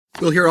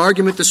We'll hear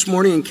argument this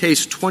morning in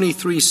Case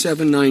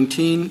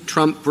 23-719,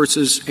 Trump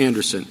versus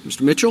Anderson.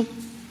 Mr. Mitchell.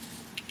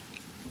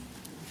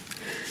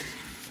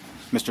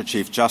 Mr.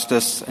 Chief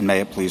Justice, and may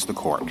it please the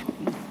Court.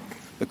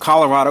 The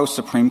Colorado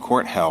Supreme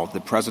Court held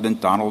that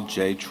President Donald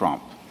J.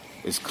 Trump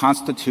is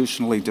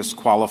constitutionally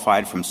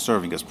disqualified from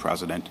serving as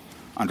president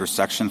under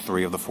Section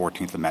 3 of the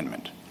 14th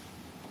Amendment.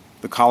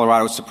 The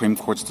Colorado Supreme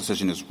Court's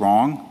decision is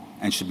wrong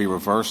and should be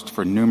reversed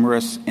for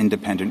numerous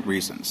independent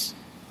reasons.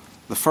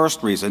 The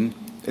first reason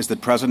is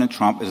that President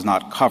Trump is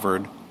not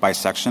covered by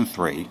Section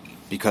 3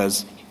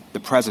 because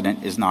the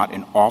president is not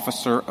an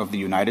officer of the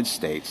United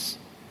States,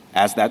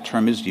 as that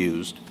term is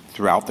used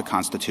throughout the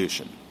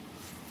Constitution.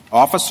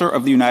 Officer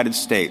of the United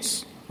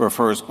States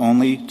refers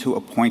only to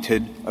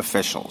appointed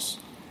officials,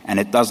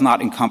 and it does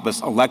not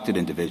encompass elected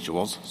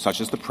individuals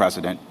such as the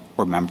president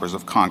or members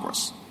of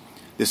Congress.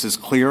 This is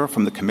clear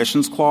from the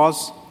Commissions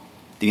Clause,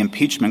 the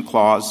Impeachment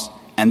Clause,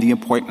 and the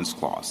Appointments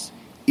Clause,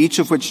 each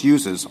of which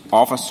uses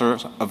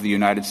officers of the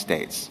United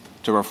States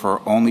to refer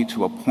only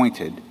to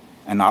appointed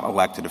and not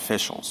elected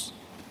officials.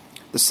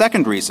 The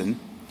second reason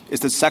is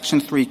that Section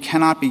 3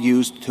 cannot be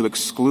used to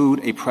exclude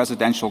a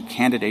presidential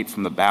candidate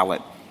from the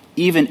ballot,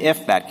 even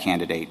if that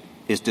candidate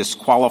is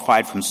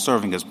disqualified from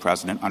serving as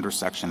president under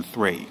Section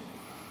 3,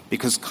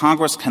 because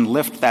Congress can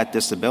lift that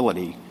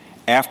disability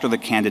after the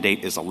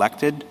candidate is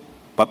elected,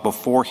 but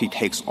before he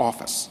takes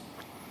office.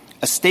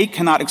 A state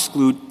cannot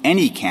exclude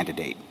any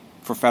candidate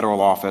for federal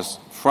office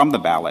from the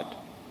ballot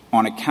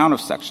on account of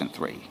Section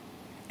 3,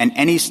 and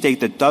any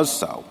state that does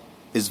so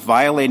is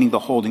violating the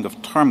holding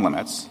of term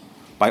limits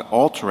by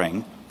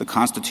altering the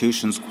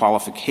Constitution's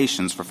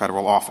qualifications for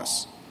federal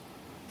office.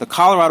 The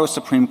Colorado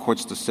Supreme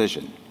Court's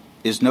decision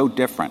is no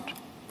different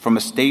from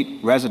a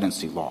state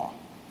residency law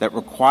that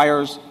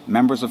requires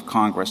members of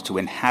Congress to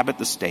inhabit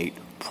the state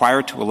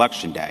prior to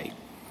Election Day,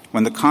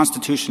 when the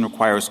Constitution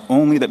requires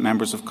only that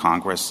members of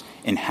Congress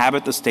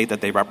inhabit the state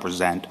that they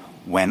represent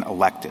when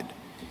elected.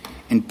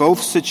 In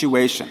both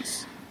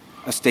situations,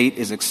 a state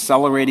is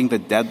accelerating the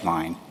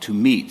deadline to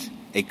meet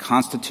a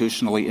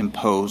constitutionally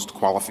imposed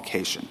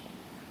qualification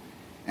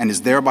and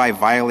is thereby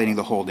violating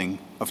the holding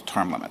of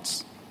term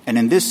limits. And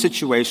in this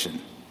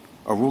situation,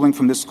 a ruling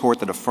from this Court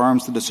that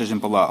affirms the decision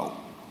below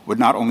would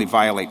not only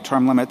violate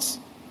term limits,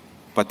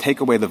 but take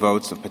away the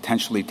votes of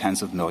potentially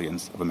tens of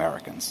millions of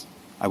Americans.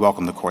 I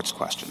welcome the Court's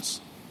questions.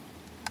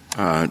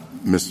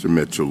 Mr.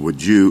 Mitchell,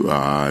 would you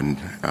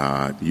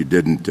you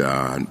didn't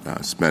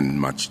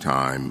spend much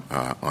time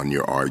on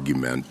your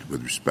argument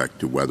with respect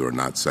to whether or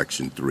not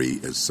Section 3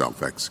 is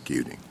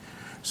self-executing.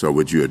 So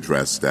would you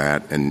address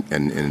that? And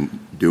in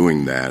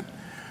doing that,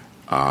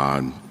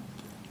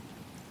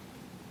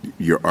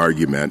 your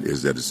argument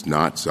is that it's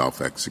not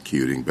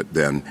self-executing, but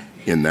then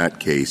in that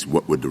case,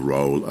 what would the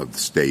role of the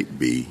state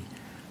be?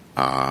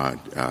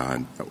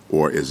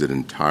 Or is it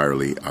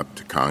entirely up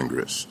to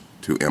Congress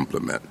to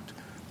implement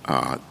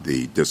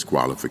the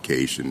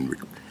disqualification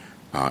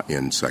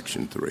in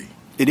Section 3?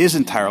 It is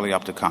entirely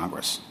up to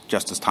Congress,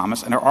 Justice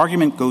Thomas, and our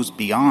argument goes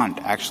beyond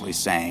actually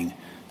saying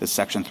that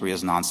Section 3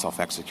 is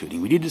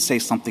non-self-executing. We need to say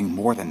something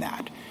more than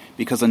that,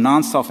 because a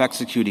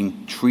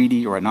non-self-executing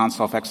treaty or a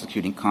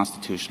non-self-executing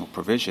constitutional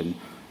provision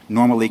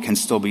normally can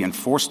still be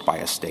enforced by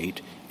a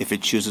state if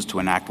it chooses to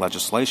enact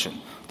legislation.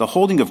 The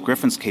holding of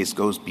Griffin's case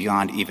goes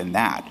beyond even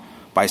that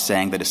by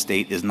saying that a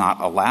state is not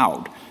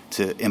allowed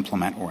to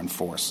implement or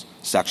enforce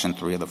Section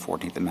 3 of the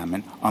 14th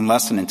Amendment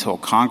unless and until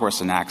Congress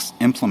enacts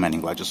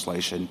implementing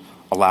legislation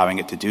allowing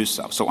it to do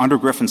so. So under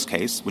Griffin's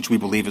case, which we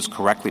believe is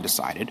correctly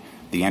decided,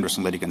 the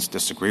Anderson litigants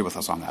disagree with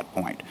us on that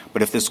point.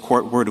 But if this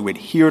Court were to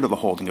adhere to the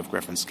holding of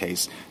Griffin's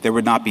case, there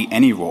would not be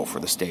any role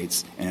for the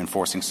states in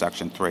enforcing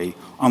Section 3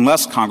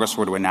 unless Congress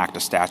were to enact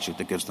a statute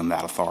that gives them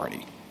that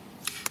authority.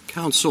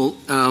 Counsel,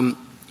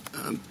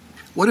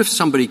 what if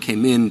somebody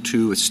came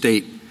into a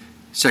state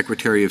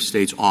Secretary of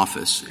State's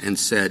office and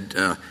said,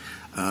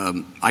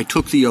 I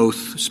took the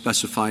oath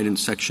specified in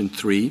Section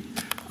 3,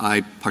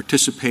 I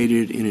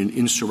participated in an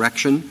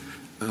insurrection,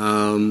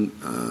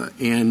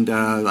 and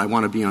I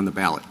want to be on the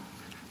ballot?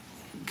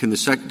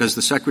 Does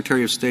the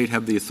Secretary of State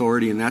have the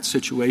authority in that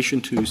situation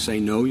to say,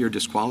 no, you're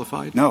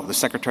disqualified? No, the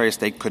Secretary of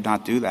State could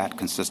not do that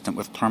consistent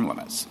with term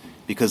limits,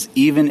 because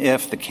even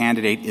if the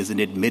candidate is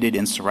an admitted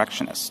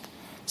insurrectionist,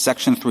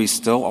 Section 3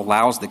 still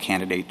allows the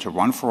candidate to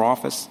run for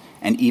office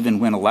and even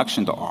win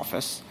election to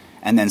office,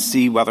 and then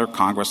see whether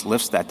Congress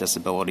lifts that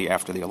disability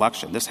after the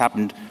election. This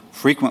happened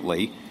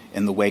frequently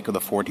in the wake of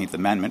the 14th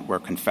Amendment, where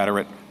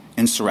Confederate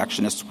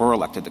insurrectionists were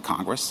elected to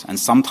Congress, and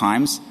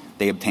sometimes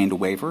they obtained a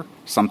waiver,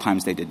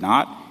 sometimes they did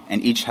not,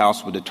 and each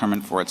House would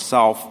determine for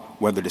itself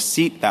whether to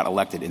seat that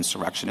elected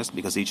insurrectionist,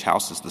 because each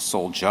House is the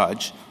sole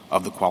judge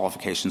of the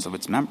qualifications of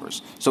its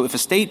members. So if a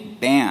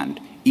state banned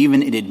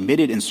even an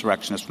admitted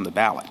insurrectionist from the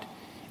ballot,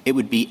 it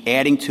would be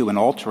adding to and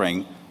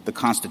altering the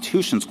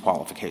Constitution's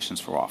qualifications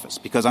for office,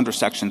 because under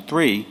Section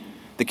 3,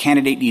 the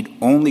candidate need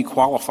only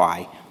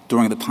qualify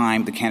during the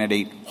time the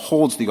candidate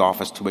holds the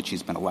office to which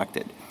he's been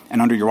elected.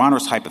 And under Your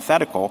Honor's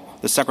hypothetical,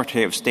 the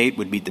Secretary of State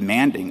would be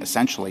demanding,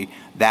 essentially,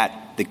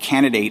 that the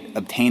candidate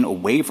obtain a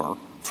waiver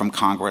from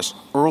Congress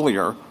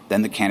earlier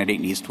than the candidate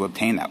needs to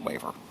obtain that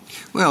waiver.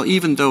 Well,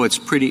 even though it's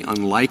pretty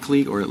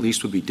unlikely, or at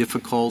least would be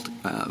difficult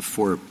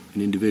for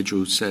an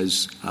individual who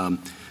says, I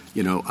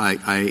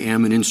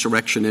am an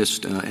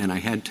insurrectionist and I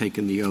had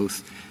taken the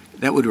oath,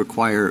 that would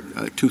require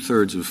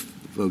 2/3 of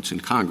votes in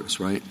Congress,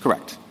 right?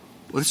 Correct.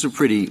 Well, this is a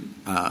pretty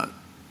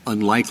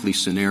unlikely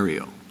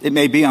scenario. It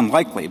may be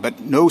unlikely,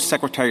 but no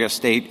Secretary of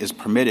State is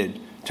permitted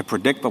to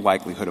predict the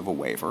likelihood of a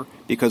waiver,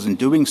 because in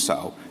doing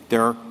so,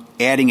 they're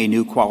adding a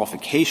new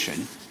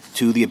qualification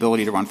to the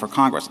ability to run for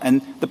Congress.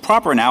 And the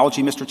proper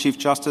analogy, Mr. Chief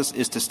Justice,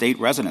 is to state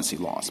residency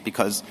laws,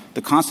 because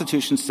the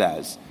Constitution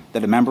says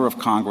that a member of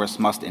Congress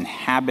must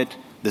inhabit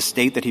the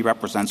state that he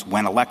represents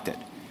when elected.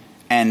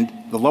 And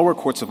the lower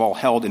courts have all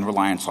held, in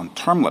reliance on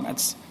term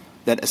limits,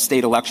 that a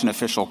state election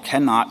official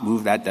cannot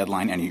move that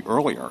deadline any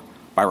earlier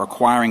by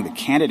requiring the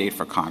candidate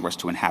for Congress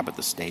to inhabit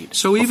the state.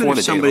 So even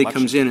if somebody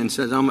comes in and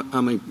says, I'm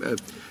a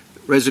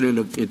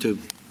resident into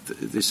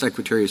the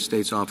Secretary of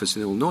State's office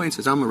in Illinois and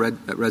says, I'm a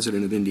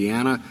resident of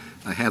Indiana,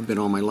 I have been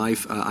all my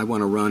life, I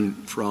want to run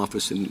for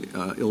office in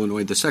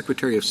Illinois, the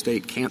Secretary of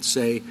State can't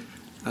say,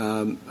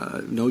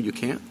 no, you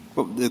can't?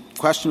 Well, the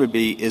question would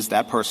be, is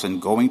that person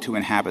going to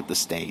inhabit the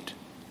state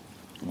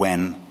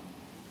when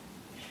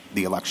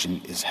the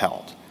election is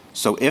held?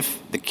 So if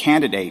the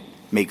candidate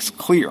makes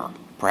clear,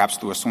 perhaps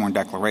through a sworn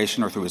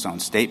declaration or through his own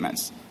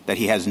statements, that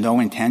he has no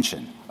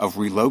intention of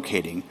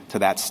relocating to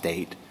that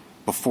state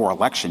before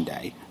Election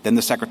Day, then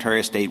the Secretary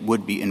of State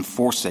would be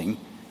enforcing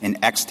an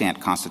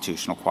extant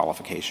constitutional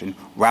qualification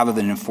rather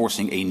than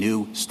enforcing a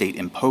new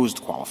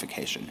state-imposed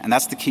qualification. And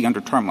that's the key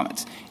under term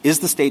limits. Is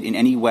the state in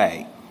any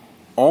way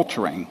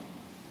altering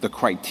the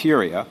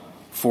criteria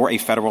for a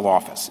federal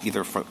office,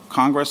 either for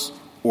Congress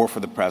or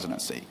for the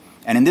presidency?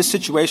 And in this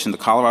situation, the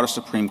Colorado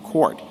Supreme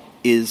Court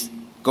is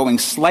going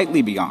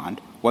slightly beyond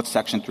what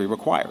Section 3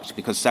 requires,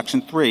 because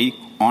Section 3,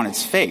 on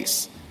its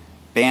face,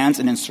 bans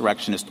an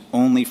insurrectionist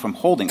only from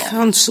holding office.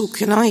 Counsel,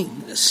 can I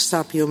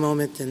stop you a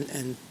moment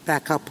and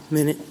back up a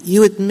minute?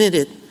 You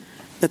admitted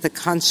that the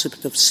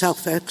concept of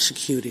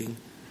self-executing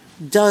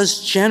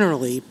does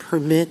generally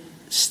permit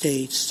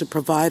states to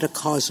provide a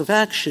cause of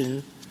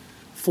action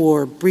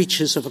for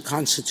breaches of a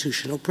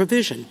constitutional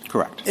provision.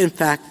 Correct. In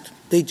fact,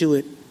 they do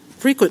it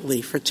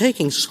frequently for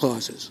takings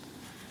clauses.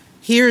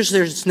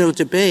 There's no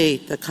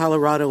debate that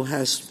Colorado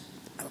has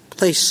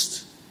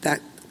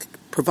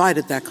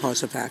provided that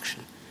cause of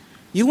action.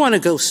 You want to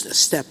go a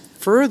step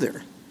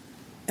further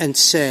and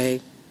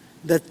say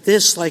that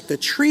this, like the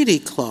treaty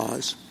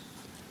clause,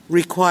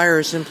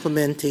 requires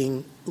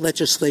implementing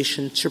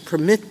legislation to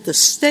permit the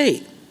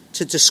state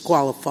to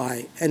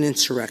disqualify an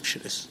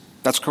insurrectionist.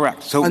 That's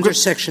correct. So under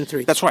Section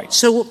 3. That's right.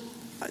 So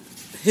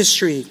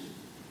history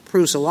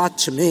proves a lot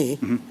to me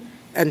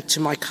and to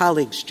my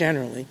colleagues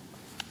generally.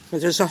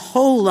 But there's a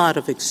whole lot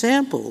of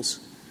examples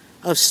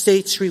of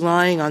states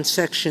relying on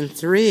Section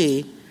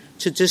 3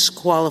 to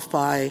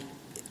disqualify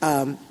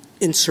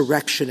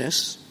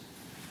insurrectionists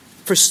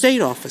for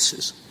state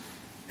offices.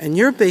 And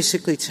you're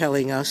basically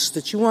telling us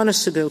that you want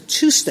us to go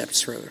 2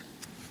 steps further.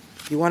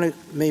 You want to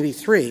maybe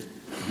 3.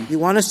 You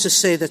want us to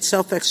say that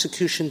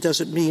self-execution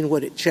doesn't mean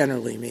what it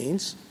generally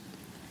means.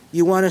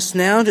 You want us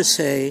now to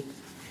say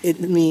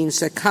it means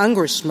that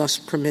Congress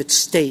must permit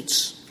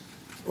states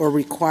or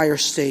require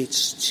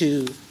states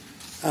to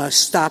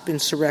stop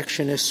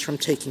insurrectionists from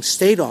taking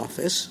state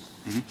office.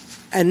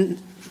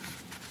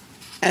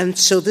 And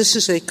so this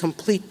is a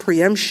complete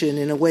preemption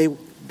in a way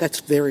that's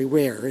very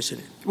rare, isn't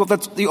it? Well,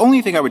 that's the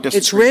only thing I would disagree.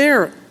 It's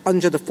rare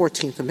under the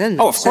 14th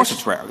Amendment. Oh, of course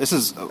it's rare. This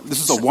is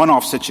a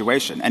one-off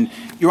situation. And,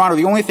 Your Honor,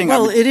 the only thing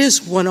it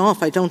is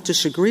one-off. I don't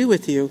disagree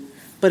with you.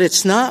 But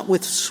it's not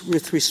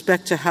with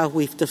respect to how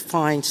we've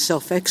defined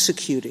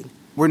self-executing.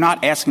 We're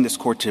not asking this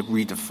Court to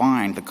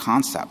redefine the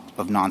concept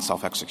of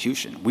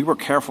non-self-execution. We were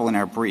careful in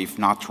our brief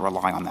not to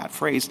rely on that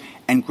phrase.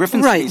 And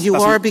Griffin's right, case you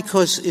are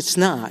because it's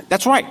not.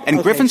 That's right. And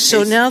okay, Griffin's so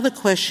case... now the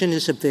question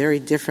is a very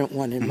different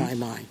one in my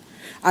mind.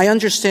 I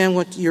understand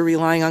what you're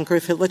relying on,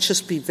 Griffin. Let's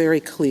just be very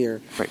clear.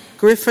 Right.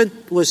 Griffin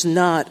was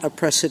not a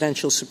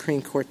precedential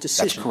Supreme Court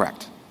decision. That's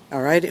correct.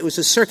 All right? It was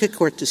a circuit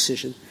court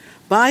decision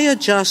by a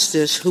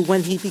justice who,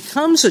 when he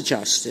becomes a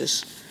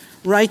justice,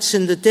 writes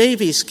in the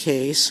Davies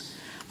case,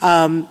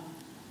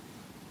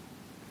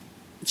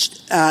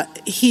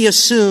 he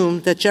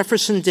assumed that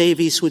Jefferson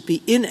Davis would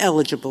be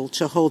ineligible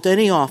to hold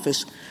any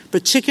office,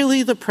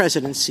 particularly the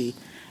presidency,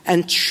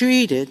 and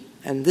treated,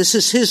 and this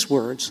is his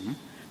words,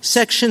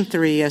 Section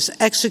 3 as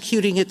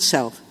executing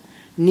itself,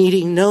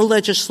 needing no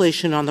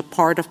legislation on the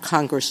part of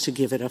Congress to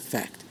give it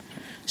effect.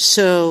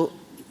 So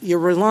you're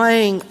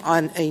relying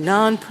on a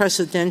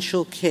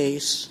non-presidential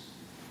case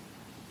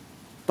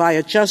by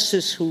a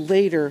justice who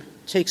later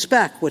takes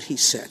back what he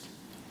said.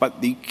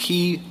 But the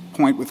key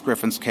point with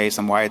Griffin's case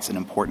and why it's an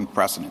important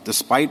precedent,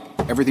 despite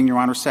everything Your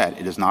Honor said,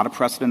 it is not a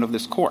precedent of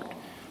this Court.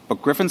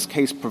 But Griffin's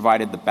case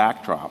provided the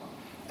backdrop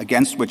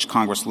against which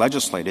Congress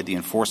legislated the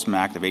Enforcement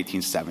Act of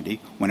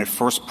 1870 when it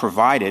first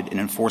provided an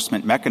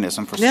enforcement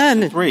mechanism for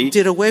Section 3. It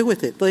did away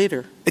with it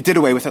later. It did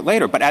away with it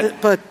later.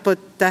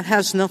 But that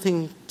has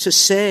nothing to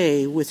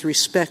say with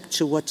respect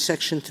to what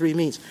Section 3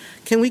 means.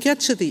 Can we get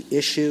to the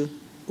issue,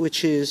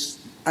 which is,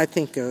 I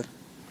think,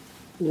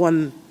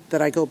 one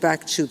that I go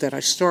back to that I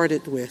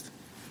started with,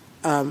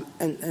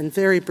 and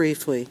very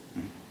briefly,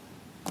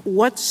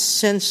 what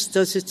sense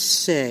does it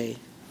say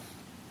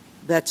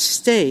that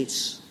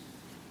states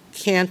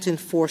can't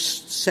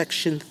enforce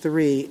Section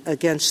 3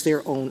 against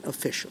their own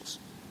officials?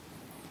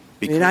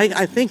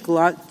 I think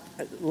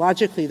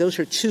logically those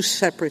are two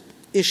separate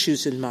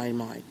issues in my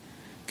mind.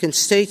 Can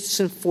states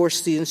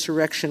enforce the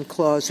insurrection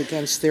clause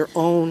against their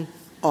own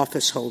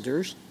office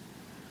holders,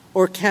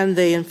 or can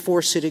they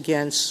enforce it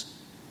against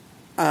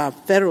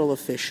federal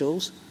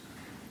officials,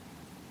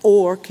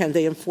 or can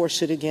they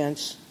enforce it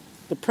against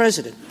the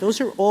president? Those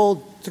are all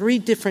three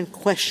different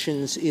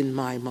questions in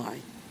my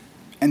mind.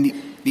 And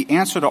the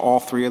answer to all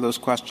three of those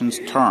questions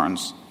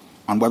turns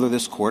on whether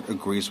this Court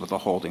agrees with the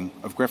holding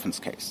of Griffin's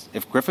case.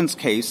 If Griffin's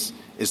case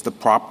is the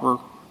proper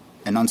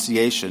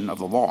enunciation of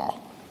the law,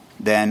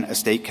 then a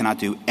state cannot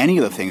do any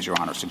of the things Your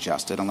Honor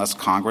suggested unless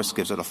Congress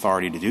gives it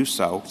authority to do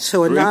so.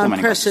 So a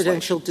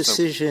non-presidential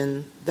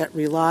decision that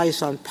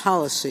relies on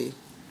policy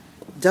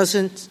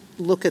doesn't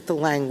look at the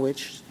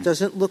language,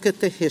 doesn't look at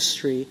the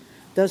history,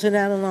 doesn't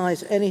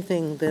analyze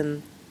anything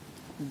than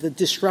the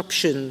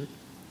disruption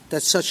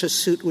that such a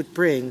suit would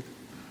bring,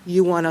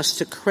 you want us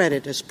to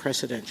credit as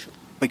presidential?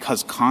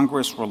 Because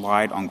Congress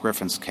relied on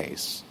Griffin's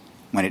case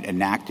when it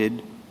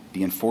enacted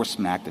the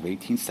Enforcement Act of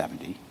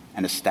 1870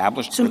 and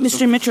established... So,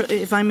 Mr. Mitchell,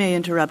 if I may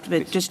interrupt,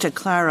 but just to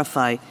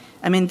clarify,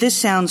 I mean, this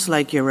sounds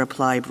like your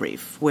reply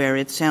brief, where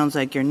it sounds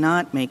like you're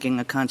not making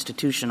a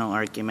constitutional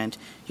argument.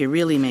 You're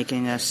really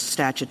making a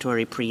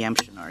statutory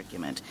preemption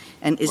argument.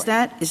 And is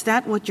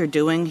that what you're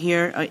doing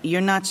here? You're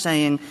not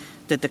saying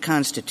that the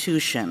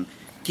Constitution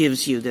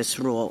gives you this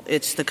rule.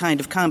 It's the kind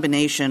of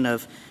combination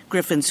of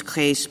Griffin's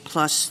case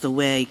plus the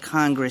way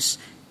Congress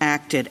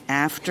acted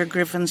after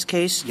Griffin's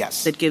case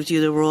that gives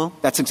you the rule?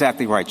 That's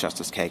exactly right,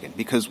 Justice Kagan,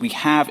 because we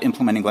have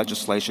implementing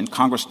legislation.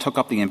 Congress took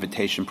up the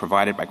invitation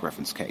provided by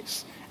Griffin's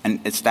case and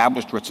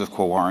established writs of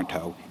quo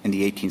warranto in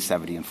the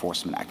 1870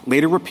 Enforcement Act,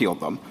 later repealed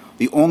them.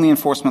 The only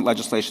enforcement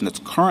legislation that's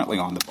currently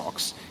on the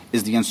books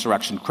is the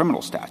Insurrection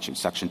Criminal Statute,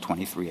 Section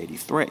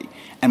 2383.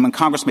 And when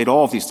Congress made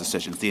all of these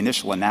decisions, the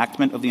initial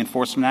enactment of the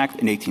Enforcement Act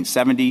in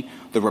 1870,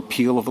 the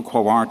repeal of the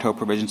quo warranto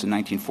provisions in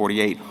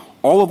 1948,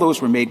 all of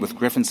those were made with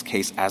Griffin's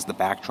case as the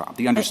backdrop.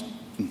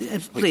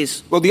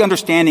 Please. Well, the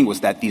understanding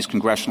was that these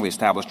congressionally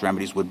established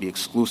remedies would be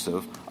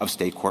exclusive of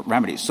state court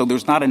remedies. So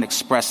there's not an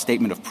express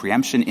statement of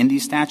preemption in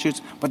these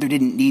statutes, but there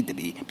didn't need to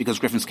be because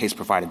Griffin's case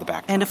provided the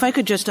backdrop. And if I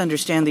could just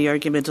understand the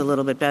argument a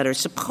little bit better,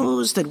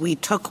 suppose that we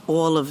took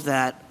all of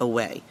that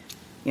away.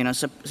 You know,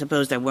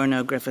 suppose there were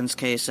no Griffin's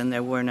case and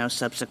there were no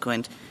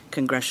subsequent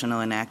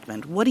congressional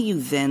enactment. What do you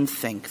then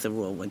think the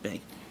rule would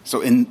be?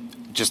 So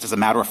just as a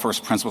matter of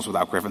first principles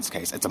without Griffin's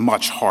case, it's a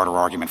much harder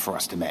argument for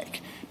us to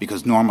make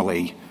because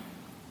normally,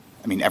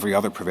 every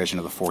other provision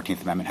of the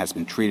 14th Amendment has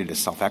been treated as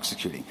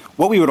self-executing.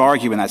 What we would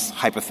argue, and that's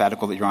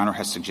hypothetical that Your Honor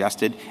has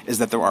suggested, is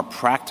that there are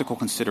practical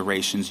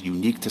considerations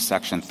unique to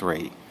Section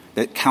 3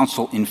 that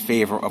counsel in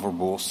favor of a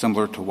rule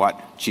similar to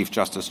what Chief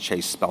Justice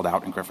Chase spelled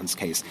out in Griffin's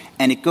case.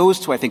 And it goes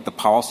to, I think, the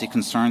policy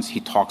concerns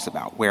he talks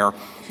about, where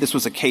this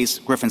was a case,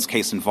 Griffin's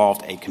case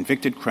involved a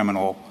convicted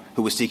criminal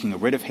who was seeking a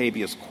writ of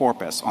habeas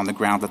corpus on the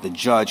ground that the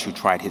judge who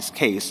tried his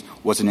case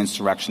was an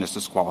insurrectionist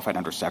disqualified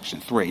under Section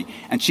 3.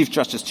 And Chief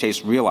Justice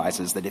Chase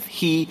realizes that if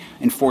he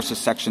enforces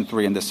Section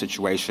 3 in this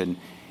situation,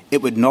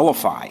 it would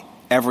nullify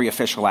every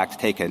official act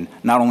taken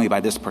not only by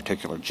this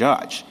particular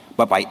judge,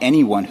 but by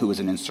anyone who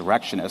is an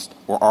insurrectionist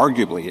or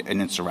arguably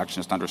an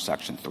insurrectionist under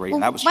Section 3. Well,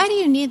 and that was why do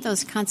you need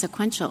those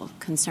consequential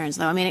concerns,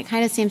 though? It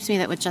kind of seems to me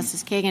that what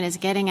Justice Kagan is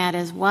getting at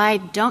is why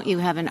don't you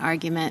have an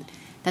argument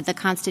that the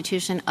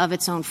Constitution of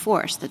its own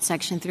force, that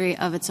Section 3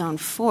 of its own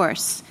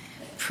force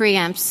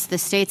preempts the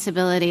state's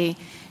ability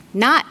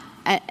not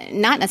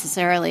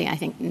necessarily, I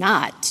think,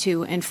 not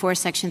to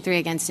enforce Section 3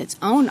 against its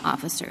own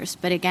officers,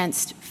 but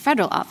against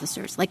federal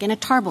officers, like in a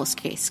Tarbell's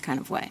case kind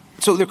of way.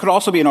 So there could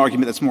also be an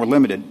argument that's more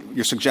limited.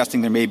 You're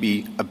suggesting there may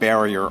be a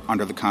barrier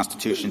under the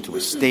Constitution to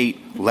a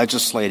state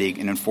legislating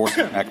an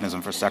enforcement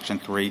mechanism for Section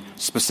 3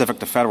 specific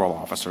to federal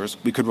officers.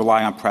 We could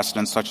rely on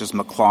precedents such as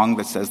McClung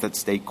that says that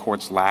state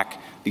courts lack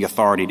the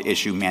authority to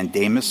issue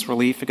mandamus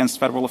relief against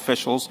federal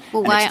officials.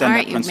 Well, why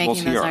aren't you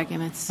making those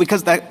arguments?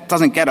 Because that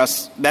doesn't get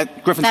us –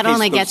 that Griffin's case – That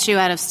only gets you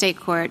out of state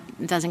court.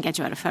 It doesn't get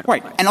you out of federal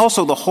court. Right. And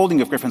also the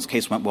holding of Griffin's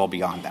case went well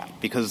beyond that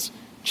because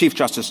Chief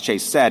Justice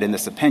Chase said in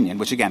this opinion,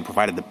 which again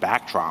provided the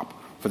backdrop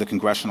for the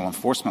congressional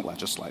enforcement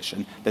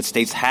legislation, that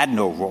states had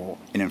no role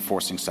in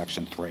enforcing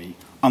Section 3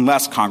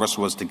 unless Congress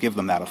was to give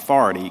them that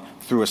authority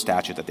through a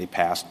statute that they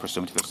passed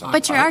pursuant to their Section 5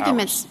 But your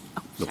arguments –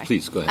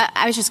 please, go ahead.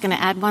 I was just going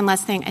to add one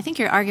last thing. I think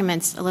your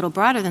argument's a little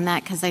broader than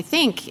that because I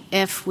think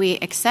if we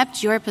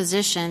accept your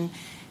position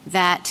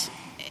that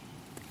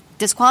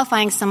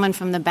disqualifying someone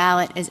from the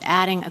ballot is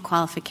adding a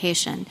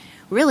qualification.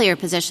 Really, your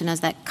position is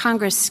that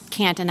Congress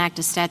can't enact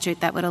a statute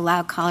that would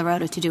allow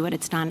Colorado to do what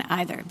it's done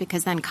either,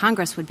 because then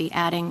Congress would be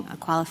adding a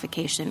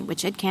qualification,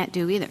 which it can't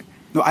do either.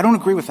 No, I don't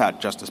agree with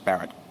that, Justice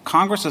Barrett.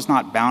 Congress is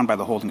not bound by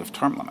the holding of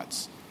term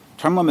limits.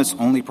 Term limits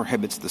only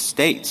prohibits the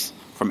states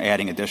from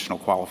adding additional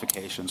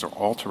qualifications or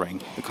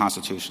altering the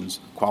Constitution's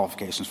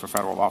qualifications for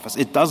federal office.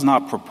 It does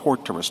not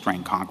purport to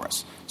restrain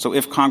Congress. So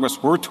if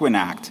Congress were to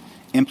enact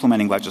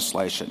implementing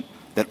legislation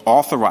that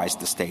authorized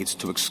the states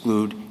to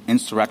exclude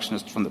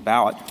insurrectionists from the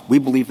ballot, we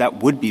believe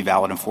that would be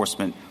valid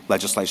enforcement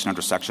legislation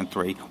under Section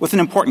 3, with an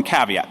important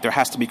caveat. There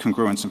has to be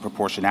congruence and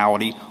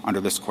proportionality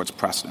under this Court's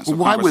precedent. So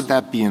why would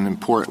that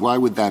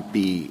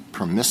be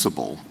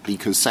permissible?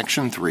 Because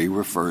Section 3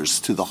 refers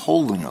to the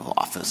holding of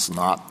office,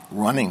 not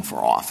running for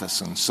office.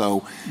 And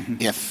so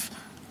if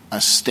a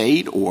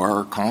state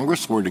or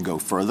Congress were to go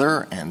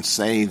further and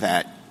say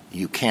that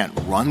you can't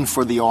run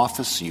for the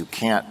office, you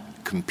can't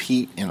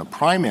compete in a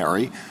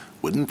primary,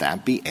 wouldn't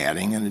that be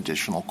adding an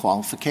additional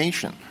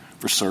qualification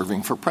for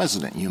serving for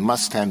president? You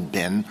must have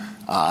been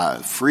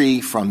free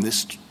from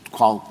this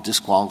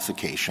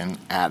disqualification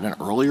at an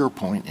earlier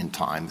point in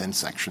time than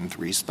Section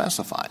 3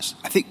 specifies.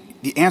 I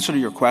think the answer to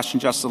your question,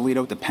 Justice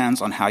Alito,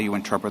 depends on how you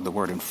interpret the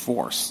word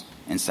enforce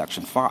in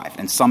Section 5.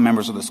 And some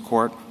members of this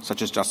Court,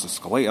 such as Justice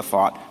Scalia,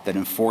 thought that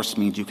enforce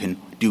means you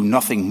can do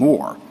nothing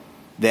more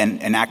than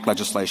enact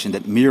legislation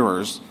that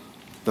mirrors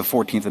the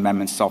 14th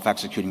Amendment's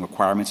self-executing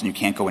requirements, and you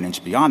can't go an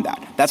inch beyond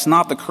that. That's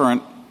not the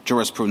current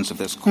jurisprudence of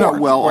this Court. No,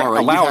 well, all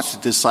right, you have to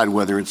decide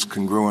whether it's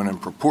congruent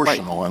and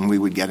proportional, right. And we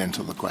would get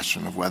into the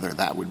question of whether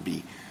that would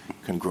be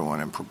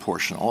congruent and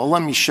proportional. Well,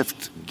 let me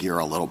shift gear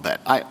a little bit.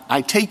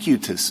 I take you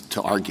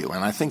to argue,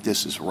 and I think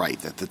this is right,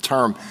 that the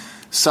term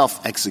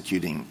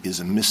self-executing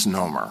is a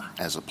misnomer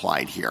as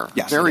applied here.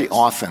 Yes, very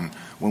often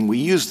when we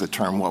use the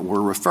term, what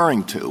we're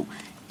referring to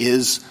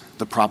is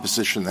the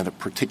proposition that a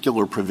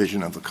particular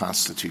provision of the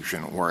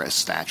Constitution or a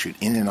statute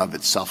in and of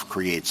itself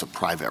creates a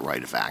private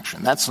right of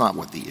action. That's not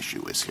what the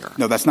issue is here.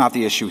 No, that's not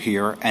the issue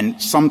here.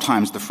 And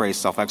sometimes the phrase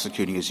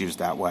self-executing is used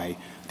that way.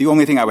 The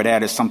only thing I would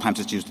add is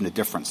sometimes it's used in a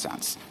different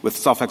sense. With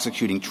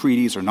self-executing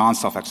treaties or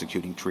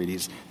non-self-executing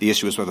treaties, the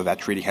issue is whether that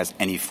treaty has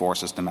any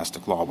force as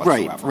domestic law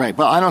whatsoever. Right.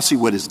 But I don't see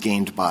what is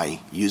gained by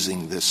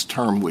using this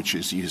term, which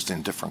is used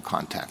in different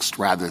contexts,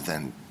 rather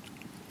than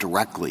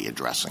directly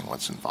addressing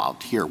what's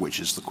involved here, which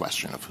is the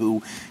question of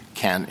who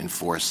can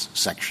enforce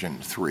Section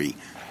 3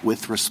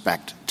 with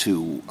respect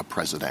to a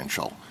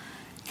presidential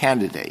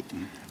candidate.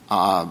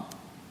 The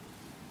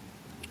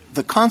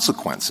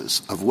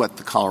consequences of what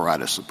the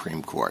Colorado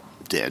Supreme Court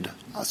did,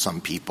 some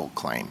people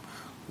claim,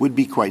 would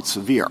be quite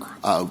severe.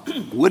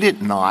 Would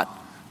it not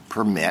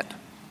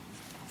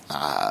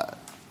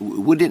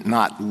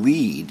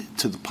lead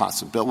to the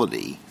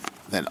possibility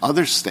that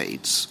other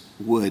states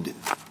would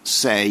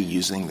say,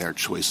 using their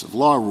choice of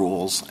law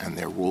rules and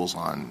their rules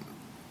on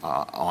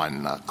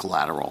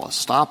collateral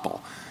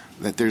estoppel,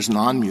 that there's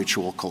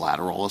non-mutual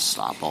collateral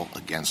estoppel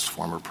against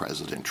former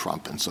President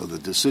Trump? And so the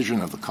decision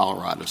of the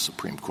Colorado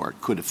Supreme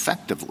Court could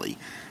effectively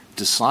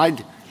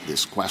decide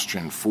this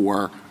question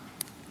for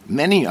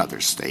many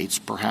other states,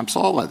 perhaps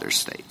all other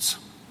states.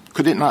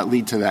 Could it not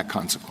lead to that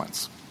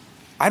consequence?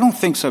 I don't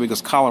think so,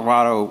 because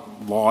Colorado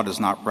law does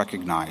not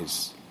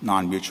recognize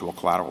non-mutual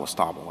collateral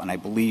estoppel, and I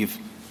believe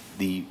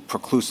the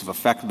preclusive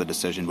effect of the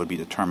decision would be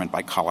determined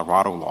by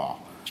Colorado law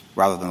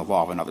rather than the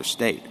law of another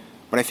state.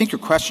 But I think your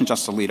question,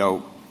 Justice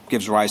Alito,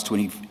 gives rise to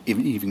an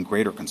even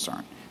greater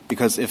concern,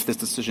 because if this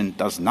decision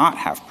does not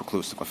have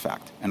preclusive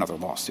effect in other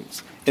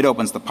lawsuits, it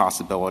opens the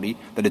possibility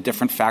that a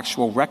different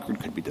factual record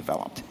could be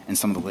developed in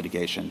some of the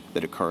litigation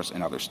that occurs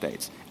in other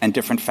states, and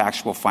different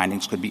factual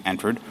findings could be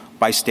entered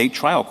by state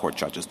trial court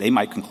judges. They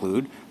might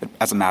conclude that,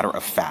 as a matter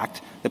of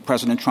fact, that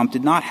President Trump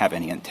did not have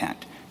any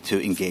intent to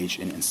engage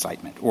in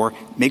incitement, or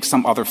make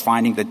some other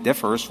finding that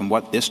differs from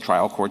what this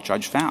trial court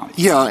judge found.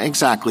 Yeah,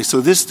 exactly. So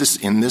in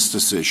this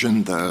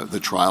decision, the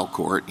trial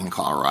court in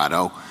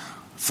Colorado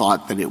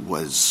thought that it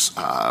was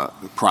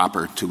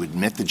proper to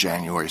admit the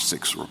January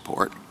 6th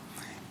report,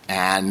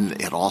 and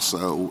it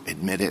also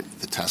admitted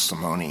the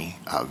testimony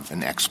of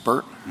an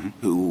expert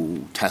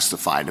who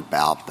testified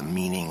about the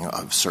meaning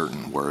of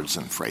certain words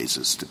and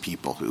phrases to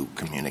people who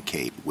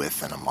communicate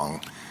with and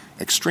among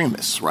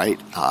extremists, right?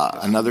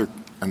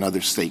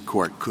 Another state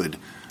court could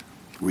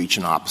reach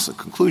an opposite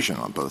conclusion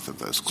on both of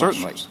those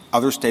questions. Certainly.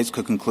 Other states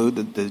could conclude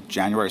that the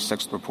January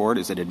 6th report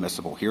is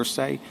inadmissible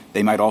hearsay.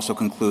 They might also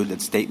conclude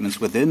that statements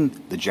within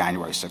the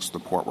January 6th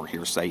report were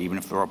hearsay, even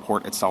if the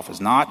report itself is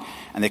not.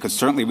 And they could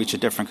certainly reach a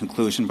different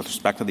conclusion with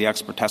respect to the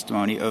expert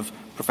testimony of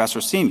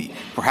Professor Simi.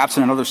 Perhaps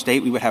in another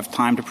state we would have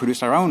time to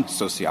produce our own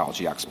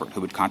sociology expert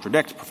who would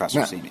contradict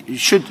Professor Simi.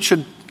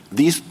 Should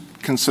these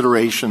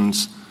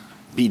considerations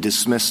be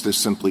dismissed as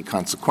simply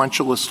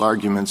consequentialist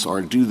arguments, or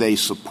do they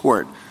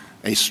support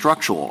a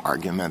structural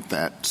argument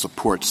that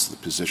supports the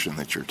position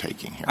that you're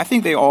taking here? I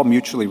think they all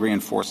mutually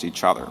reinforce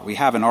each other. We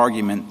have an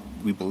argument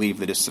we believe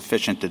that is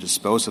sufficient to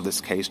dispose of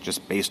this case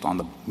just based on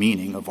the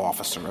meaning of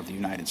officer of the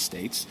United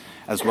States,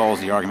 as well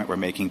as the argument we're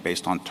making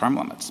based on term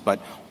limits.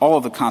 But all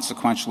of the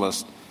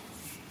consequentialist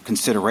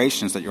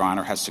considerations that Your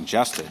Honor has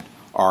suggested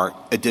are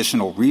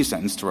additional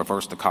reasons to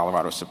reverse the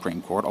Colorado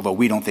Supreme Court, although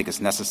we don't think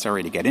it's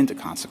necessary to get into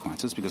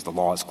consequences because the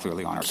law is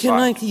clearly on our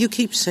side. You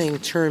keep saying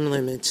term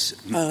limits.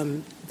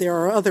 There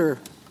are other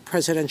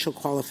presidential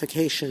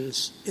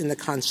qualifications in the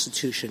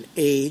Constitution: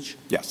 age,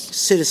 yes,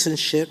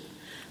 citizenship.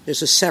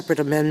 There's a separate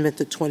amendment,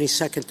 the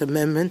 22nd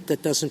Amendment,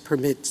 that doesn't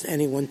permit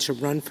anyone to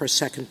run for a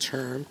second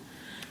term.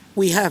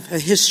 We have a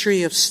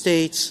history of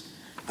states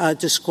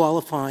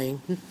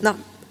disqualifying, not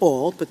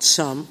all, but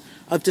some,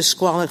 of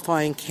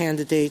disqualifying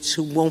candidates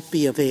who won't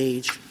be of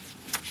age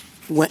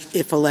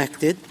if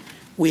elected.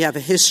 We have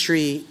a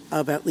history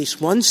of at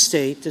least one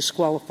state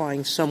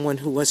disqualifying someone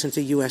who wasn't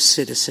a U.S.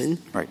 citizen.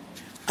 Right.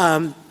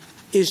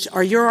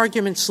 Are your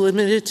arguments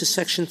limited to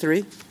Section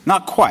 3?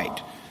 Not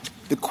quite.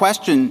 The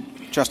question,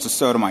 Justice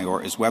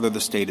Sotomayor, is whether the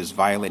state is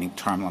violating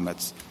term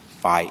limits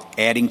by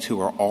adding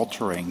to or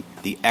altering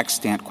the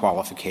extant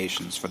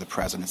qualifications for the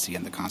presidency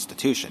in the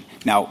Constitution.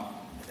 Now,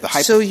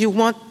 so you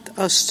want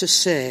us to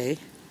say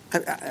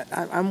 —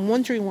 I'm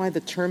wondering why the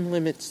term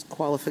limits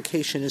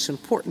qualification is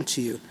important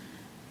to you.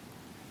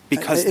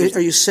 Because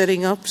are you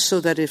setting up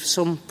so that if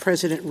some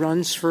president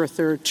runs for a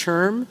third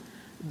term,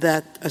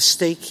 that a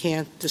state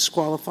can't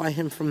disqualify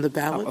him from the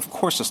ballot? Of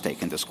course a state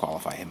can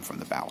disqualify him from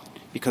the ballot,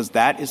 because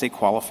that is a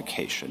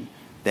qualification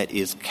that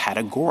is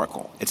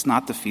categorical. It's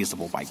not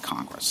defeasible by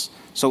Congress.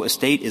 So a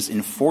state is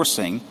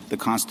enforcing the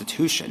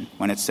Constitution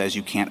when it says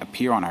you can't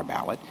appear on our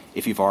ballot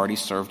if you've already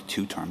served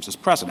 2 terms as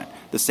president.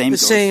 The same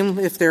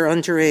if they're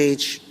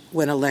underage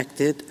when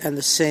elected, and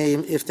the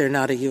same if they're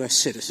not a U.S.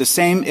 citizen. The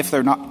same if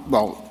they're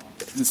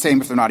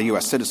not a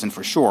U.S. citizen,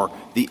 for sure.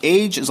 The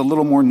age is a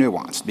little more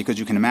nuanced, because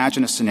you can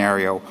imagine a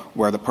scenario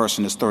where the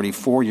person is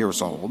 34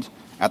 years old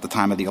at the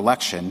time of the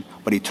election,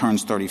 but he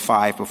turns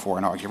 35 before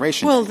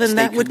inauguration. Well, then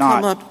that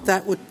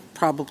would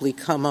probably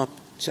come up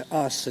to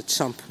us at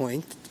some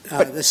point.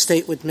 The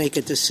state would make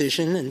a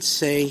decision and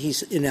say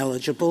he's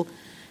ineligible,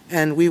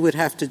 and we would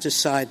have to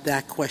decide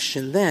that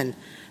question then.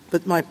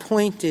 But my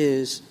point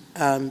is,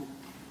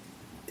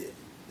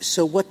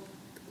 so what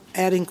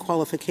adding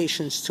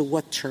qualifications to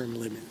what term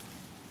limit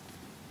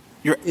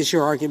is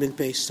your argument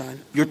based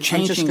on? You're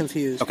changing. I'm just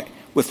confused. Okay.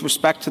 With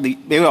respect to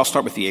maybe I'll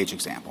start with the age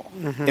example.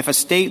 Mm-hmm. If a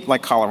state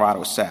like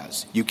Colorado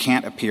says you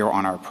can't appear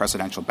on our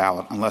presidential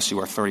ballot unless you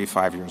are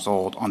 35 years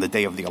old on the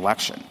day of the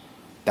election,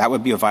 that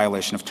would be a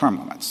violation of term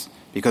limits,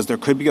 because there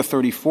could be a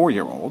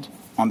 34-year-old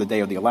on the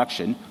day of the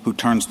election who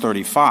turns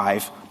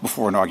 35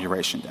 before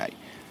Inauguration Day.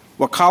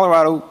 What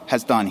Colorado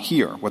has done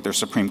here, what their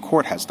Supreme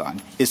Court has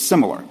done, is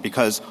similar,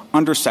 because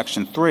under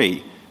Section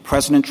 3,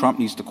 President Trump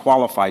needs to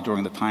qualify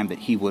during the time that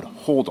he would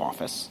hold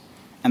office.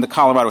 And the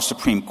Colorado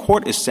Supreme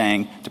Court is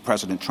saying to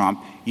President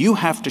Trump, you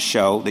have to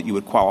show that you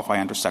would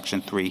qualify under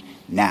Section 3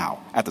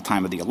 now, at the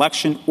time of the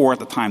election, or at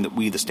the time that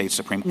we, the state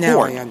Supreme Court. Now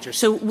I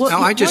understand.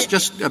 So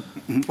just a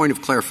point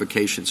of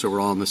clarification so we're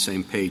all on the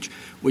same page.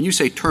 When you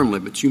say term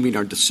limits, you mean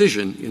our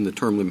decision in the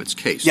term limits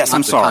case. Yes,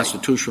 I'm sorry. The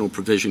constitutional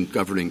provision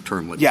governing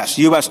term limits. Yes,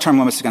 U.S. term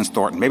limits against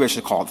Thornton. Maybe I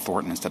should call it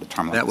Thornton instead of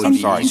term limits. That would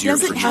be easier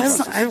for you.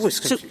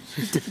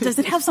 Does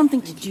it have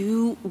something to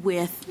do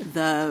with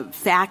the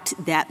fact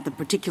that the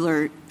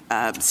particular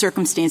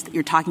circumstance that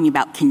you're talking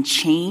about can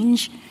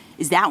change?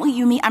 Is that what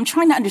you mean? I'm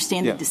trying to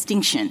understand the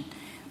distinction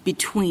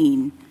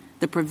between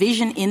the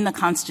provision in the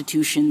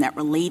Constitution that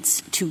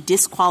relates to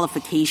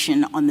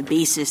disqualification on the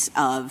basis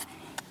of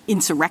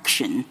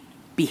insurrection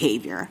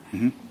behavior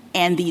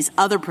and these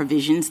other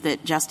provisions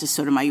that Justice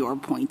Sotomayor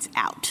points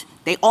out.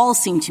 They all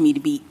seem to me to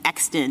be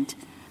extant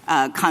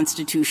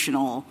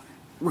constitutional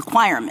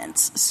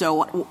requirements.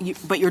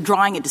 But you're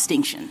drawing a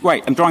distinction.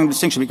 Right. I'm drawing a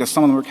distinction because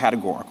some of them are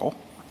categorical.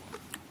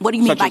 What do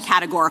you mean by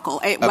categorical?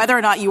 Whether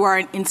or not you are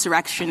an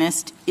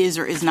insurrectionist is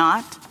or is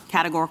not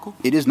categorical?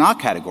 It is not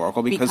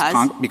categorical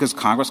because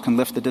Congress can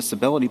lift the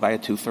disability by a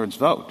 2/3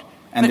 vote.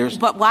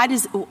 But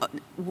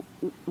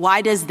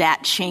why does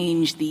that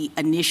change the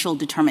initial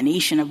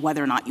determination of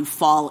whether or not you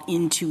fall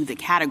into the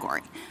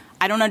category?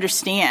 I don't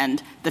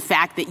understand the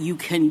fact that you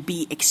can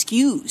be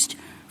excused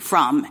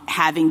from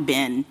having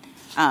been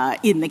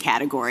in the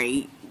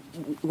category.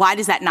 Why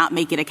does that not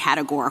make it a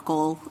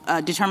categorical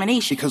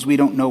determination? Because we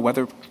don't know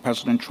whether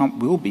President Trump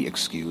will be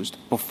excused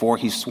before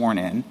he's sworn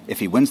in, if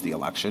he wins the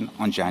election,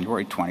 on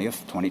January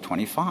 20th,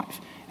 2025.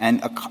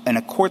 And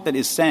a court that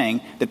is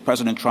saying that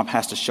President Trump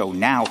has to show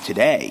now,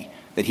 today,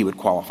 that he would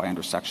qualify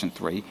under Section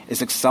 3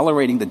 is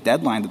accelerating the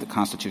deadline that the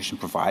Constitution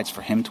provides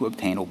for him to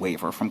obtain a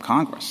waiver from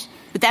Congress.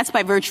 But that's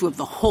by virtue of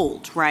the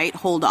hold, right?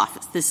 Hold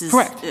office. This is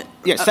correct.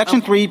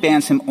 Section 3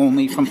 bans him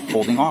only from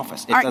holding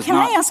office. Can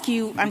I ask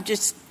you,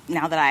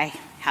 now that I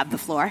have the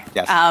floor.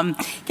 Yes.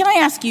 Can I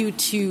ask you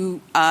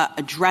to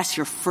address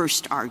your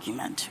first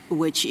argument,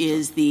 which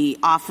is the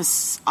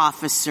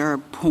officer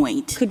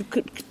point?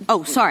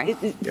 Sorry.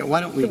 Yeah,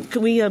 why don't we?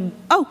 Could we?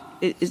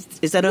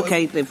 Is that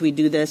okay if we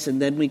do this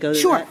and then we go to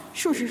Sure. that?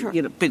 Sure.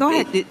 Go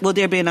ahead. Will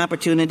there be an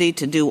opportunity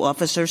to do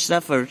officer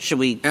stuff, or should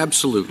we?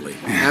 Absolutely.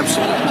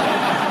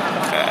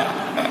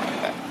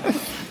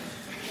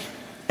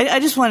 I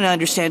just want to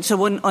understand.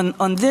 So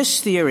on this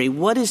theory,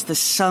 what is the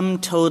sum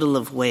total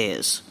of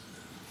ways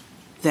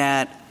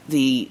that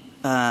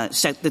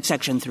that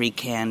Section 3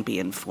 can be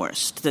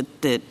enforced? That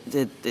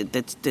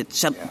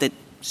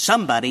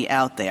somebody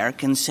out there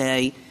can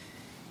say,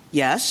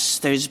 yes,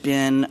 there's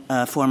been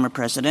a former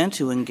president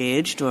who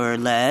engaged or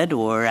led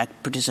or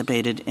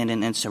participated in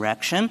an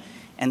insurrection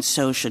and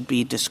so should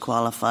be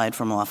disqualified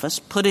from office,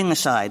 putting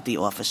aside the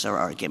officer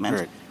argument.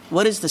 Right.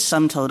 What is the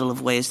sum total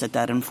of ways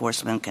that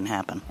enforcement can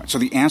happen? So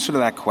the answer to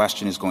that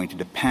question is going to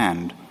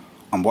depend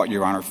on what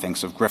Your Honor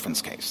thinks of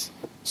Griffin's case.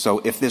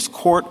 So if this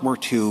court were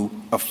to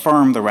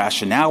affirm the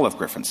rationale of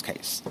Griffin's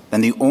case,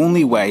 then the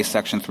only way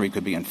Section 3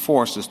 could be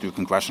enforced is through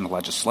congressional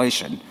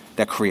legislation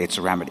that creates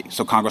a remedy.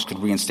 So Congress could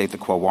reinstate the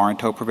quo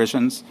warranto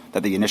provisions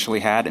that they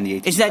initially had in the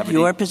 1870s. Is that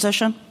your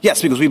position?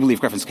 Yes, because we believe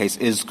Griffin's case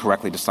is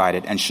correctly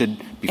decided and should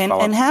be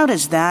followed. And how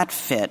does that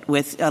fit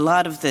with a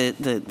lot of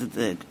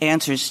the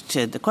answers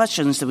to the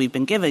questions that we've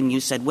been given? You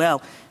said,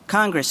 well,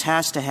 Congress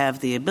has to have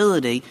the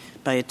ability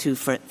by a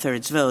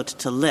 2/3 vote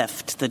to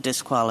lift the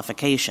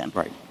disqualification.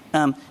 Right.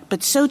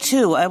 But so,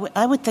 too,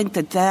 I would think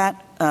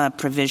that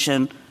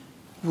provision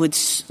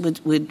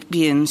would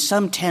be in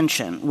some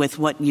tension with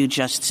what you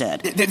just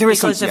said. There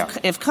is because some,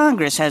 if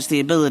Congress has the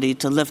ability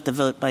to lift the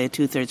vote by a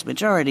 2/3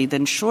 majority,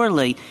 then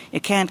surely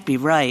it can't be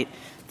right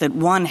that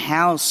one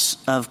house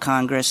of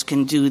Congress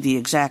can do the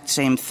exact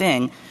same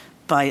thing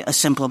by a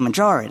simple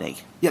majority.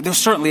 Yeah, there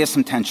certainly is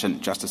some tension,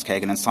 Justice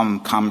Kagan, and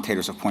some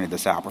commentators have pointed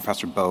this out.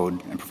 Professor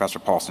Bode and Professor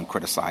Paulson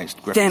criticized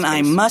Griffin's Then case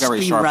I must very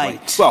be sharply.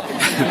 right. Well,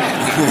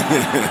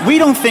 we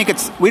don't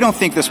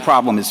think this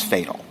problem is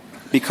fatal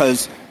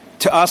because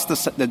to us the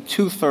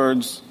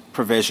 2/3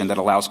 provision that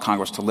allows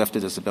Congress to lift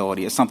a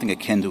disability is something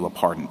akin to a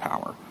pardon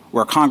power,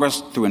 where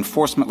Congress, through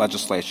enforcement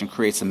legislation,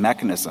 creates a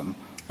mechanism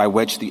by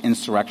which the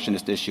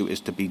insurrectionist issue is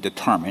to be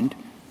determined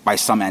by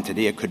some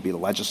entity. It could be the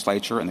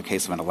legislature. In the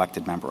case of an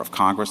elected member of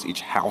Congress, each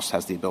house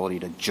has the ability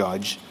to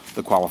judge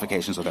the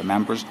qualifications of their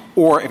members.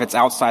 Or if it's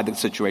outside the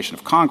situation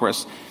of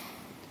Congress,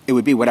 it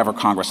would be whatever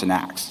Congress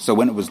enacts. So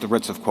when it was the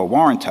writs of quo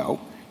warranto,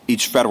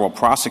 each federal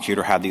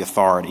prosecutor had the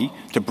authority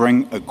to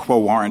bring a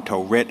quo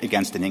warranto writ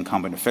against an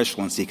incumbent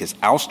official and seek his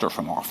ouster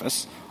from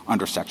office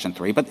under Section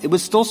 3. But it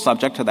was still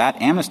subject to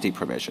that amnesty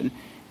provision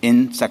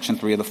in Section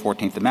 3 of the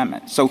 14th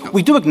Amendment. So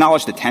we do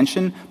acknowledge the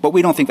tension, but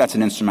we don't think that's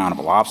an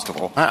insurmountable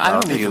obstacle. I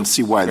don't even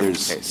see why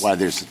there's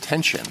a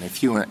tension.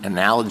 If you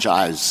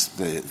analogize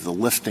the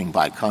lifting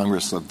by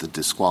Congress of the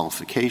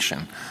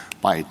disqualification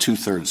by a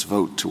 2/3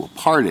 vote to a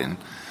pardon,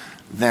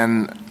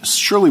 then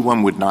surely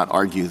one would not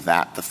argue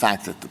that the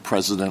fact that the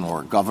president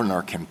or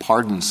governor can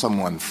pardon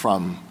someone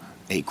from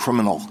a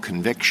criminal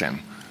conviction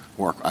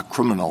or a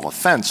criminal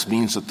offense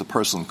means that the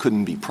person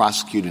couldn't be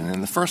prosecuted in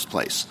the first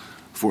place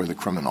for the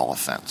criminal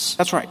offense.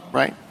 That's right.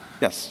 Right?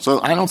 Yes.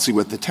 So I don't see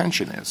what the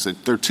tension is.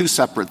 They're two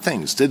separate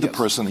things. Did the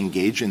person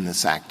engage in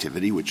this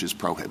activity, which is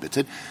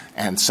prohibited?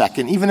 And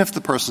second, even if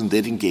the person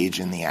did engage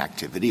in the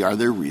activity, are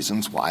there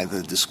reasons why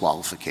the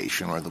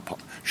disqualification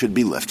should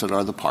be lifted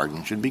or the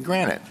pardon should be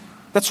granted?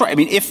 That's right. I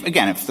mean, if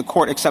the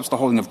court accepts the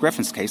holding of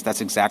Griffin's case,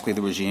 that's exactly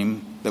the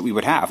regime that we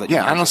would have.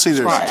 Yeah, I don't see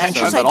there's a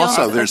tension, but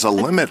also there's a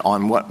limit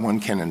on what one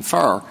can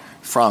infer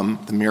from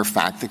the mere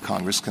fact that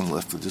Congress can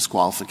lift the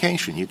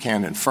disqualification. You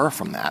can't infer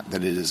from that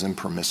it is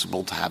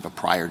impermissible to have a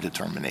prior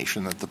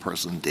determination that the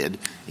person did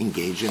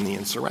engage in the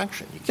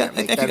insurrection. You can't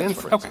make that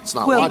inference. Okay. It's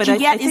not well, logical.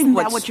 but I think isn't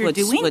that what you're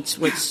doing?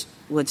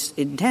 What's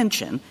in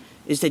tension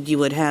is that you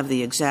would have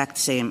the exact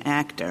same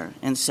actor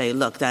and say,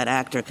 look, that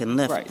actor can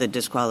lift the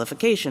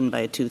disqualification by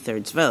a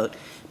 2/3 vote.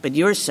 But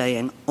you're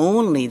saying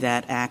only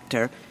that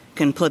actor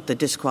can put the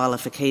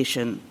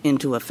disqualification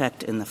into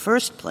effect in the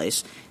first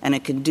place, and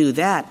it can do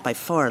that by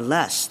far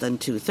less than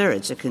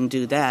 2/3. It can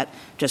do that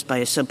just by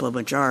a simple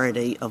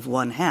majority of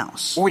one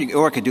house. Or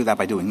it could do that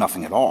by doing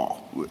nothing at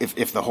all,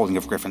 if the holding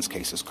of Griffin's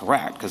case is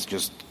correct, because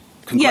just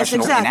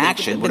congressional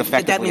inaction would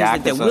effectively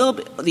that means act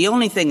that the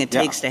only thing it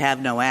takes to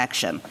have no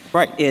action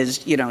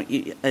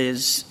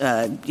is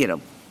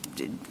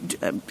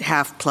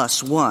half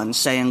plus one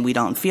saying we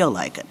don't feel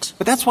like it.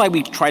 But that's why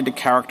we tried to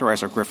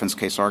characterize our Griffin's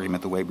case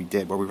argument the way we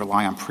did, where we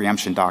rely on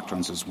preemption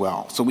doctrines as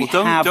well. So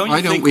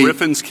don't you think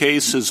Griffin's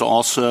case is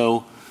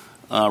also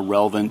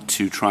relevant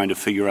to trying to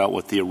figure out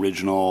what the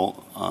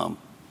original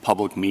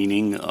public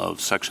meaning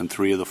of Section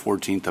 3 of the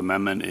 14th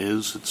Amendment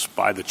is? It's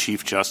by the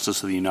Chief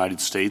Justice of the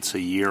United States a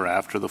year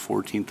after the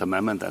 14th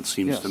Amendment. That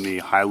seems to me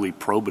highly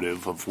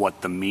probative of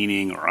what the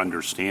meaning or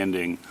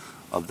understanding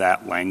of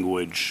that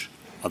language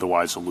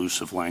otherwise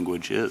elusive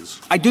language is.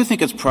 I do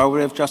think it's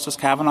probative, Justice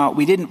Kavanaugh.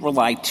 We didn't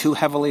rely too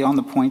heavily on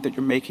the point that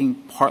you're making,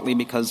 partly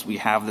because we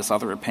have this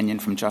other opinion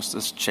from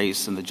Justice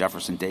Chase in the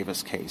Jefferson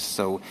Davis case.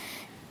 So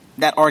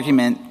that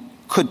argument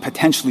could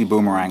potentially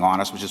boomerang on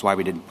us, which is why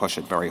we didn't push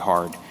it very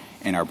hard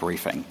in our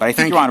briefing. But I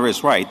think Your Honor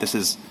is right. This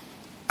is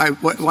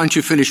why don't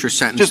you finish your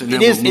sentence?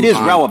 It is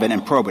relevant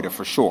and probative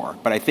for sure,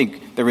 but I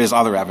think there is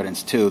other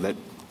evidence, too, that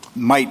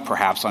might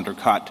perhaps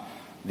undercut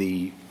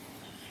the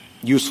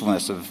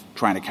usefulness of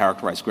trying to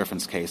characterize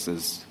Griffin's case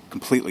as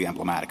completely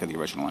emblematic of the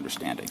original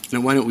understanding.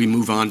 Now, why don't we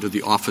move on to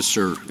the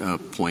officer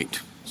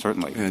point?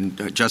 Certainly.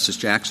 And Justice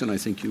Jackson, I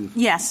think you...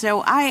 Yes,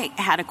 so I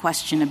had a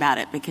question about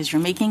it because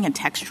you're making a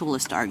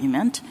textualist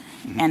argument,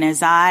 and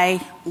as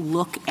I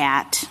look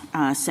at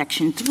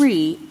Section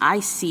 3, I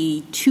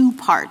see two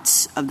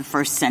parts of the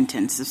first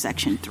sentence of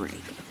Section 3.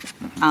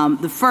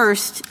 The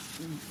first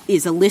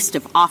is a list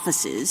of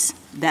offices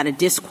that a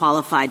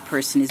disqualified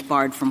person is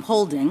barred from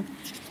holding,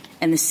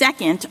 and the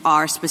second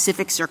are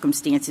specific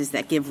circumstances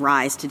that give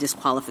rise to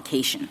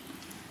disqualification.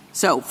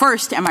 So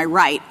first, am I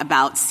right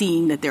about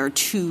seeing that there are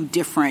two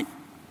different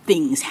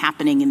things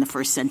happening in the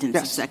first sentence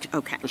of section?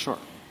 Okay. For sure.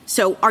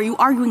 So are you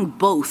arguing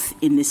both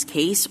in this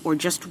case or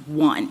just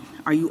one?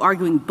 Are you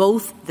arguing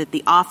both that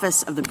the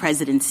office of the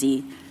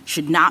presidency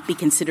should not be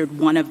considered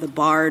one of the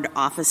barred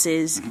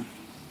offices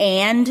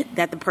and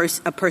that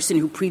a person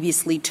who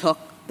previously took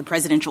the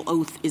presidential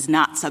oath is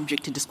not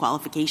subject to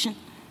disqualification?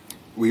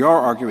 We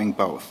are arguing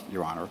both,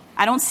 Your Honor.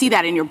 I don't see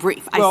that in your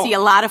brief. I see a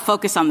lot of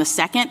focus on the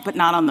second, but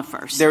not on the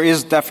first. There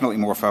is definitely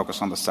more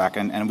focus on the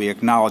second, and we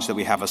acknowledge that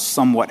we have a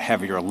somewhat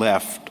heavier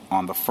lift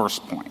on the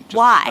first point.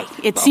 Why?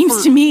 It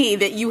seems to me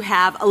that you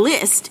have a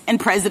list and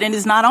president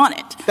is not on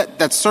it.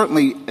 That's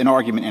certainly an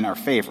argument in our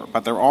favor,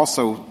 but there are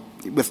also,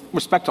 with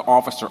respect to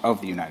officer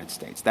of the United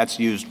States, that's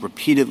used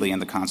repeatedly in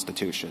the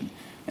Constitution,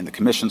 in the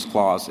Commissions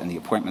Clause, in the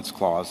Appointments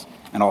Clause,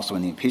 and also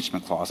in the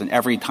Impeachment Clause. And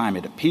every time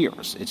it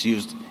appears, it's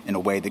used in a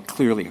way that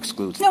clearly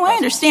excludes the president. I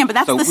understand, but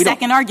that's the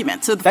second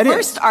argument. So the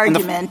first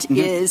argument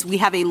is we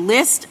have a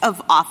list of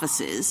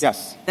offices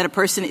that a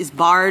person is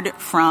barred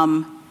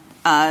from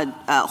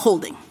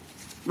holding,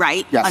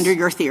 right, under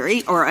your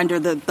theory or under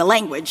the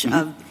language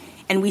of,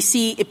 and we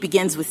see it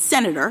begins with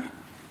senator,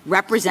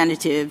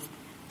 representative,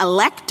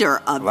 elector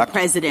of the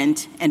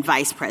president and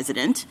vice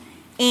president,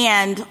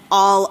 and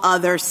all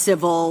other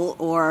civil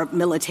or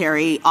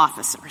military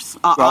officers.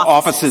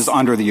 Offices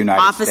under the United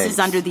States. Offices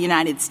under the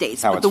United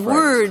States. But the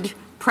word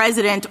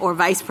president or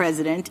vice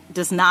president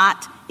does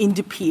not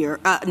appear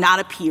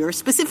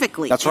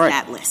specifically in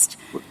that list.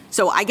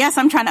 So I guess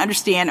I'm trying to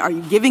understand, are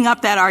you giving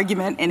up that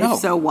argument, and if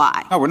so,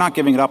 why? No, we're not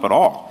giving it up at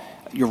all.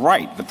 You're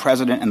right. The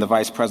president and the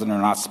vice president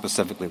are not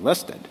specifically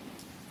listed.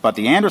 But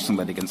the Anderson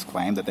litigants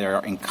claim that they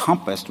are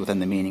encompassed within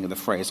the meaning of the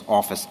phrase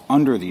office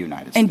under the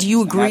United States. And do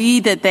you agree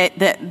that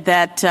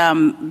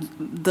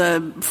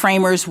the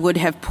framers would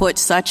have put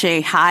such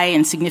a high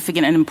and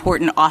significant and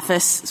important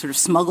office, sort of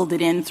smuggled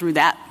it in through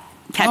that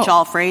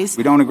catch-all phrase?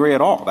 We don't agree at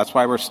all. That's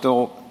why we're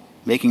still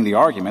making the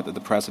argument that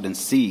the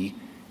presidency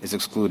is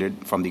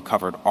excluded from the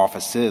covered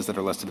offices that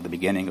are listed at the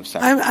beginning of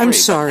Section 3. I'm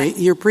sorry.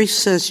 Your brief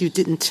says you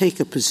didn't take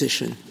a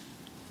position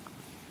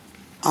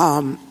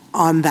on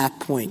that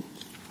point.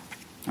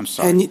 I'm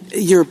sorry. And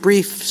your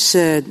brief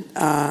said,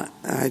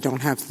 I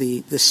don't have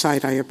the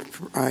site, I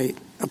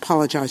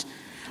apologize.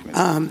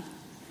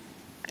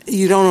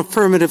 You don't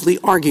affirmatively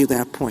argue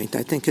that point,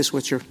 I think is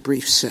what your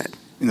brief said.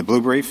 In the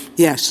blue brief?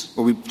 Yes.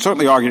 Well, we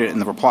certainly argued it in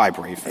the reply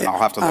brief, and I'll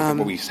have to look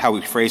at how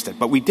we phrased it.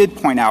 But we did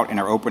point out in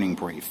our opening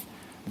brief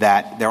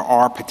that there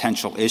are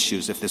potential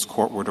issues if this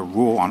court were to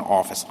rule on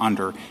office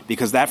under,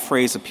 because that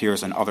phrase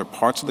appears in other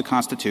parts of the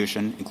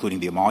Constitution, including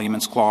the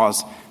Emoluments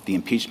Clause, the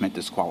Impeachment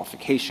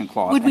Disqualification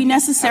Clause. Would we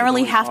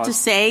necessarily have to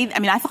say, I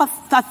mean, I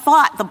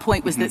thought the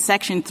point was that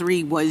Section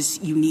 3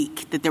 was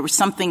unique, that there was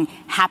something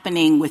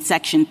happening with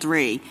Section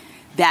 3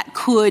 that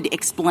could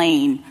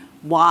explain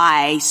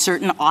why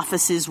certain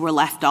offices were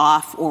left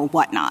off or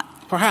whatnot.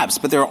 Perhaps,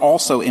 but there are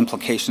also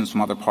implications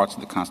from other parts of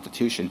the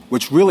Constitution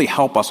which really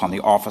help us on the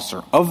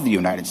officer of the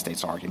United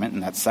States argument,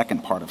 and that's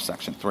second part of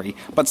Section 3,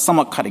 but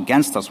somewhat cut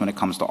against us when it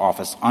comes to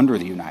office under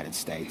the United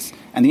States.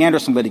 And the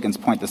Anderson litigants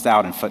point this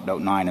out in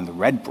footnote 9 in the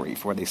red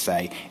brief, where they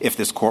say if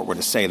this court were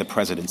to say the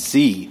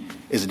presidency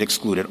is an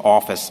excluded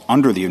office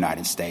under the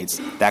United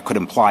States, that could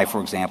imply, for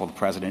example, the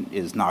president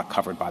is not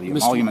covered by the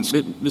emoluments.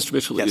 Mr.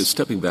 Mitchell,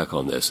 stepping back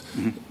on this,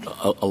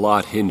 a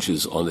lot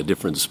hinges on the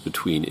difference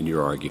between, in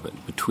your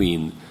argument,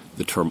 between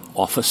the term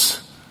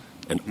office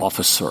and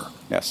officer.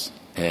 Yes.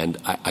 And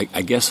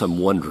I guess I'm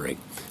wondering,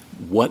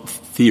 what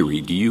theory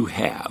do you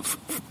have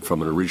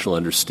from an original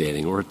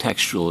understanding or a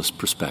textualist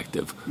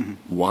perspective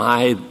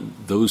why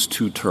those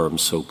two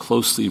terms so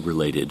closely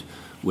related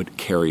would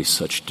carry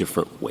such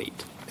different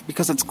weight?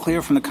 Because it's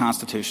clear from the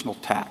constitutional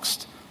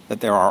text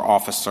that there are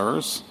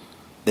officers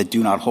that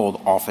do not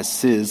hold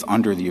offices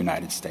under the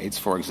United States.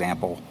 For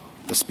example,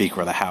 the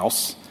Speaker of the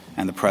House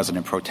and the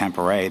president pro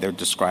tempore. They're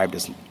described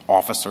as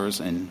officers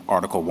in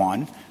Article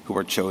I who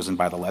are chosen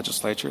by the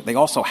legislature. They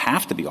also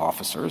have to be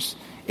officers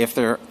if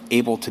they're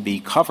able to be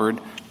covered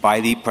by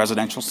the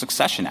Presidential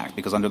Succession Act,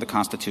 because under the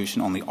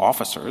Constitution, only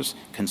officers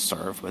can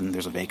serve when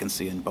there's a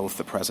vacancy in both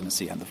the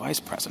presidency and the vice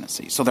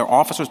presidency. So they're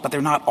officers, but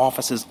they're not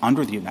offices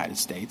under the United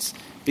States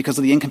because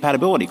of the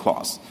incompatibility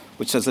clause,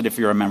 which says that if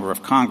you're a member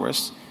of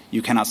Congress,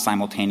 you cannot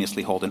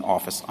simultaneously hold an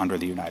office under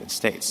the United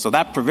States. So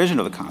that provision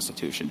of the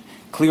Constitution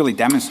clearly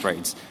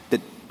demonstrates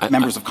that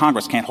members of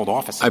Congress can't hold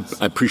offices.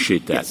 I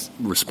appreciate that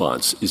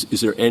response.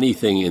 Is there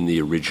anything in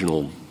the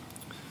original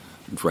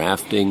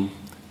drafting,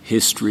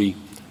 history,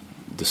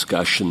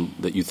 discussion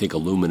that you think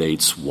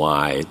illuminates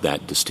why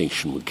that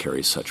distinction would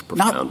carry such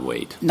profound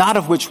weight? Not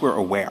of which we're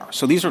aware.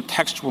 So these are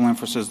textual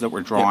inferences that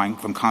we're drawing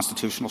from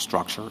constitutional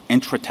structure,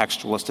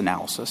 intratextualist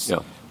analysis. Yeah.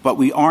 But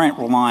we aren't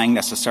relying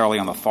necessarily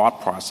on the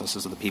thought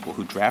processes of the people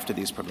who drafted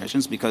these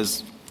provisions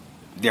because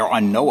they're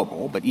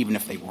unknowable, but even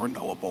if they were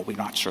knowable, we're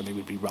not sure they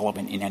would be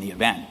relevant in any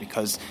event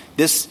because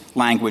this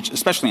language,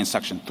 especially in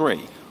Section 3,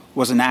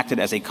 was enacted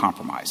as a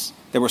compromise.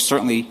 There were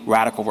certainly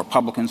radical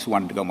Republicans who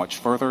wanted to go much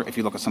further. If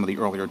you look at some of the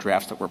earlier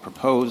drafts that were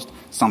proposed,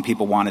 some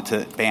people wanted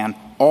to ban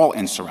all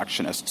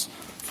insurrectionists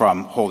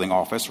from holding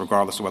office,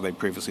 regardless of whether they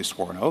previously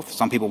swore an oath.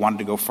 Some people wanted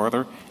to go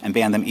further and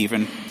ban them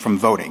even from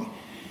voting.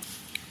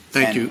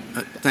 Thank you.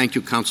 Thank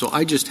you, counsel.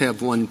 I just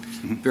have one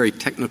very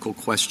technical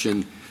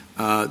question.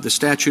 The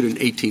statute in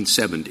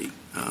 1870,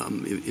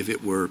 if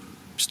it were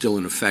still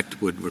in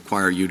effect, would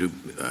require you to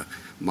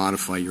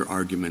modify your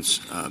arguments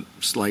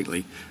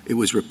slightly. It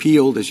was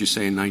repealed, as you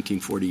say, in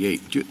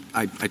 1948.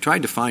 I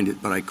tried to find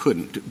it, but I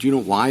couldn't. Do you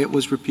know why it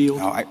was repealed?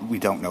 No, we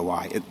don't know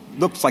why. It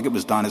looks like it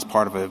was done as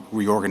part of a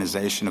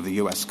reorganization of the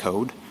U.S.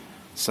 Code.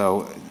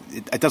 So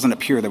it doesn't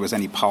appear there was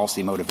any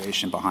policy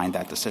motivation behind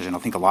that decision. I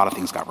think a lot of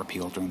things got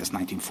repealed during this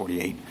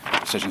 1948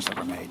 decisions that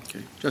were made.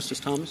 Okay.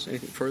 Justice Thomas,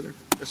 anything further?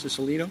 Justice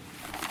Alito?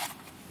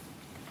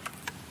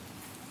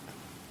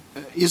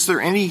 Is there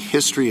any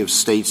history of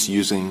states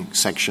using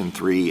Section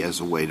 3 as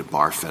a way to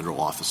bar federal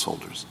office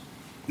holders?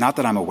 Not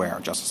that I'm aware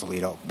of, Justice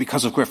Alito,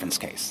 because of Griffin's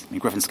case. I mean,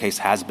 Griffin's case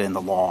has been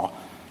the law.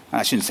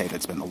 I shouldn't say that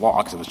it's been the law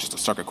because it was just a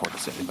circuit court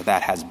decision, but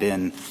that has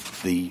been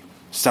the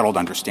settled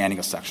understanding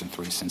of Section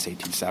 3 since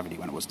 1870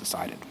 when it was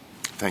decided.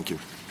 Thank you.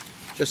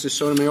 Justice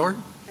Sotomayor?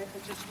 I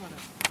just want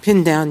to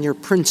pin down your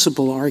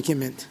principal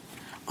argument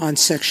on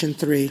Section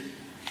 3.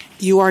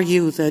 You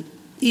argue that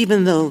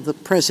even though the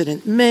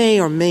president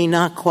may or may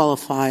not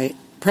qualify,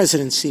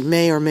 presidency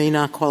may or may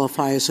not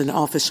qualify as an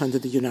office under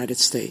the United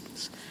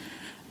States,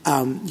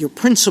 your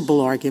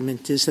principal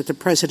argument is that the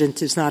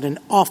president is not an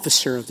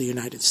officer of the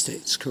United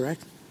States,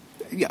 correct?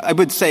 Yeah, I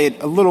would say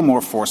it a little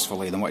more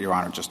forcefully than what Your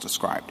Honor just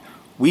described.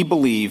 We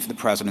believe the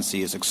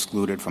presidency is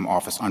excluded from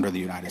office under the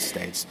United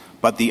States,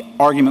 but the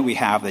argument we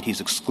have that he's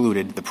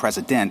excluded the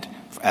president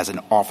as an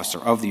officer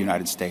of the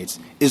United States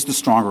is the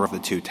stronger of the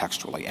two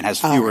textually and has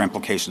fewer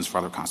implications for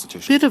other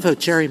constitutions. Bit of a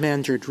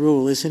gerrymandered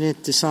rule, isn't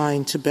it,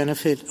 designed to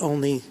benefit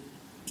only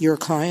your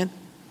client?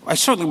 I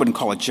certainly wouldn't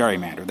call it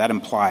gerrymander. That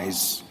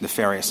implies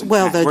nefarious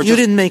intent. Well, you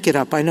didn't make it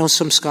up. I know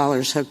some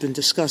scholars have been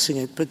discussing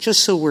it, but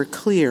just so we're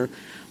clear,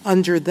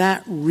 under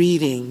that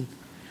reading,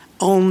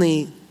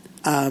 only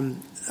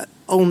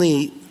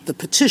the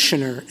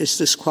petitioner is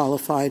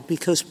disqualified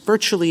because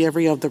virtually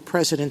every other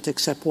president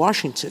except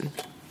Washington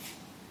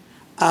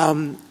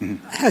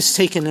has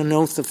taken an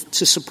oath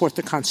to support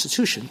the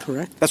Constitution,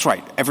 correct? That's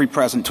right. Every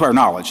president, to our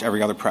knowledge,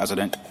 every other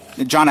president.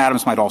 John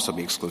Adams might also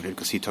be excluded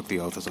because he took the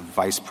oath as a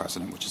vice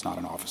president, which is not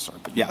an officer.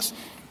 But yes,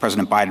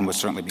 President Biden would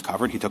certainly be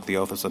covered. He took the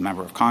oath as a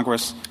member of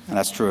Congress, and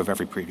that's true of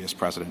every previous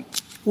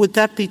president. Would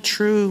that be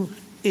true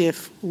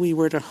if we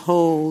were to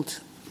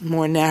hold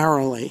more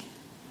narrowly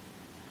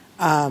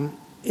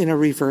in a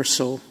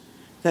reversal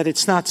that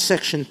it's not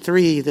Section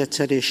 3 that's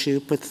at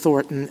issue, but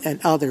Thornton and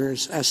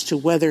others as to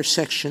whether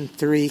Section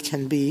 3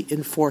 can be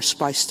enforced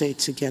by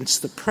states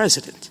against the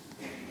president?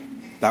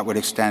 That would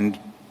extend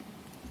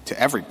to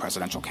every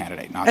presidential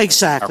candidate, not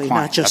exactly, just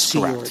our not just That's to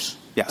correct. yours.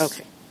 Yes.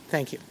 Okay.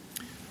 Thank you.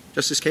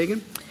 Justice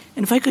Kagan?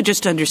 And if I could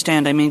just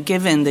understand, I mean,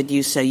 given that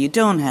you say you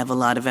don't have a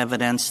lot of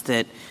evidence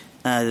that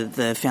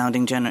the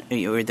founding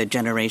or the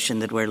generation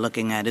that we're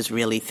looking at is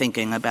really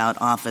thinking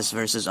about office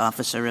versus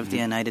officer of the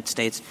United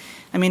States.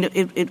 I mean,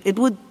 it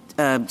would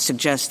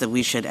suggest that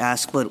we should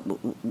ask,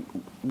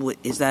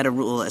 is that a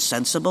rule a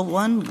sensible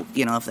one?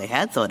 You know, if they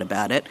had thought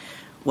about it,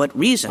 what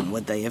reason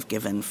would they have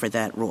given for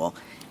that rule?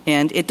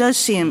 And it does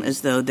seem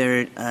as though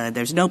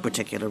there's no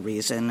particular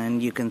reason,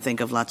 and you can think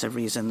of lots of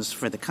reasons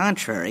for the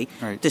contrary,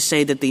 to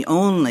say that the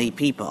only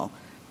people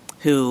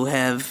who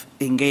have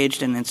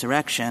engaged in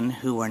insurrection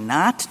who are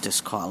not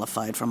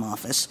disqualified from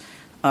office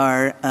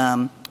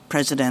are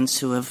presidents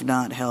who have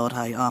not held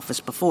high office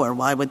before.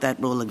 Why would that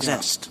rule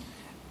exist?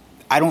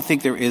 I don't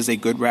think there is a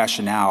good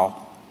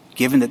rationale,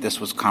 given that this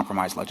was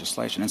compromise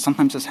legislation. And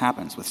sometimes this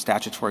happens with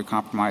statutory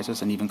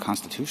compromises and even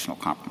constitutional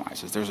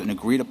compromises. There's an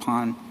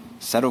agreed-upon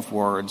set of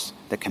words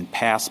that can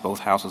pass both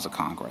houses of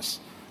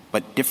Congress.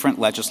 but different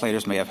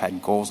legislators may have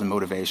had goals and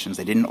motivations.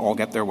 They didn't all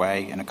get their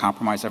way. In a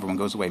compromise, everyone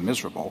goes away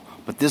miserable.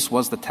 But this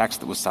was the text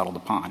that was settled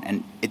upon.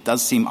 And it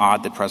does seem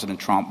odd that President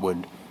Trump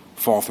would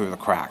fall through the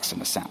cracks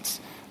in a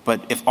sense.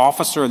 But if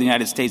officer of the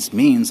United States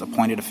means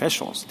appointed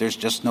officials, there's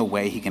just no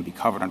way he can be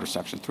covered under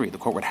Section 3. The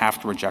court would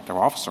have to reject our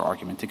officer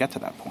argument to get to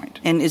that point.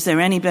 And is there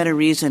any better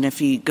reason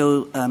if you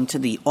go to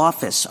the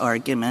office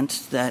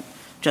argument that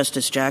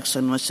Justice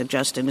Jackson was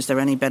suggesting, is there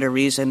any better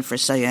reason for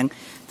saying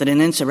that an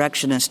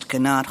insurrectionist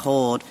cannot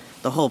hold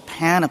the whole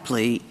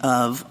panoply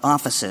of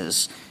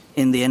offices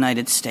in the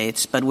United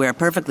States, but we're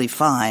perfectly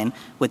fine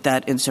with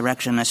that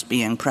insurrectionist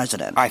being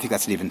president? I think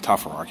that's an even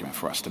tougher argument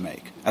for us to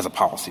make as a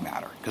policy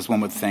matter, because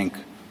one would think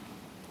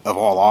of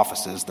all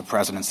offices, the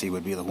presidency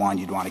would be the one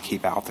you'd want to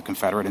keep out the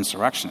Confederate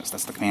insurrectionists.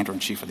 That's the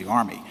commander-in-chief of the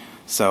Army.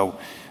 So,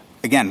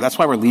 again, that's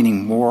why we're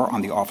leaning more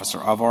on the officer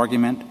of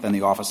argument than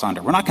the office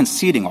under. We're not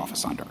conceding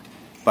office under,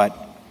 but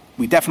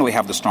we definitely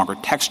have the stronger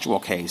textual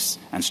case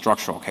and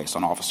structural case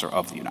on officer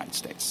of the United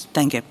States.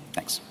 Thank you.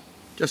 Thanks.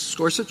 Justice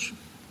Gorsuch?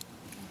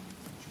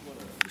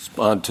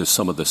 Respond to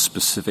some of the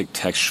specific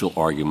textual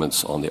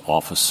arguments on the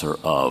officer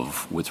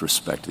of with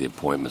respect to the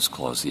Appointments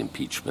Clause, the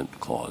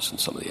Impeachment Clause, and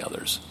some of the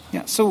others.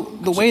 Yeah, so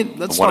the way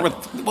 –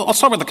 I'll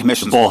start with the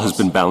Commission's The ball clause. has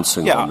been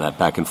bouncing on that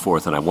back and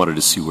forth, and I wanted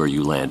to see where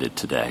you landed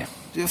today.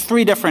 There are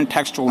three different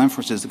textual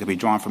inferences that could be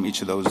drawn from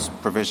each of those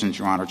provisions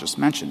Your Honor just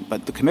mentioned.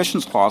 But the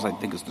Commission's clause, I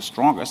think, is the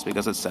strongest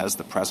because it says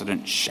the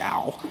President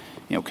shall,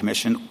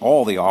 commission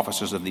all the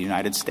officers of the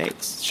United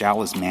States.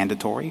 Shall is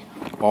mandatory.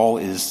 All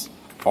is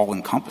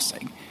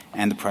all-encompassing.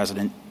 And the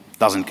President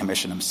doesn't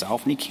commission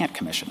himself, and he can't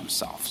commission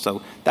himself.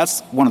 So that's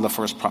one of the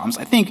first problems.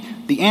 I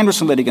think the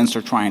Anderson litigants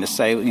are trying to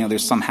say,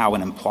 there's somehow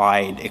an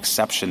implied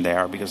exception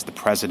there because the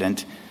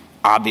President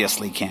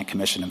obviously can't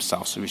commission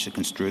himself, so we should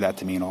construe that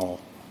to mean all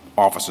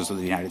officers of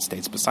the United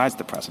States besides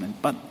the President.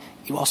 But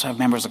you also have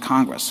members of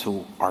Congress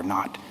who are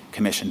not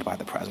commissioned by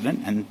the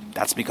President, and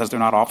that's because they're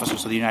not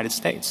officers of the United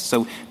States.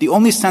 So the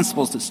only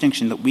sensible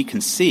distinction that we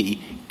can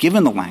see,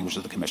 given the language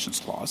of the Commission's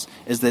clause,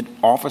 is that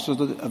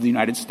officers of the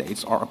United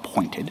States are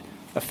appointed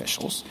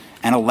officials,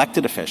 and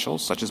elected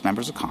officials, such as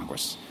members of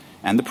Congress,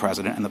 and the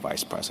President and the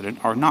Vice President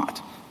are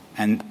not.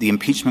 And the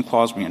Impeachment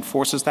Clause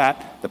reinforces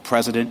that. The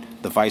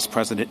President, the Vice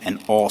President,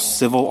 and all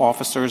civil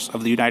officers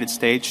of the United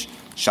States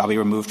shall be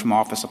removed from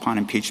office upon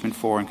impeachment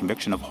for and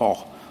conviction of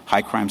all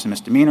high crimes and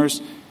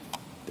misdemeanors.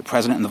 The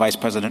President and the Vice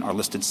President are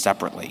listed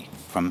separately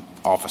from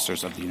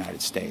officers of the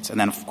United States. And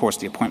then, of course,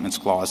 the Appointments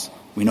Clause,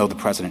 we know the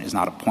President is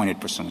not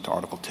appointed pursuant to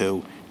Article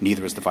 2.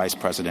 Neither is the Vice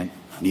President.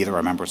 Neither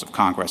are members of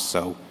Congress.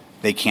 So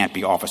they can't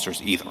be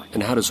officers either.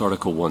 And how does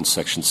Article 1,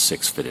 Section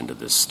 6 fit into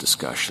this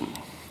discussion?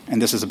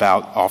 And this is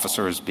about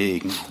officers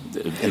being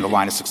in the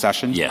line of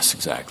succession? Yes,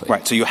 exactly.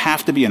 Right. So you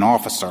have to be an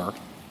officer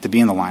to be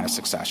in the line of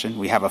succession.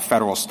 We have a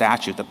federal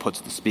statute that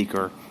puts the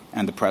Speaker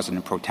and the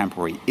President pro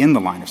tempore in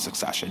the line of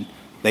succession.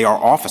 They are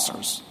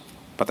officers,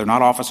 but they're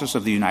not officers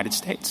of the United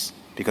States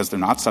because they're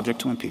not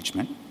subject to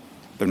impeachment,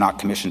 they're not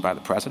commissioned by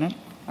the President,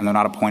 and they're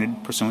not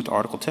appointed pursuant to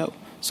Article 2.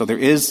 So there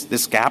is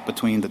this gap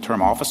between the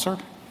term officer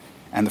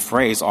and the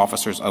phrase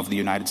officers of the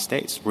United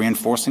States,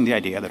 reinforcing the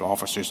idea that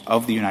officers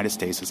of the United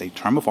States is a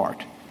term of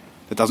art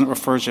that doesn't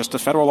refer just to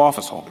federal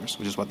office holders,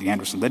 which is what the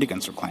Anderson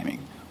litigants are claiming,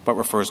 but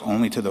refers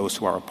only to those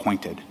who are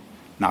appointed,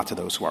 not to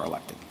those who are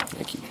elected.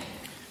 Thank you.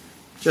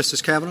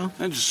 Justice Kavanaugh?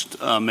 And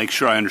just make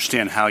sure I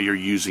understand how you're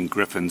using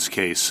Griffin's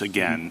case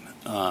again.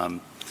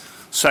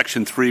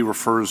 Section 3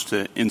 refers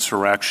to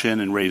insurrection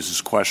and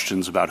raises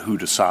questions about who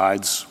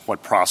decides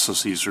what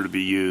processes are to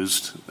be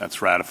used.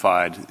 That's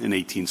ratified in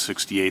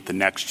 1868. The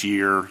next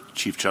year,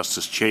 Chief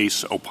Justice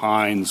Chase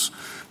opines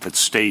that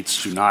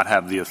states do not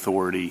have the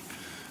authority,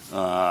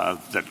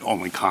 that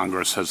only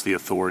Congress has the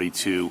authority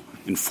to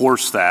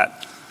enforce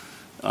that.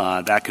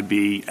 That could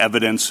be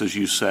evidence, as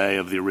you say,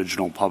 of the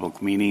original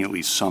public meaning, at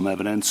least some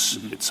evidence.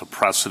 Mm-hmm. It's a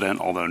precedent,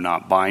 although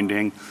not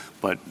binding.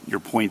 But your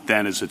point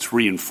then is it's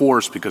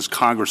reinforced because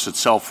Congress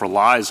itself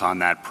relies on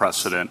that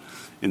precedent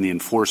in the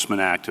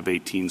Enforcement Act of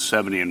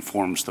 1870 and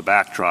forms the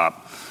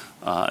backdrop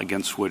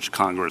against which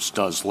Congress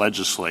does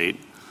legislate.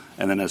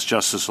 And then, as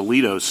Justice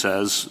Alito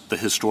says, the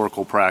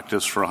historical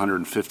practice for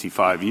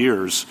 155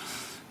 years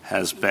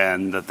has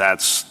been that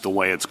that's the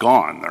way it's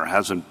gone. There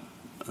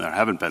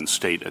haven't been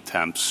state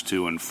attempts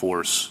to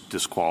enforce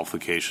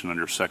disqualification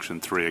under Section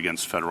 3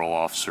 against federal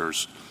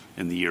officers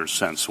in the years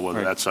since. So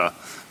whether that's a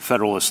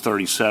Federalist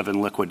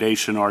 37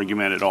 liquidation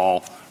argument, it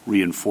all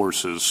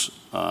reinforces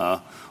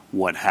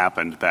what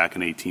happened back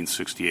in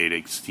 1868,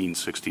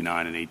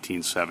 1869, and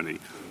 1870.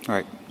 All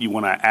right. You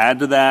want to add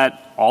to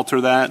that,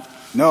 alter that?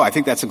 No, I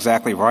think that's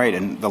exactly right.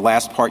 And the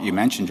last part you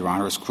mentioned, Your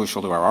Honor, is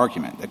crucial to our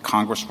argument, that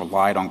Congress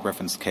relied on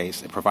Griffin's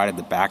case. It provided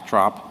the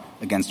backdrop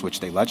against which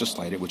they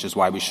legislated, which is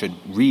why we should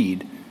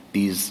read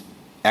these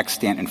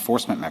extant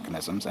enforcement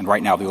mechanisms, and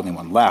right now the only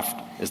one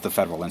left is the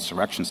Federal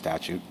Insurrection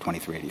Statute,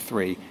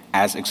 2383,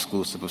 as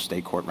exclusive of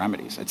state court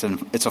remedies.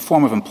 It's a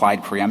form of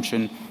implied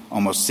preemption,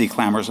 almost sea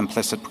clamor's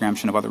implicit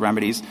preemption of other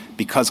remedies,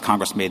 because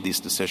Congress made these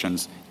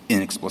decisions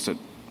in explicit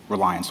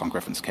reliance on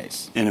Griffin's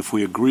case. And if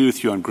we agree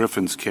with you on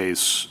Griffin's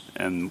case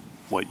and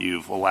what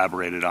you've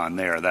elaborated on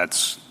there,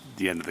 that's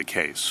the end of the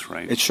case,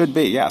 right? It should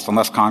be, yes,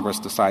 unless Congress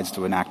decides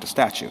to enact a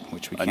statute,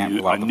 which we can't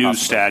rule out the possibility. A new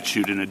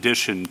statute in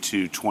addition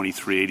to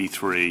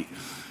 2383.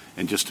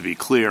 And just to be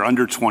clear,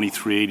 under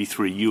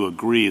 2383, you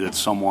agree that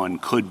someone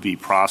could be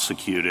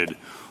prosecuted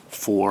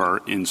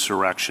for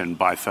insurrection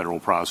by federal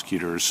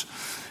prosecutors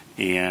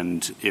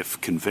and, if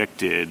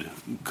convicted,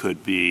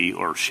 could be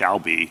or shall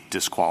be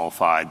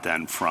disqualified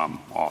then from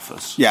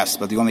office. Yes,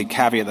 but the only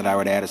caveat that I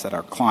would add is that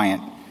our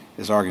client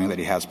is arguing that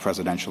he has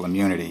presidential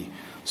immunity,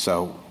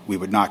 so we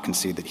would not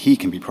concede that he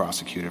can be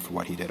prosecuted for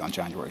what he did on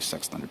January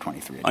 6th under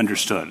 2383.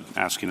 Understood.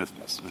 Asking a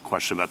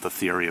question about the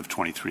theory of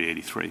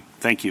 2383.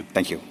 Thank you.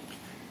 Thank you.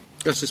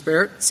 Justice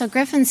Barrett? So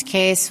Griffin's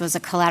case was a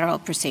collateral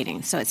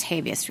proceeding, so it's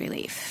habeas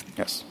relief.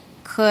 Yes.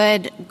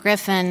 Could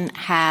Griffin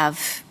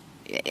have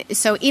 –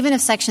 so even if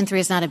Section 3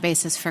 is not a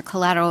basis for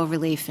collateral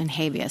relief in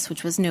habeas,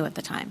 which was new at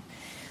the time,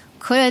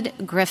 could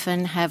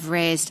Griffin have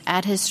raised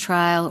at his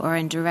trial or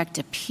in direct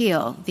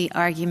appeal the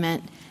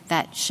argument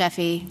that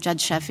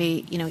Judge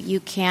Sheffy, you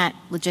can't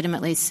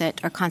legitimately sit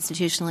or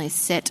constitutionally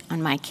sit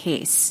on my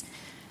case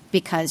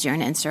because you're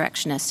an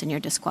insurrectionist and you're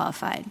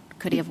disqualified?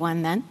 Could he have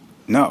won then?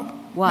 No.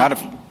 Why?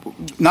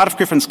 Not if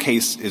Griffin's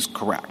case is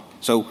correct.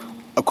 So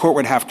a court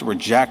would have to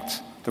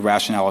reject the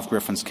rationale of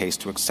Griffin's case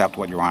to accept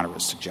what Your Honor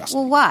is suggesting.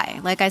 Well, why?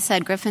 Like I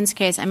said, Griffin's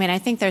case, I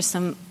think there's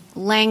some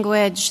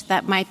language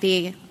that might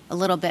be a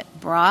little bit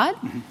broad,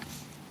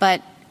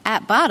 but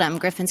at bottom,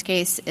 Griffin's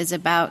case is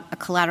about a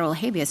collateral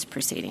habeas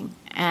proceeding.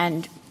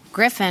 And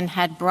Griffin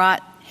had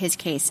brought his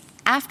case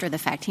after the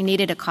fact. He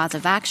needed a cause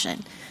of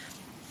action.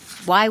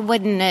 Why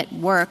wouldn't it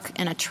work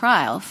in a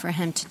trial for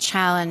him to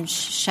challenge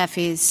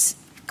Sheffy's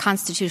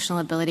constitutional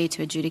ability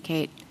to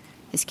adjudicate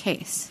his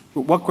case?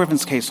 What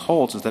Griffin's case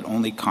holds is that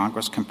only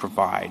Congress can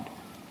provide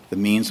the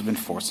means of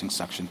enforcing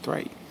Section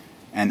 3.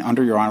 And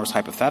under Your Honor's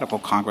hypothetical,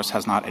 Congress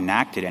has not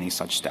enacted any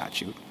such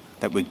statute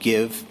that would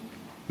give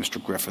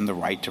Mr. Griffin the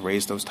right to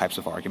raise those types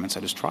of arguments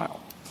at his trial.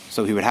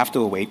 So he would have to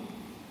await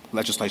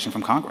legislation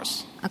from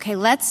Congress. Okay,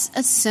 let's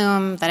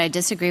assume that I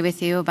disagree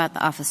with you about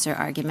the officer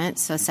argument.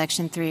 So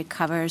Section 3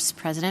 covers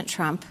President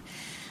Trump.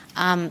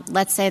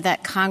 Let's say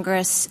that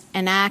Congress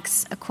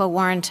enacts a quo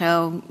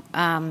warranto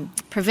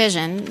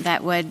provision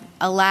that would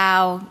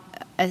allow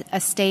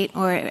a state,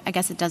 or I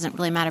guess it doesn't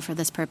really matter for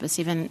this purpose,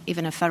 even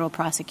a federal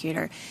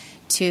prosecutor,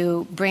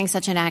 to bring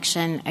such an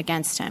action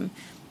against him,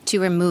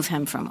 to remove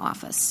him from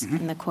office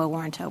in the quo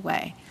warranto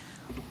way.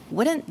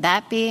 Wouldn't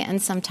that be in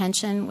some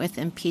tension with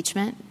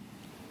impeachment?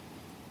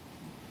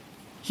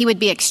 He would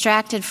be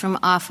extracted from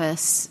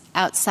office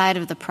outside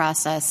of the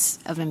process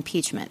of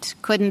impeachment.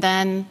 Couldn't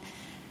then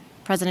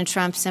President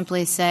Trump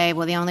simply say,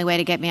 well, the only way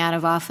to get me out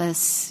of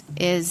office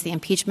is the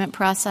impeachment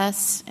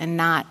process and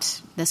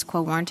not this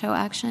quo warranto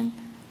action?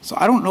 So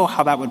I don't know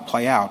how that would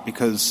play out,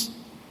 because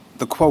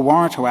the quo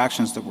warranto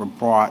actions that were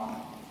brought,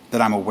 that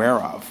I'm aware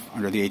of,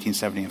 under the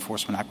 1870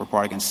 Enforcement Act were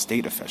brought against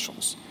state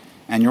officials.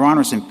 And Your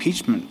Honor's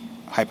impeachment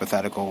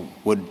hypothetical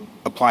would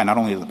apply not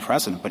only to the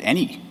president, but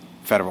any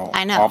federal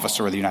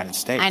officer of the United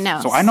States. I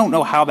know. So I don't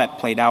know how that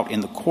played out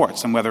in the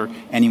courts and whether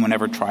anyone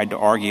ever tried to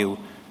argue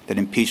that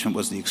impeachment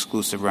was the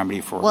exclusive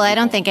remedy for— Well, I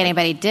don't think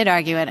anybody did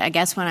argue it. I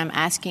guess what I'm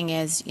asking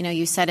is,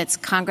 you said it's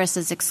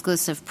Congress's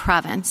exclusive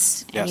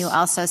province. Yes. And you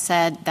also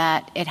said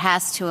that it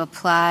has to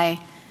apply,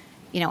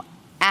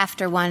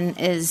 after one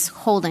is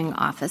holding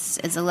office,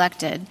 is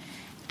elected.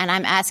 And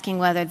I'm asking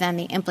whether then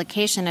the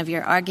implication of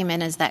your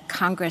argument is that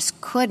Congress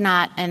could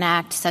not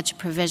enact such a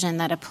provision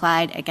that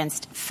applied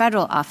against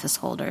federal office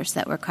holders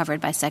that were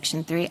covered by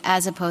Section 3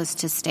 as opposed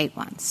to state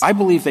ones. I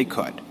believe they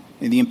could.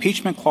 And the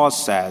impeachment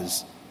clause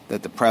says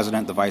that the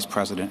president, the vice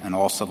president, and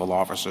all civil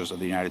officers of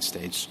the United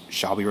States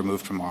shall be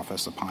removed from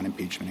office upon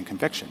impeachment and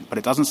conviction. But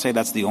it doesn't say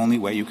that's the only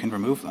way you can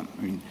remove them.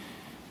 I mean,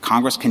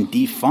 Congress can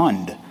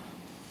defund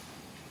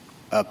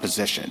a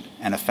position,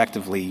 and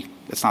effectively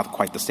it's not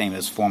quite the same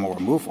as formal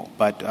removal.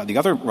 But the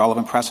other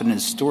relevant precedent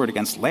is Stewart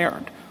against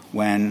Laird,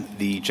 when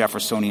the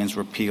Jeffersonians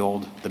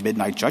repealed the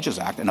Midnight Judges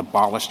Act and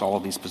abolished all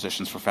of these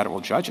positions for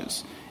federal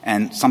judges.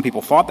 And some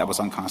people thought that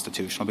was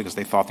unconstitutional because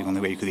they thought the only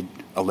way you could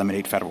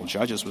eliminate federal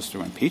judges was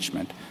through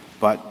impeachment.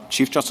 But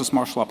Chief Justice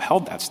Marshall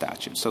upheld that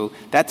statute. So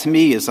that, to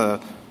me, is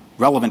a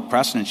relevant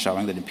precedent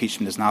showing that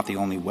impeachment is not the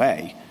only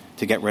way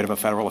to get rid of a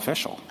federal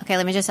official. Okay,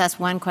 let me just ask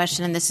one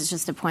question, and this is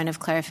just a point of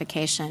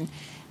clarification.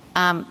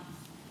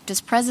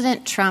 Does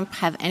President Trump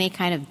have any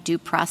kind of due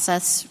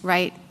process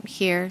right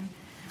here?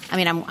 I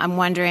mean, I'm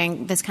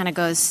wondering, this kind of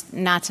goes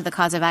not to the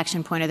cause of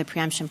action point or the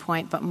preemption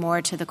point, but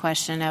more to the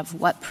question of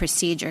what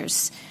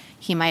procedures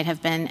he might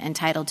have been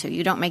entitled to.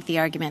 You don't make the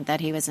argument that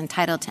he was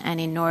entitled to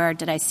any, nor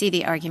did I see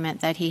the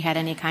argument that he had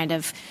any kind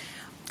of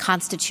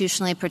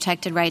constitutionally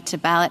protected right to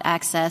ballot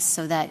access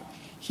so that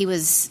he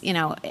was,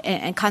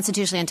 and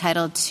constitutionally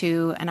entitled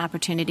to an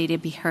opportunity to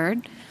be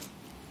heard.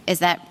 Is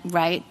that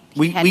right?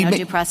 He had no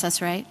due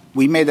process right?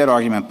 We made that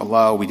argument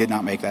below. We did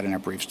not make that in our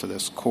briefs to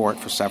this court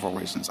for several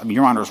reasons. I mean,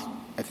 Your Honor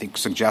I think,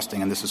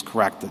 suggesting, and this is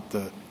correct, that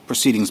the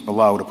proceedings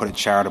below, to put it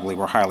charitably,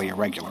 were highly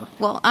irregular.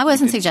 Well, I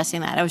wasn't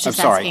suggesting that. I was just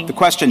asking. The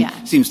question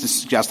seems to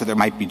suggest that there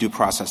might be due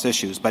process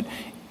issues, but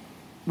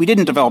we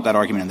didn't develop that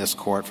argument in this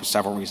court for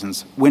several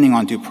reasons. Winning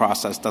on due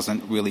process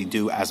doesn't really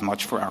do as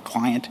much for our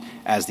client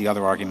as the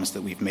other arguments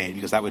that we've made,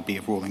 because that would be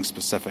a ruling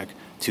specific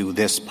to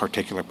this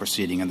particular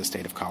proceeding in the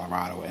state of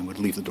Colorado and would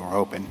leave the door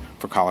open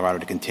for Colorado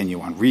to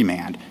continue on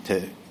remand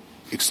to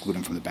exclude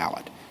him from the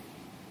ballot.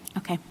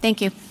 Okay.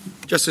 Thank you.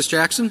 Justice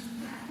Jackson?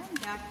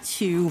 Back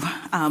to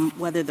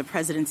whether the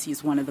presidency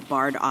is one of the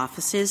barred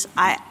offices,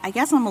 I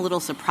guess I'm a little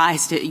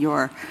surprised at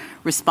your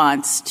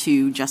response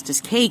to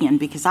Justice Kagan,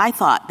 because I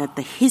thought that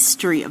the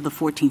history of the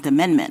 14th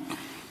Amendment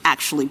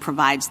actually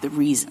provides the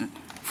reason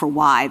for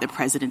why the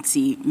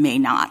presidency may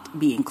not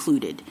be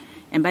included.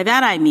 And by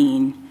that I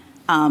mean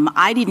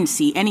I didn't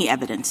see any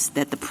evidence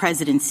that the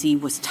presidency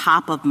was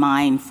top of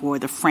mind for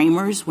the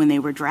framers when they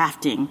were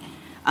drafting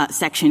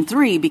Section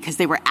 3, because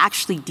they were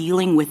actually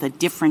dealing with a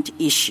different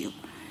issue.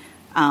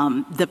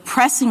 The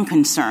pressing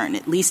concern,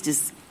 at least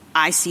as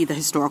I see the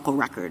historical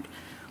record,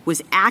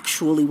 was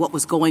actually what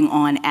was going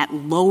on at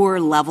lower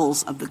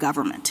levels of the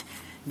government.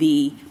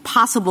 The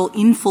possible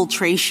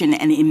infiltration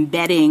and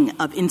embedding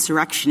of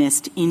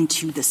insurrectionists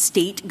into the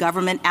state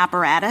government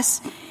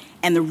apparatus,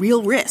 and the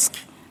real risk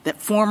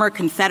that former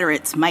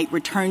Confederates might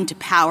return to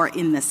power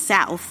in the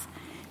South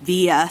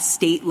via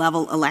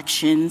state-level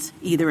elections,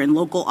 either in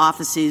local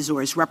offices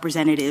or as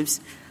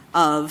representatives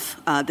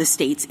of the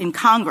states in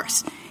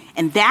Congress.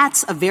 And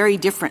that's a very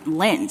different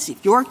lens.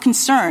 If your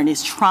concern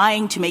is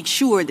trying to make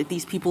sure that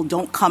these people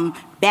don't come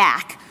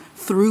back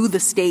through the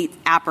state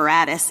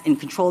apparatus and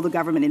control the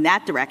government in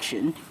that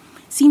direction,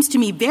 seems to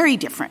me very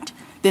different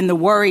than the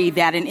worry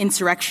that an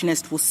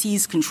insurrectionist will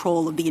seize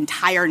control of the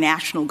entire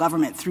national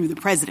government through the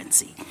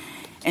presidency.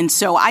 And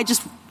so I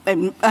just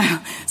am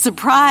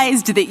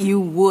surprised that you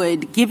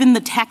would, given the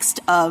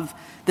text of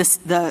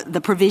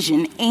the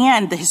provision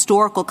and the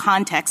historical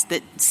context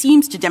that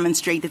seems to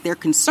demonstrate that their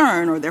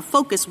concern or their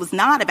focus was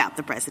not about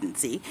the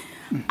presidency,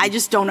 I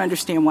just don't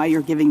understand why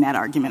you're giving that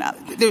argument up.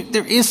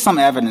 There is some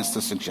evidence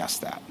to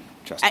suggest that.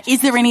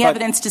 Is there any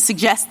evidence to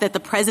suggest that the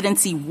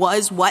presidency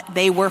was what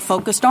they were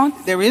focused on?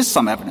 There is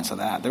some evidence of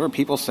that. There were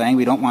people saying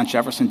we don't want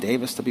Jefferson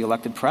Davis to be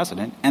elected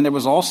president. And there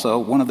was also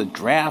one of the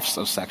drafts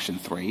of Section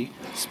 3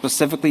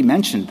 specifically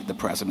mentioned the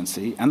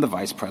presidency and the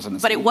vice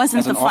presidency. But it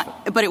wasn't the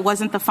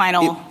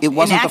final. It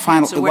wasn't the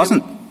final. So it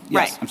wasn't.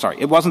 Yes, right. I'm sorry.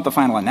 It wasn't the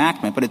final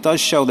enactment, but it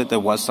does show that there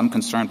was some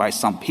concern by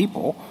some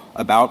people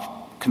about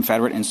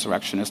Confederate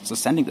insurrectionists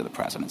ascending to the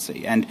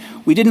presidency. And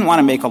we didn't want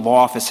to make a law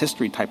office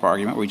history type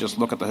argument where we just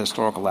look at the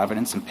historical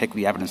evidence and pick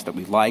the evidence that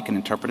we like and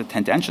interpret it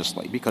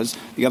tendentiously, because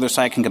the other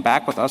side can get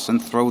back with us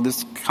and throw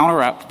this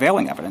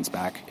countervailing evidence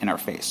back in our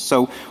face.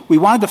 So we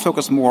wanted to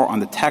focus more on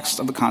the text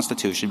of the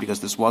Constitution, because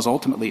this was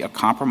ultimately a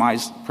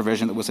compromise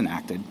provision that was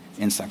enacted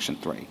in Section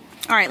 3.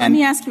 All right. Let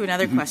me ask you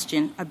another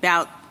question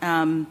about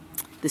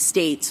the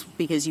states,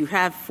 because you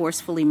have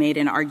forcefully made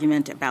an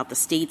argument about the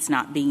states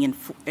not being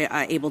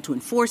able to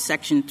enforce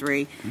Section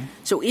 3.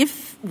 So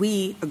if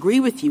we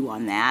agree with you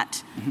on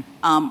that,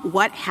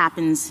 what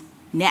happens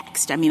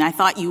next? I mean, I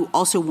thought you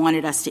also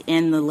wanted us to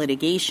end the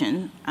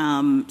litigation.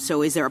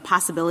 So is there a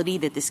possibility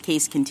that this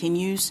case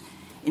continues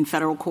in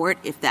federal court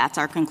if that's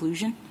our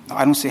conclusion?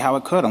 I don't see how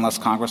it could unless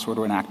Congress were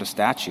to enact a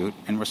statute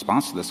in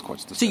response to this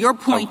court's decision. So your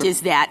point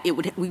is that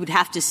we would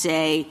have to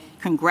say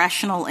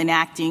congressional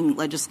enacting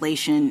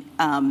legislation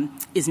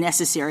is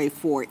necessary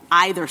for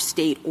either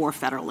state or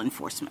federal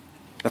enforcement.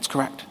 That's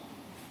correct.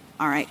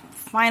 All right.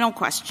 Final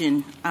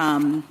question.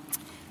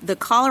 The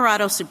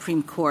Colorado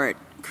Supreme Court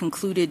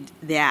concluded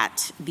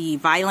that the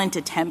violent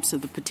attempts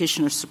of the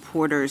petitioner's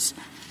supporters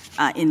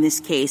in this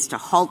case to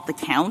halt the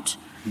count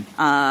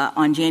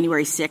on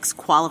January 6th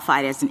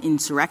qualified as an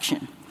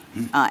insurrection,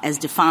 as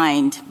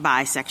defined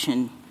by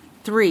Section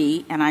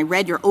 3. And I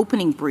read your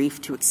opening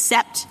brief to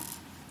accept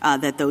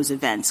that those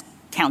events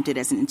counted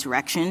as an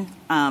insurrection,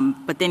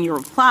 but then your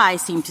reply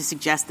seemed to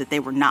suggest that they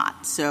were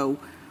not. So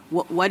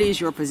what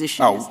is your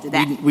position as to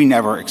that? We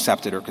never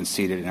accepted or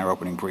conceded in our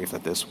opening brief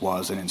that this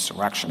was an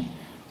insurrection.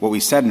 What we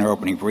said in our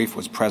opening brief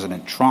was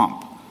President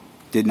Trump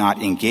did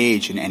not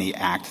engage in any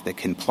act that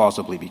can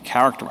plausibly be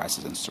characterized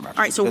as insurrection.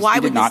 All right, so why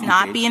would this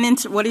not be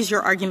what is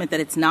your argument that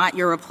it's not?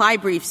 Your reply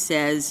brief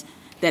says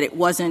that it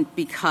wasn't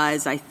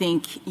because I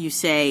think you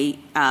say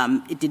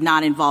it did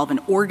not involve an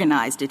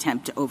organized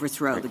attempt to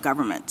overthrow the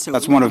government. So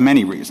that's one of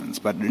many reasons.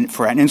 But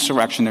for an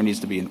insurrection, there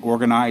needs to be an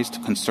organized,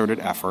 concerted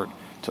effort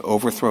to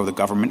overthrow the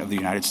government of the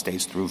United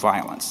States through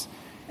violence.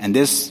 And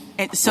this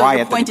so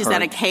riot the point is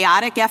that a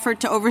chaotic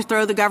effort to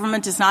overthrow the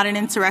government is not an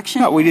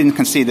insurrection? No, we didn't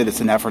concede that it's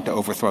an effort to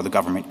overthrow the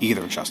government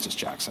either, Justice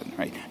Jackson.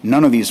 Right?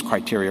 None of these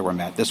criteria were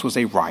met. This was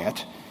a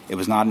riot. It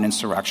was not an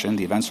insurrection.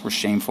 The events were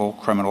shameful,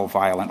 criminal,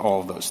 violent,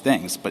 all of those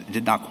things, but it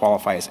did not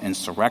qualify as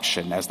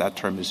insurrection, as that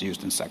term is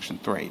used in Section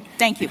 3.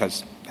 Thank you.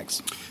 Thanks.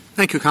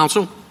 Thank you,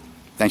 counsel.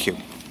 Thank you.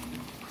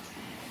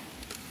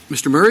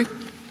 Mr. Murray?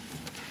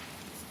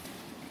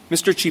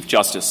 Mr. Chief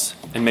Justice,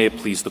 and may it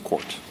please the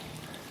Court,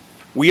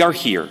 we are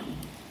here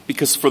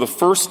because for the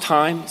first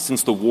time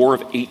since the War of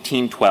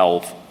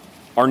 1812,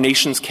 our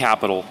nation's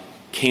capital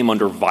came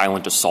under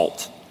violent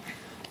assault.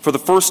 For the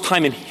first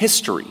time in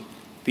history,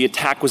 the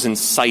attack was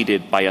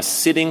incited by a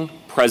sitting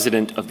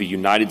President of the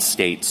United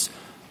States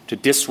to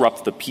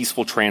disrupt the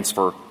peaceful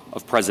transfer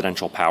of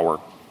presidential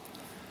power.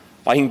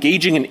 By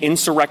engaging in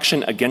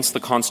insurrection against the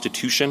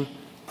Constitution,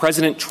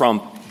 President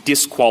Trump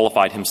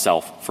disqualified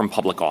himself from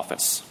public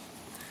office.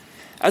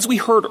 As we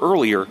heard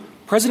earlier,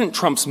 President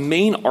Trump's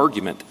main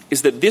argument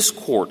is that this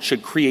court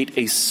should create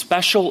a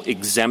special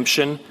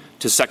exemption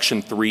to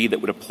Section 3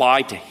 that would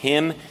apply to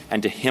him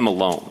and to him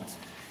alone.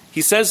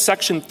 He says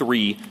Section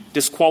 3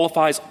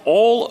 disqualifies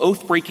all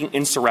oath-breaking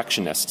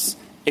insurrectionists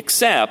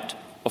except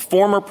a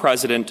former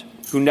president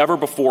who never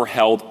before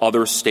held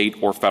other state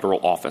or federal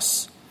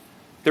office.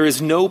 There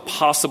is no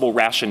possible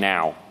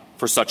rationale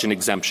for such an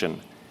exemption,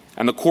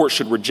 and the court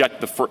should reject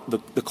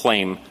the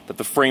claim that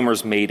the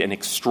framers made an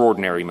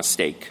extraordinary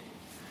mistake.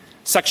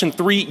 Section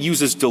 3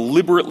 uses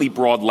deliberately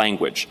broad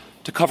language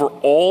to cover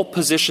all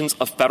positions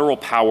of federal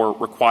power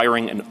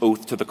requiring an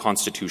oath to the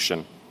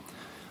Constitution.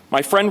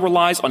 My friend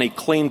relies on a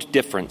claimed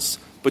difference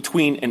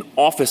between an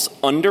office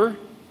under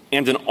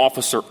and an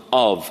officer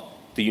of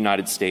the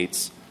United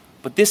States,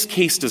 but this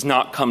case does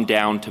not come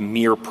down to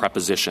mere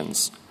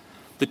prepositions.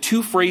 The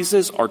two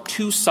phrases are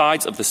two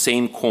sides of the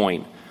same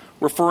coin,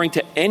 referring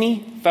to any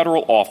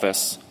federal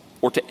office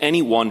or to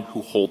anyone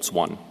who holds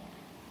one.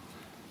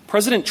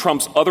 President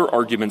Trump's other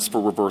arguments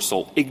for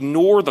reversal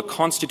ignore the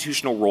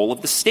constitutional role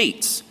of the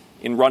states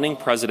in running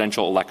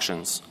presidential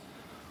elections.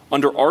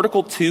 Under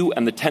Article 2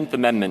 and the 10th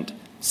Amendment,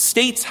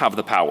 states have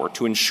the power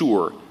to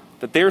ensure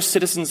that their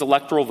citizens'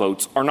 electoral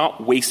votes are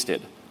not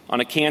wasted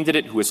on a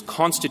candidate who is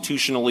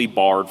constitutionally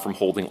barred from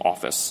holding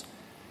office.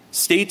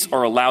 States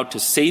are allowed to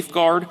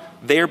safeguard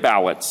their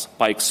ballots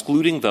by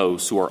excluding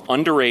those who are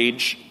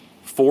underage,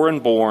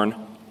 foreign-born,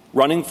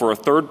 running for a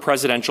third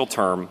presidential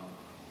term,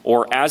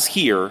 or, as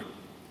here,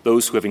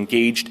 those who have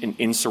engaged in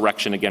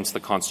insurrection against the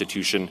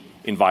Constitution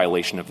in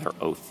violation of their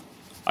oath.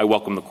 I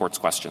welcome the Court's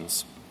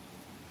questions.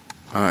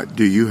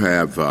 Do you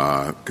have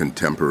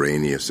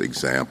contemporaneous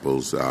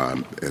examples?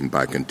 And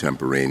by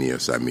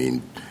contemporaneous, I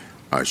mean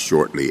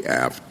shortly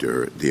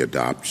after the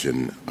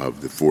adoption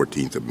of the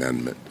 14th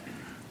Amendment,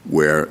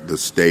 where the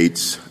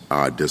states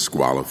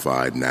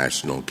disqualified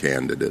national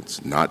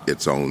candidates, not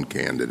its own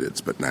candidates,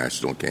 but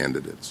national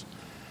candidates?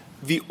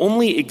 The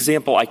only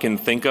example I can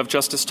think of,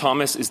 Justice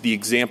Thomas, is the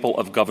example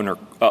of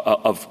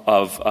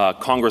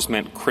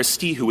Congressman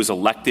Christie, who was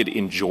elected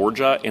in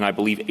Georgia in, I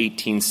believe,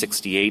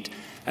 1868,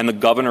 and the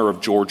governor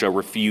of Georgia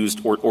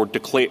refused or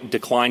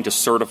declined to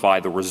certify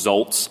the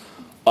results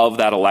of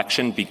that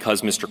election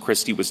because Mr.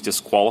 Christie was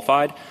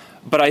disqualified.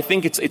 But I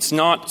think it's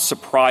not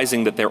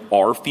surprising that there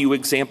are few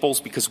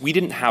examples because we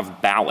didn't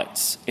have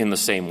ballots in the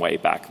same way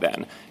back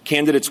then.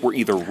 Candidates were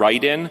either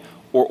write-in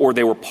or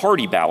they were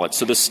party ballots,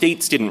 so the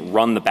states didn't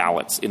run the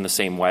ballots in the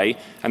same way,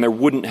 and there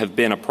wouldn't have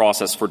been a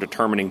process for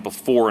determining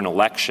before an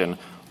election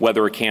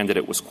whether a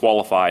candidate was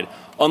qualified,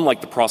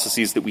 unlike the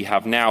processes that we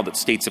have now that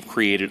states have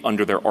created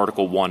under their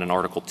Article 1 and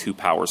Article 2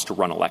 powers to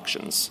run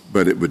elections.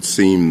 But it would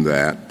seem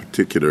that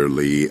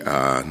particularly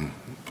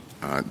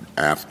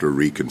after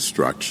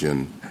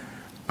Reconstruction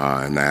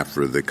and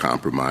after the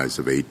Compromise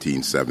of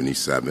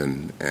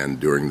 1877 and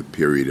during the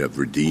period of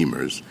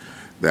Redeemers,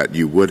 that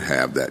you would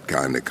have that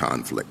kind of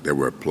conflict. There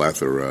were a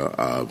plethora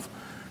of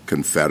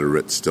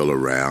Confederates still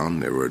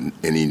around. There were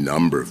any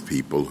number of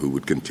people who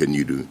would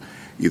continue to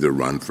either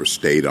run for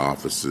state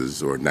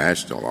offices or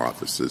national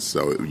offices.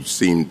 So it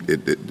seemed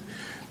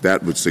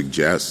that would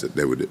suggest that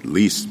there would at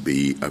least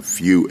be a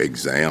few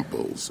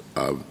examples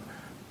of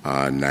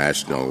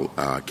national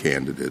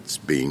candidates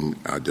being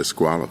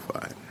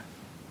disqualified,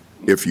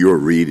 if your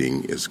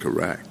reading is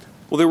correct.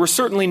 Well, there were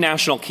certainly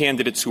national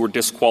candidates who were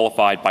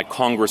disqualified by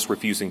Congress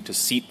refusing to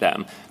seat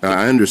them.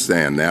 I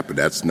understand that, but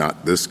that's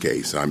not this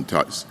case.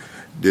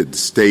 Did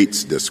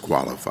states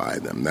disqualify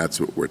them? That's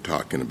what we're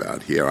talking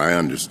about here. I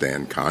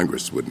understand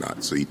Congress would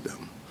not seat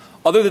them.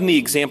 Other than the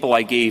example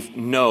I gave,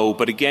 no.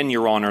 But again,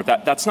 Your Honor,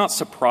 that's not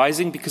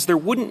surprising because there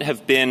wouldn't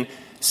have been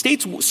 –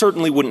 states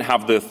certainly wouldn't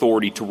have the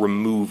authority to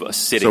remove a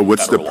sitting federal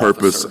officer.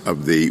 So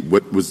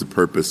what was the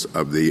purpose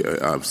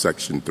of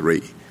Section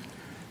 3?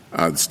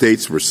 The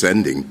states were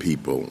sending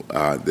people.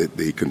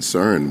 The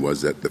concern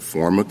was that the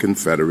former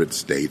Confederate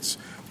states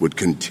would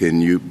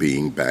continue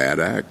being bad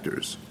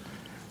actors.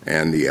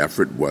 And the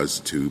effort was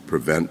to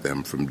prevent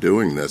them from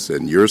doing this.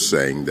 And you're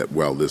saying that,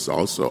 well, this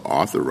also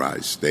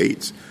authorized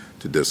states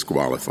to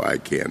disqualify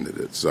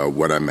candidates. So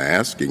what I'm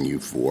asking you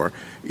for,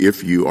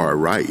 if you are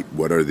right,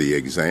 what are the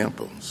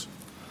examples?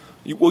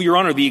 Well, Your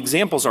Honor, the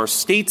examples are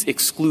states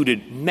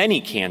excluded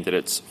many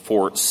candidates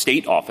for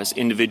state office,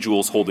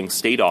 individuals holding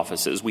state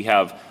offices. We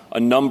have a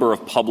number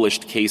of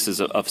published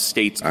cases of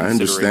states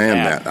considering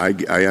that. I understand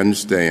that. I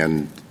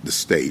understand the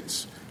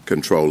states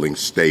controlling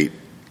state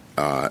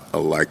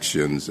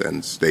elections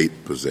and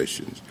state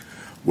positions.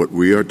 What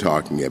we are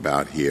talking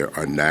about here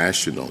are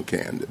national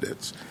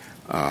candidates.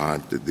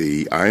 I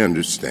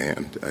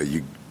understand.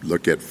 You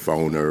look at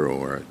Foner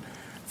or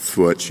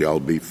Foote,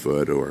 Shelby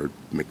Foote, or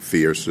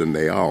McPherson,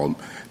 they all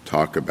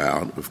talk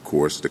about, of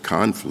course, the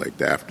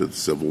conflict after the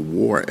Civil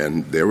War.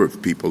 And there were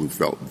people who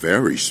felt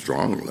very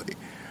strongly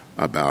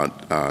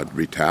about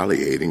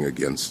retaliating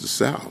against the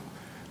South,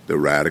 the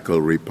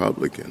radical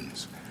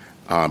Republicans.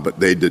 But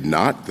they did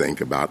not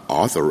think about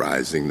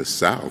authorizing the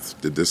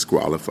South to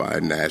disqualify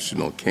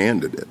national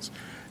candidates.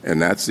 And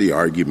that's the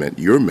argument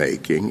you're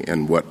making.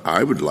 And what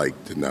I would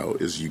like to know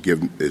is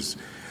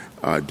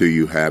do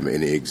you have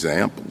any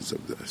examples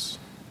of this?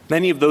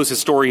 Many of those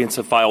historians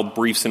have filed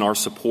briefs in our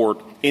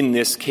support in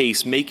this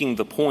case, making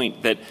the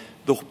point that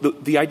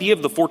the idea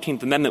of the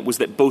 14th Amendment was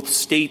that both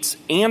states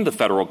and the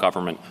federal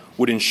government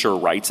would ensure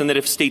rights, and that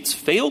if states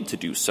failed to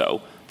do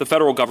so, the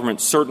federal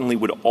government certainly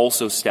would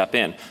also step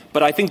in.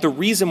 But I think the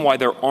reason why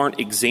there aren't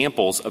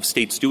examples of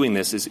states doing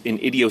this is an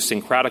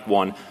idiosyncratic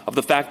one of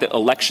the fact that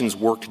elections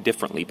worked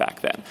differently back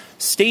then.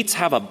 States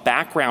have a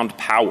background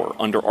power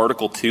under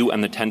Article 2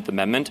 and the 10th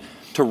Amendment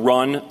to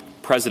run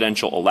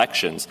presidential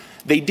elections.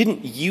 They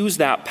didn't use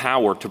that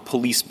power to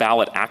police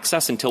ballot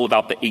access until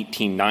about the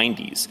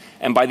 1890s.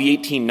 And by the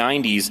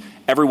 1890s,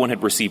 everyone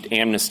had received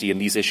amnesty and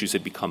these issues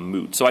had become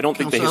moot. So I don't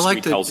think the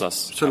history tells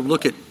us. Sort of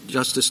look at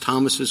Justice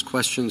Thomas's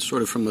question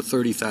sort of from the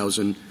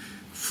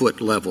 30,000-foot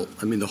level.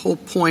 I mean, the whole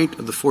point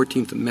of the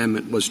 14th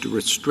Amendment was to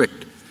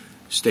restrict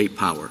state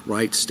power,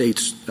 right?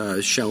 States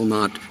shall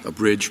not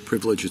abridge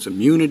privileges of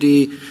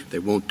immunity. They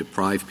won't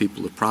deprive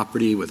people of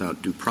property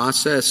without due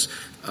process.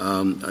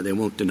 They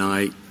won't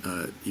deny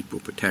equal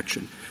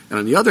protection. And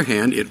on the other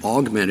hand, it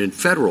augmented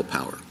federal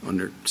power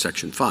under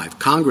Section 5.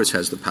 Congress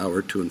has the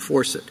power to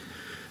enforce it.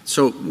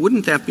 So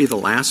wouldn't that be the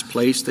last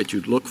place that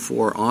you'd look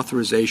for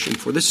authorization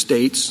for the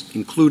states,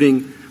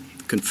 including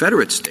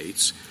Confederate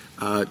states,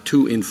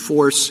 to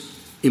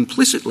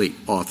implicitly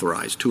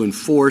authorize, to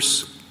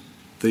enforce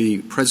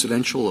the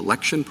presidential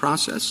election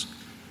process?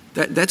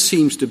 That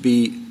seems to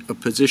be a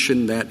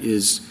position that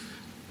is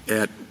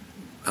at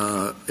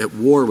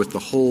war with the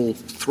whole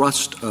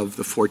thrust of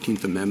the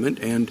 14th Amendment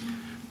and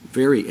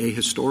very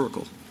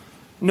ahistorical.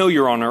 No,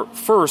 Your Honor.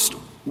 First,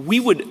 we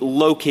would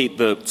locate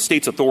the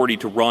state's authority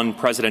to run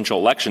presidential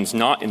elections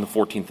not in the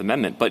 14th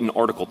Amendment, but in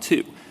Article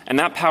 2. And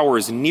that power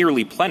is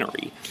nearly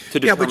plenary to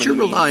determine. Yeah, but you're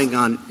relying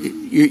on –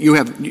 you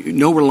have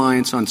no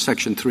reliance on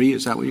Section 3.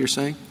 Is that what you're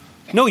saying?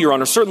 No, Your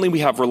Honor. Certainly we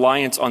have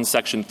reliance on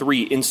Section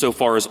 3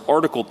 insofar as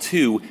Article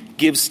 2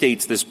 gives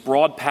states this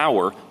broad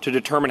power to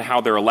determine how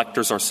their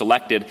electors are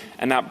selected,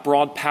 and that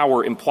broad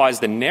power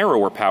implies the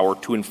narrower power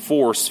to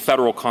enforce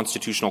federal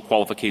constitutional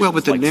qualifications. Well,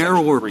 but the like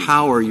narrower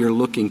power you're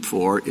looking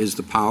for is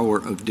the power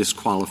of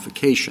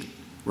disqualification,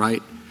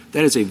 right?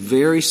 That is a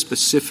very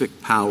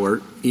specific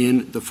power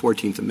in the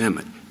 14th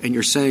Amendment. And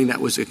you're saying that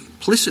was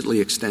implicitly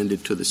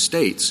extended to the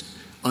states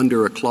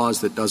under a clause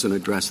that doesn't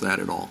address that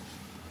at all.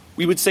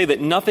 We would say that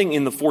nothing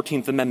in the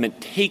 14th Amendment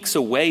takes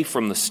away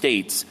from the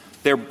states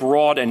their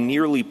broad and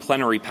nearly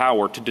plenary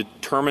power to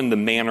determine the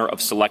manner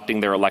of selecting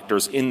their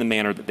electors in the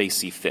manner that they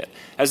see fit.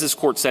 As this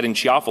Court said in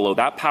Chiafalo,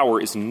 that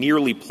power is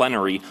nearly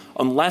plenary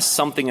unless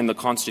something in the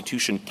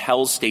Constitution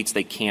tells states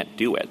they can't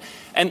do it.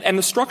 And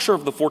the structure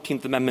of the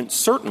 14th Amendment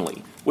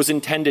certainly was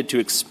intended to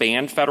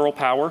expand federal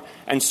power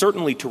and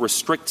certainly to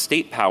restrict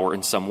state power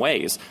in some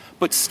ways.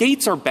 But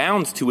states are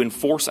bound to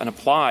enforce and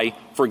apply,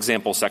 for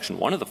example, Section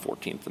 1 of the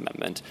 14th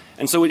Amendment.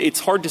 And so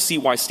it's hard to see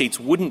why states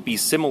wouldn't be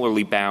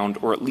similarly bound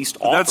or at least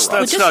authorized.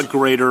 That's not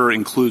greater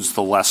includes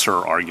the lesser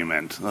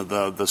argument.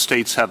 The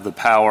states have the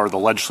power, the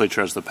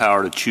legislature has the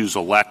power to choose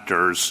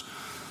electors,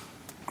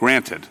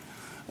 granted.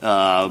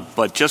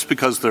 But just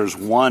because there's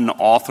one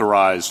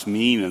authorized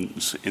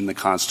means in the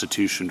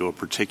Constitution to a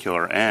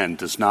particular end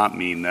does not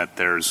mean that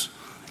there's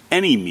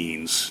any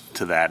means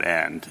to that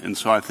end. And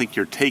so I think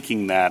you're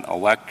taking that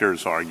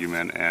electors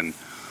argument and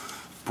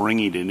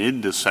bringing it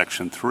into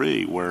Section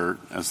 3, where,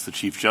 as the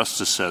Chief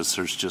Justice says,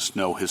 there's just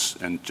no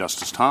and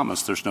Justice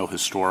Thomas, there's no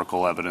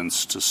historical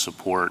evidence to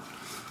support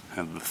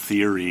the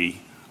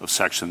theory of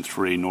Section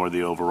 3 nor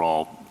the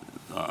overall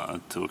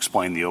to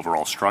explain the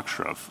overall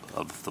structure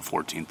of the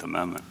 14th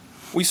Amendment.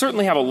 We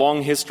certainly have a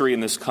long history in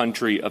this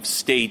country of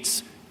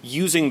states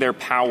using their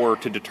power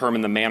to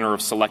determine the manner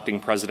of selecting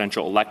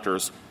presidential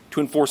electors to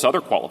enforce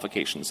other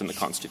qualifications in the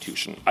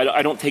Constitution.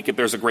 I don't take it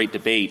there's a great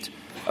debate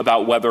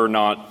about whether or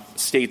not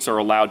states are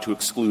allowed to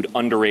exclude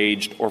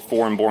underage or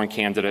foreign-born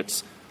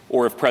candidates,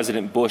 or if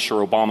President Bush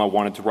or Obama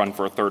wanted to run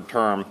for a third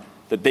term,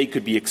 that they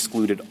could be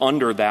excluded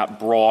under that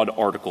broad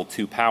Article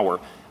 2 power.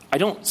 I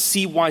don't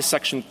see why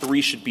Section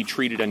 3 should be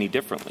treated any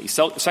differently.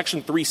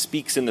 Section 3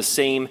 speaks in the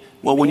same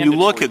Well, when you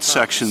look at terms.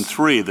 Section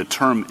 3, the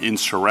term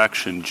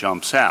insurrection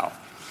jumps out.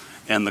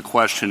 And the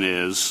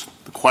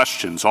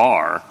questions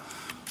are,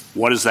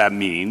 what does that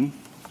mean?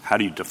 How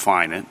do you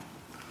define it?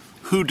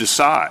 Who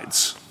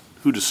decides?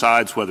 Who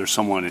decides whether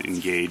someone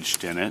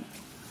engaged in it?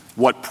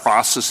 What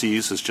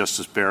processes, as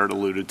Justice Barrett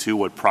alluded to,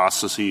 what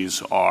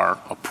processes are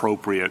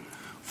appropriate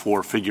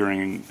for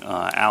figuring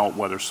out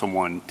whether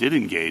someone did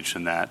engage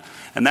in that?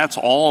 And that's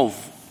all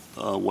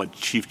what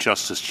Chief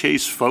Justice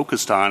Chase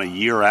focused on a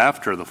year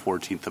after the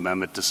 14th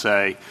Amendment to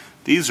say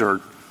these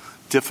are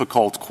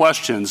difficult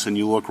questions, and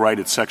you look right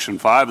at Section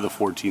 5 of the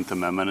 14th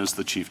Amendment, as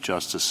the Chief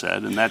Justice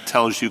said, and that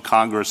tells you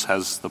Congress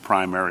has the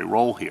primary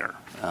role here.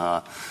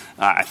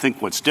 I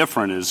think what's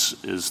different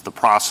is the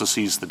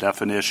processes, the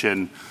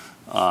definition,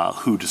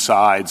 who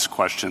decides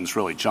questions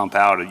really jump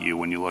out at you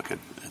when you look at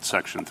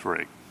Section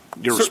 3.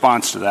 Your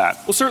response to that?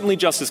 Well, certainly,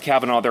 Justice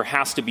Kavanaugh, there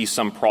has to be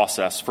some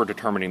process for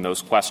determining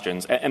those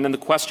questions. And then the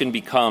question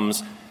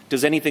becomes,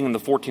 does anything in the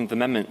 14th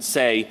Amendment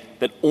say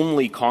that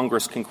only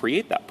Congress can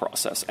create that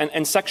process?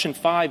 And Section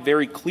 5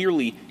 very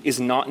clearly is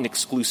not an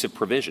exclusive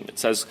provision. It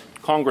says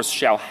Congress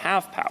shall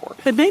have power.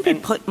 But maybe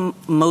put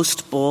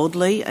most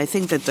boldly, I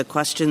think that the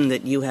question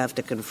that you have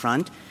to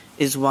confront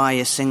is why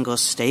a single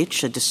state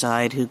should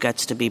decide who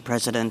gets to be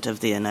president of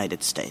the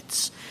United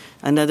States.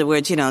 In other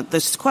words,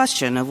 this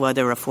question of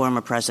whether a former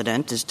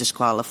president is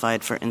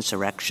disqualified for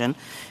insurrection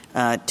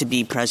to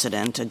be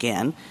president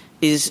again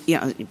is,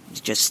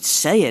 just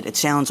say it. It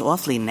sounds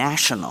awfully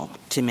national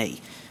to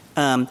me.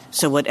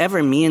 So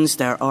whatever means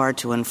there are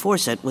to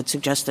enforce it would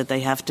suggest that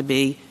they have to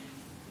be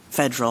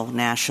federal,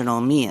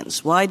 national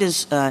means. Why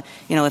does,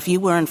 if you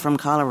weren't from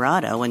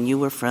Colorado and you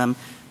were from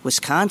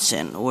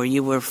Wisconsin or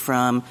you were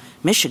from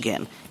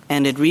Michigan,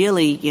 and it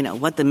really,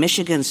 what the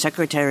Michigan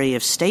Secretary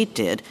of State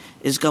did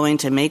is going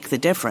to make the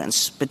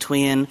difference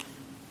between,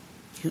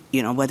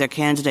 whether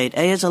candidate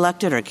A is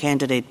elected or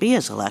candidate B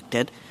is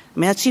elected. I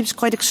mean, that seems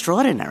quite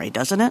extraordinary,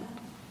 doesn't it?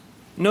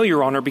 No,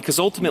 Your Honor, because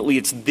ultimately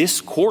it's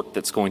this court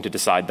that's going to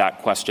decide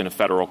that question of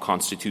federal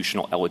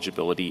constitutional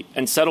eligibility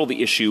and settle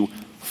the issue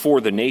for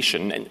the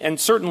nation. And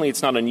certainly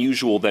it's not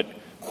unusual that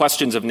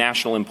questions of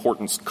national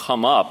importance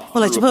come up.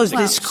 Well, I suppose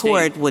this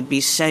court would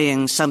be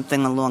saying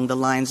something along the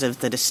lines of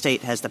that a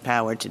state has the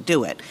power to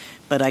do it.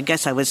 But I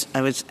guess I was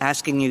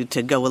asking you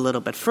to go a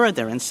little bit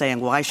further and saying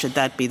why should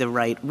that be the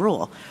right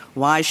rule?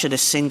 Why should a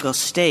single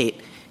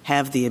state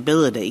have the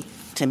ability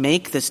to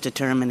make this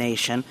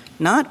determination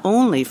not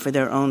only for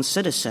their own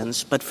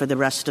citizens but for the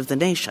rest of the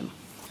nation?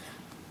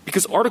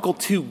 Because Article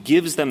 2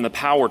 gives them the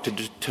power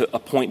to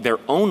appoint their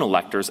own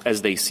electors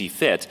as they see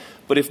fit.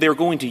 But if they're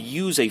going to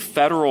use a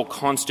federal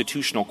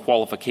constitutional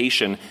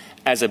qualification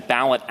as a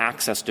ballot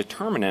access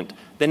determinant,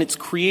 then it's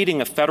creating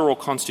a federal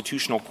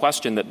constitutional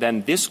question that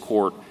then this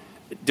court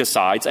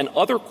decides. And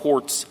other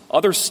courts,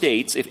 other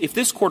states, if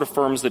this court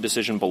affirms the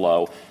decision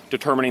below,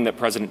 determining that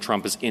President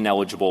Trump is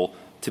ineligible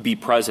to be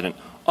president,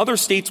 other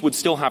states would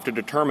still have to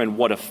determine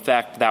what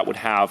effect that would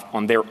have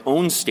on their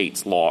own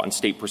state's law and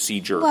state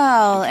procedure.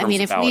 Well, I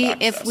mean,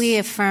 if we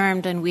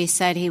affirmed and we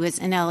said he was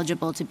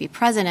ineligible to be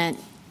president,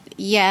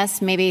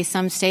 yes, maybe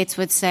some states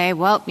would say,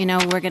 well,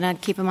 we're going to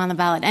keep him on the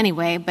ballot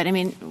anyway. But, I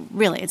mean,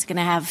 really, it's going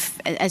to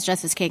have, as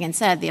Justice Kagan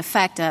said, the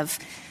effect of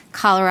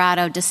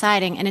Colorado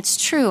deciding. And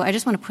it's true. I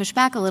just want to push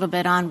back a little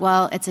bit on,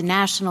 well, it's a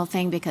national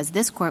thing because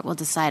this court will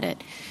decide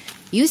it.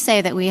 You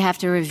say that we have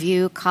to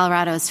review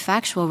Colorado's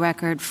factual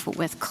record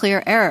with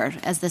clear error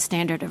as the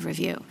standard of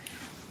review.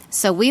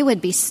 So we would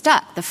be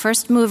stuck. The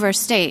first mover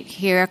state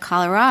here,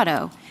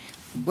 Colorado,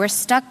 we're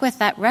stuck with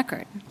that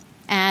record.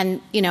 And,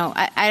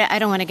 I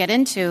don't want to get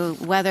into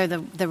whether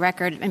the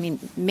record,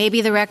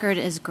 maybe the record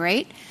is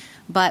great,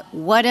 but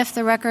what if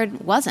the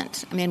record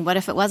wasn't? I mean, what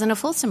if it wasn't a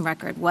fulsome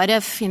record? What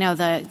if,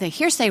 the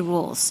hearsay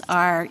rules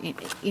are,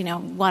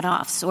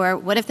 one-offs? Or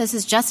what if this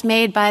is just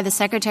made by the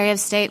Secretary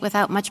of State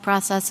without much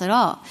process at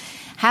all?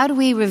 How do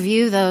we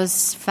review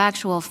those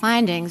factual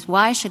findings?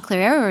 Why should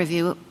clear error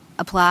review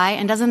apply?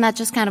 And doesn't that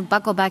just kind of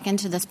buckle back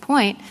into this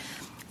point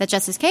that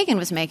Justice Kagan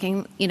was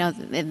making,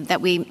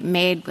 that we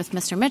made with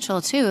Mr. Mitchell,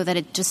 too, that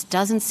it just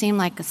doesn't seem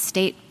like a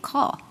state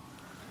call?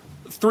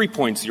 3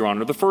 points, Your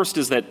Honor. The first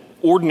is that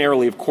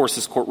ordinarily, of course,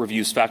 this court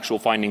reviews factual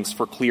findings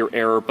for clear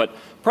error, but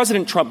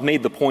President Trump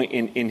made the point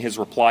in his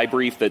reply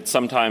brief that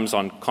sometimes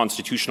on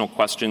constitutional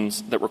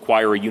questions that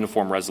require a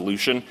uniform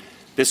resolution,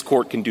 this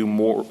court can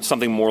do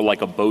something more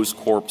like a Bose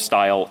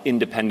Corp-style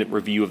independent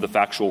review of the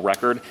factual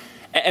record.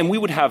 And we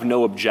would have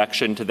no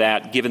objection to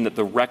that, given that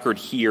the record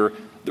here,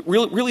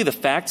 really the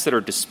facts that are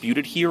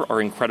disputed here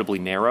are incredibly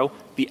narrow.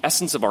 The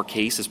essence of our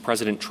case is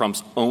President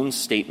Trump's own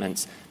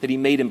statements that he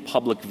made in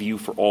public view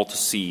for all to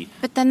see.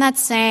 But then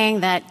that's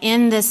saying that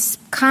in this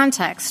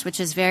context, which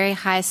is very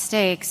high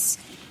stakes,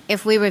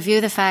 if we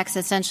review the facts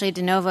essentially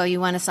de novo, you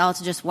want us all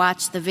to just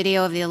watch the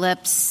video of the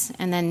ellipse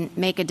and then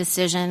make a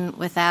decision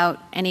without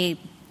any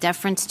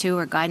deference to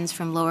or guidance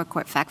from lower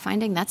court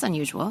fact-finding? That's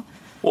unusual.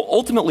 Well,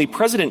 ultimately,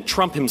 President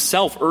Trump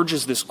himself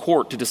urges this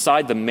court to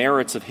decide the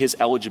merits of his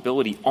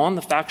eligibility on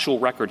the factual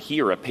record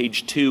here at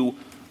page 2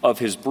 of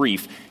his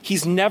brief.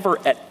 He's never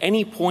at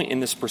any point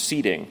in this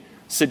proceeding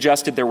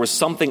suggested there was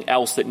something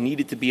else that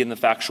needed to be in the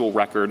factual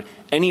record,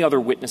 any other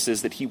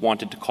witnesses that he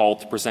wanted to call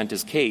to present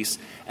his case.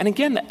 And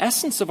again, the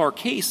essence of our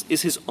case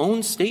is his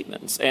own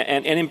statements,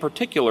 and in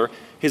particular,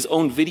 his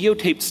own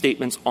videotaped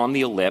statements on the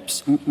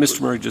ellipse.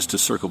 Mr. Murray, just to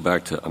circle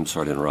back to, I'm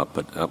sorry to interrupt,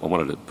 but I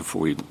wanted to,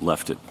 before we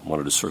left it, I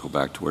wanted to circle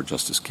back to where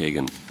Justice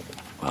Kagan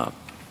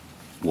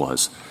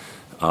was.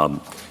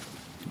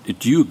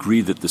 Do you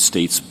agree that the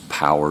state's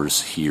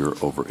powers here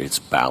over its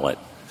ballot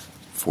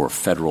for a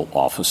federal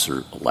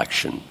officer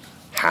election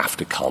have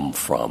to come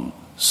from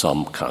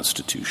some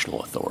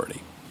constitutional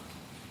authority.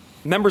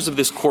 Members of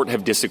this court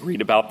have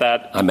disagreed about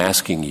that. I'm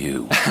asking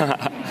you.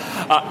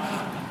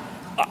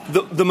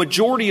 The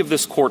majority of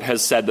this court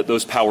has said that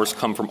those powers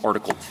come from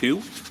Article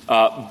 2,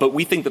 but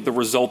we think that the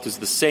result is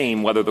the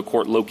same whether the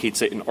court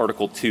locates it in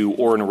Article 2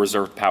 or in a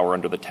reserved power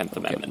under the 10th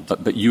Amendment.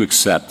 But you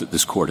accept that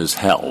this court has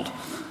held.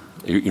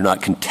 You're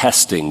not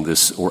contesting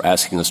this or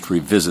asking us to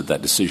revisit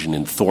that decision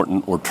in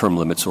Thornton or term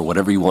limits or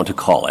whatever you want to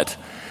call it,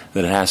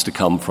 that it has to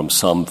come from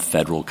some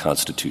federal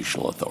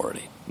constitutional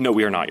authority. No,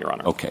 we are not, Your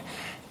Honor. Okay.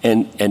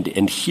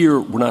 And here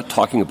we're not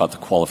talking about the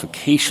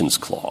qualifications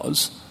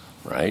clause,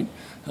 right?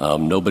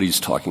 Nobody's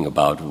talking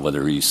about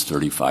whether he's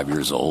 35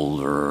 years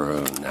old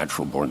or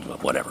natural born,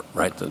 whatever,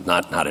 right?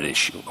 Not at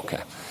issue,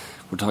 okay.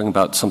 We're talking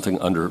about something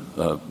under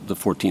the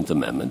 14th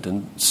Amendment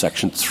and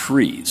Section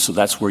 3. So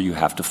that's where you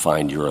have to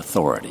find your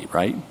authority,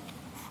 right?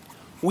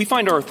 We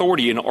find our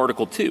authority in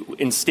Article 2,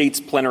 in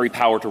states' plenary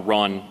power to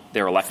run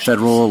their elections.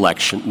 Federal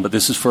election, but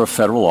this is for a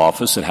federal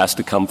office. It has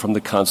to come from the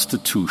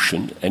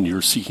Constitution, and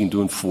you're seeking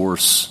to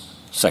enforce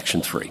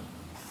Section 3.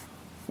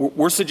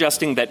 We're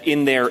suggesting that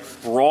in their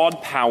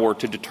broad power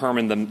to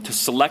determine them, to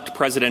select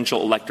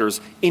presidential electors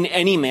in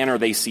any manner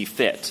they see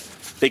fit,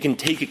 they can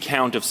take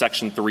account of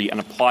Section 3 and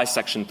apply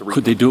Section 3.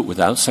 Could they do it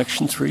without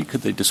Section 3?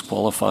 Could they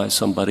disqualify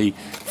somebody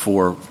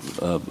for,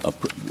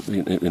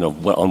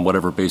 on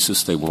whatever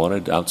basis they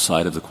wanted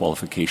outside of the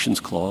qualifications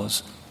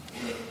clause?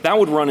 That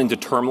would run into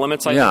term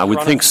limits, I think. Yeah, I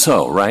would think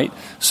so, right?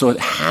 So it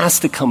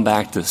has to come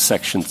back to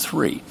Section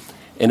 3.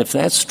 And if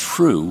that's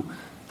true,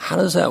 how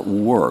does that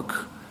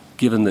work,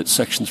 given that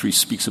Section 3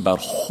 speaks about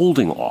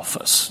holding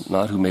office,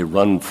 not who may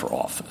run for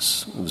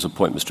office? It was a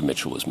point Mr.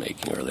 Mitchell was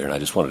making earlier, and I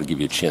just wanted to give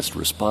you a chance to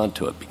respond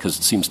to it, because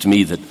it seems to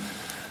me that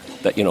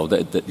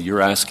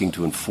you're asking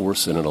to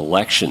enforce in an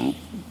election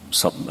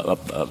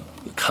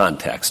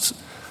context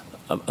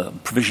a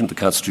provision of the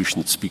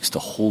Constitution that speaks to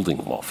holding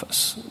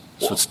office.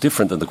 So it's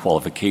different than the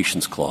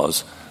qualifications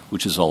clause,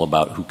 which is all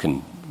about who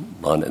can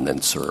run and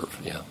then serve,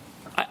 yeah.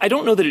 I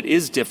don't know that it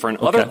is different.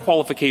 Okay. Other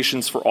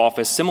qualifications for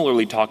office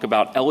similarly talk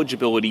about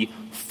eligibility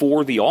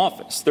for the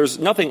office. There's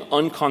nothing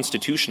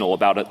unconstitutional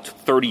about a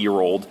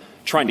 30-year-old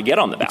trying to get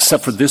on the ballot.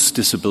 Except for this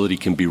disability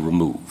can be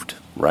removed,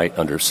 right,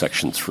 under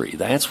Section 3.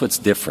 That's what's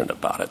different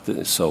about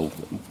it. So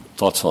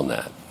thoughts on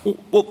that?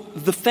 Well,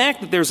 the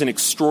fact that there's an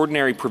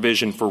extraordinary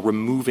provision for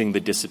removing the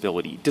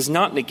disability does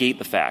not negate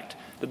the fact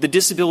that the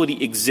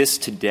disability exists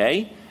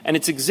today, and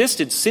it's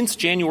existed since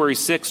January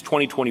 6,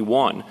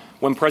 2021,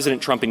 when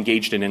President Trump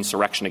engaged in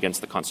insurrection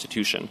against the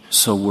Constitution.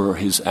 So were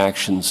his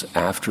actions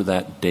after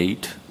that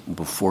date,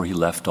 before he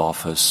left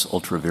office,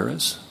 ultra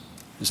vires?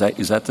 Is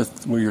that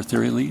where your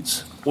theory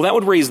leads? Well, that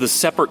would raise the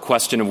separate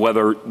question of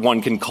whether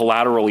one can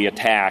collaterally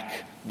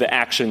attack the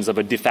actions of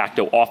a de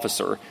facto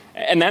officer.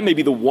 And that may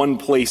be the one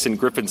place in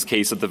Griffin's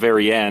case at the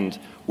very end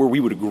where we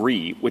would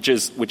agree, which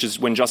is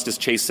when Justice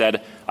Chase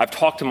said, I've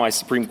talked to my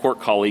Supreme Court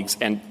colleagues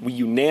and we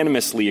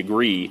unanimously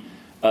agree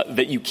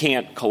that you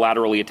can't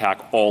collaterally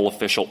attack all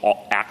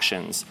official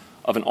actions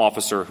of an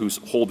officer who's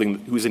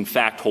in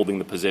fact holding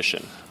the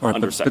position. All right,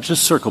 but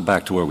just circle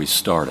back to where we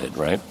started,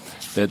 right?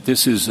 That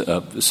this is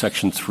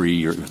Section 3,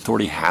 your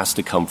authority has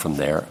to come from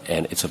there,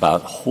 and it's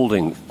about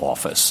holding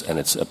office, and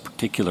it's a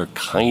particular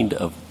kind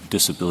of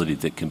disability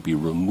that can be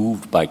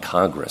removed by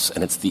Congress,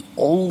 and it's the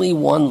only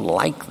one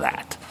like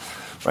that,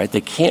 right?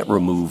 They can't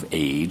remove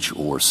age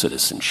or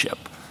citizenship.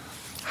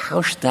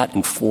 How should that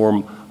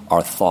inform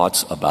our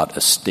thoughts about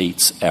a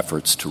state's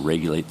efforts to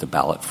regulate the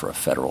ballot for a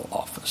federal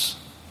office?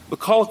 The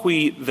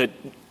colloquy that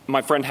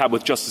my friend had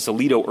with Justice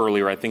Alito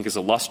earlier, I think, is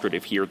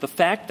illustrative here. The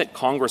fact that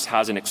Congress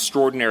has an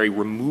extraordinary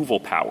removal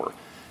power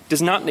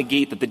does not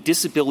negate that the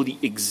disability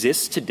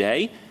exists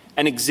today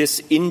and exists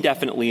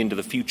indefinitely into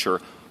the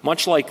future,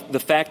 much like the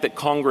fact that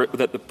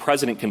the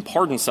president can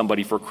pardon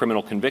somebody for a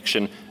criminal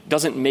conviction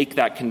doesn't make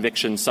that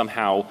conviction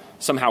somehow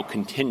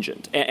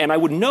contingent. And I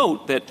would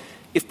note that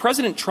if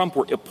President Trump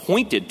were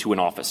appointed to an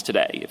office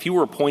today, if he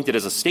were appointed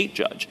as a state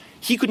judge,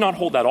 he could not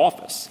hold that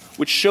office,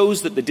 which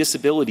shows that the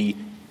disability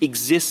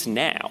exists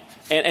now.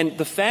 And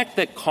the fact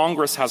that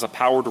Congress has a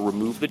power to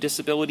remove the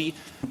disability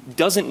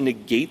doesn't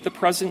negate the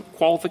present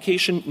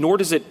qualification, nor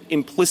does it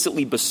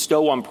implicitly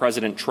bestow on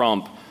President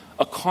Trump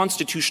a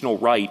constitutional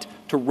right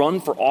to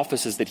run for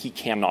offices that he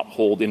cannot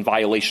hold in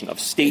violation of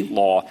state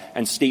law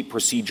and state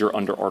procedure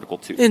under Article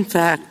 2. In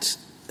fact,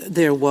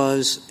 there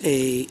was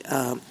a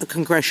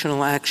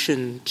congressional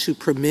action to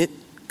permit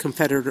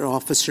Confederate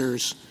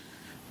officers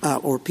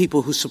or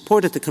people who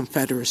supported the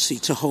Confederacy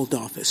to hold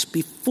office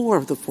before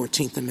the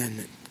 14th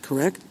Amendment,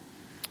 correct?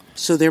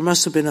 So there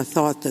must have been a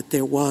thought that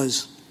there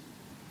was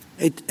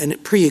a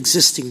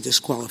pre-existing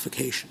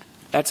disqualification.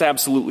 That's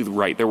absolutely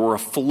right. There were a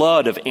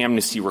flood of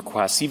amnesty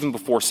requests even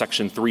before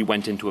Section 3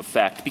 went into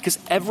effect because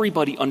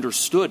everybody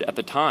understood at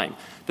the time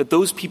that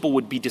those people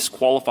would be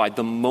disqualified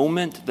the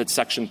moment that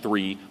Section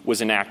 3 was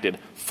enacted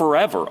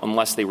forever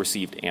unless they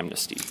received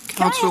amnesty.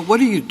 Counsel, what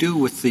do you do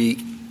with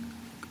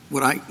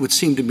what would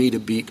seem to me to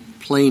be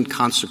plain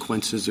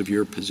consequences of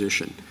your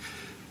position?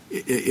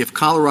 if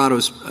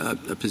Colorado's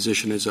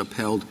position is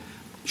upheld,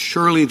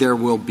 surely there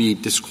will be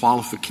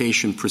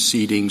disqualification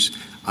proceedings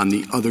on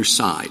the other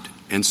side,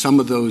 and some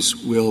of those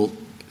will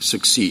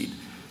succeed.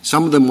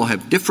 Some of them will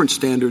have different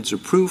standards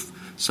of proof.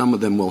 Some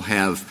of them will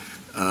have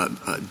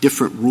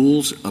different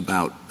rules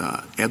about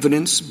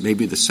evidence.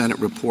 Maybe the Senate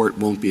report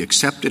won't be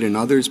accepted in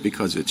others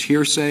because it's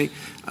hearsay.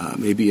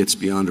 Maybe it's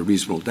beyond a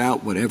reasonable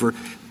doubt, whatever.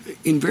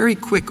 In very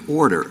quick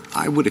order,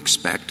 I would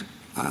expect,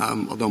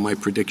 although my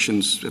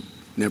predictions have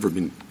never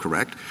been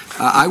correct,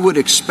 I would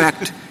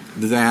expect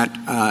that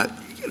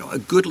a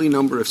goodly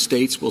number of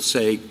states will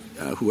say,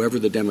 whoever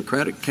the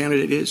Democratic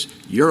candidate is,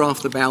 you're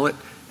off the ballot,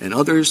 and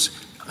others,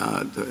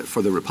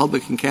 for the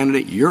Republican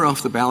candidate, you're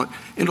off the ballot,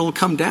 and it'll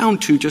come down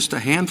to just a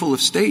handful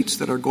of states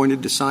that are going to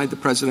decide the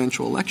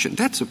presidential election.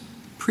 That's a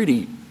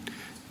pretty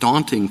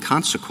daunting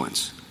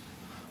consequence.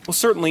 Well,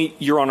 certainly,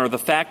 Your Honor, the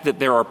fact that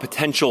there are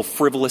potential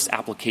frivolous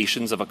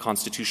applications of a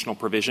constitutional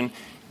provision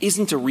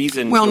isn't a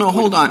reason. Well, no,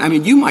 hold on. I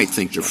mean, you might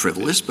think they're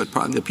frivolous, but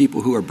probably the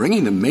people who are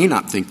bringing them may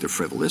not think they're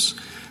frivolous.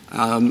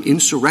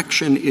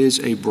 Insurrection is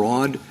a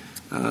broad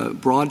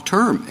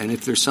term, and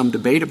if there's some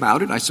debate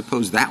about it, I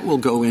suppose that will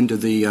go into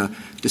the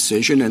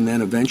decision, and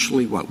then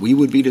eventually we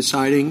would be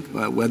deciding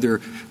whether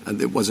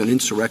there was an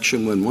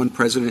insurrection when one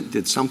president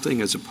did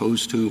something as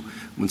opposed to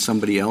when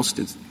somebody else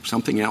did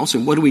something else.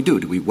 And what do?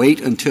 Do we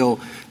wait until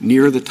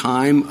near the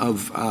time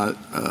of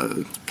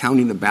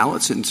counting the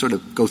ballots and sort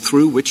of go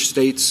through which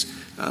states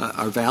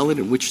are valid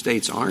and which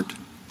states aren't?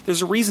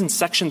 There's a reason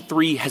Section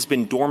 3 has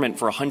been dormant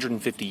for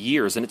 150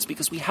 years, and it's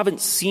because we haven't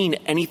seen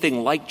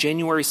anything like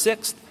January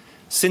 6th.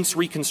 Since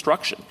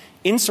Reconstruction.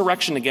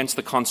 Insurrection against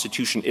the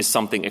Constitution is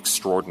something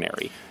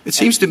extraordinary. It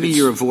seems to me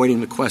you're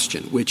avoiding the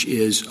question, which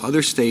is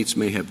other states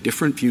may have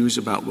different views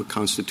about what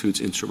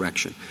constitutes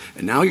insurrection.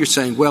 And now you're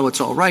saying, well,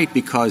 it's all right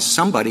because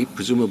somebody,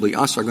 presumably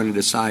us, are going to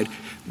decide,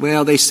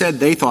 well, they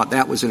said they thought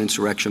that was an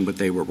insurrection, but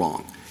they were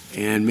wrong.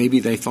 And maybe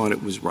they thought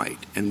it was right.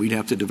 And we'd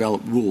have to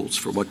develop rules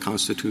for what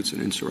constitutes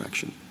an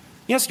insurrection.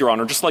 Yes, Your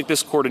Honor. Just like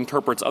this Court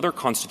interprets other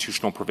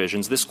constitutional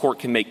provisions, this Court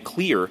can make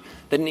clear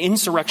that an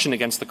insurrection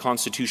against the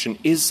Constitution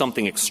is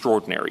something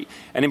extraordinary.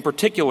 And in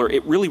particular,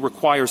 it really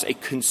requires a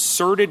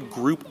concerted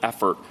group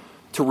effort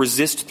to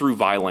resist through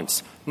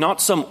violence,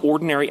 not some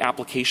ordinary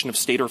application of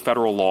state or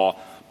federal law,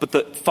 but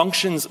the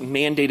functions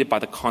mandated by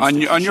the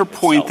Constitution On your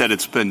point itself. that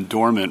it's been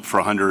dormant for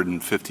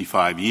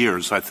 155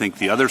 years, I think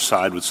the other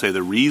side would say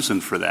the reason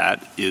for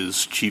that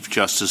is Chief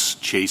Justice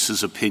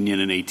Chase's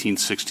opinion in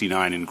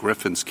 1869 in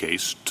Griffin's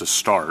case to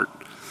start,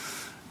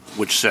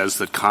 which says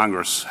that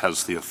Congress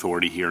has the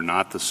authority here,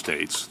 not the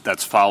states.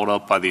 That's followed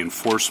up by the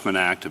Enforcement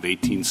Act of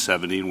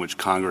 1870, in which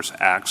Congress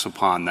acts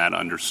upon that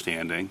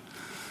understanding,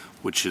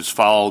 which is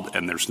followed,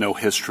 and there's no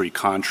history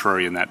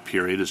contrary in that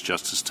period, as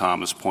Justice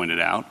Thomas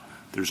pointed out.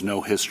 There's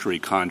no history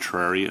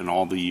contrary in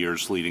all the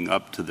years leading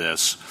up to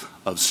this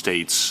of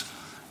states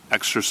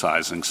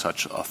exercising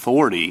such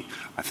authority.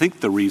 I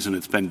think the reason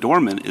it's been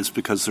dormant is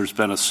because there's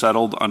been a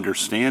settled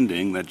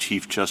understanding that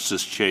Chief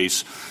Justice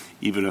Chase,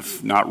 even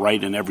if not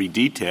right in every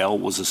detail,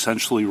 was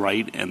essentially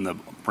right, and the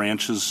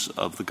branches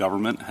of the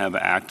government have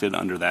acted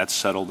under that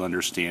settled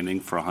understanding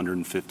for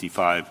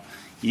 155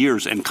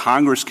 years. And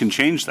Congress can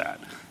change that.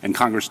 And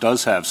Congress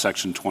does have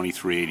Section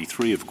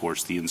 2383, of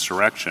course, the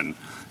Insurrection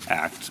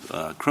Act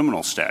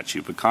criminal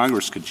statute. But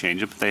Congress could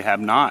change it, but they have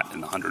not in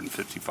the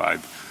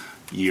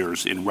 155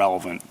 years in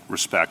relevant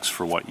respects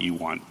for what you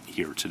want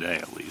here today,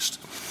 at least.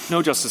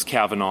 No, Justice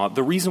Kavanaugh.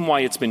 The reason why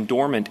it's been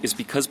dormant is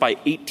because by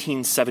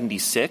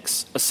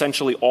 1876,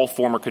 essentially all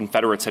former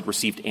Confederates had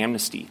received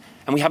amnesty.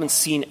 And we haven't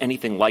seen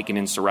anything like an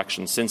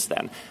insurrection since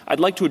then. I'd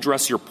like to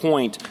address your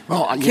point.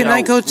 Well, Can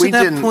I go to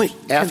that point?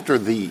 After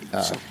the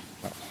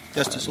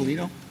Justice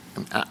Alito?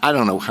 I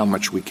don't know how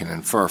much we can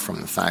infer from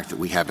the fact that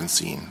we haven't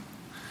seen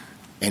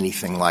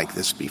anything like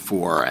this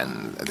before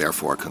and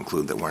therefore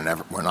conclude that we're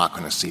not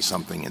going to see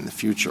something in the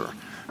future.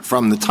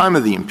 From the time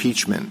of the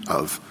impeachment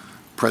of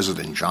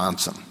President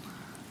Johnson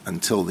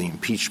until the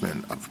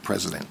impeachment of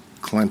President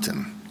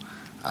Clinton,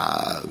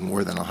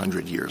 more than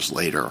 100 years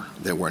later,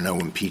 there were no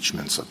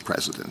impeachments of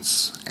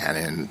presidents. And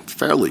in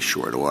fairly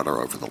short order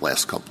over the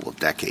last couple of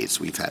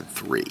decades, we've had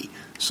 3.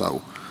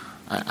 So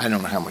I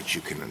don't know how much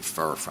you can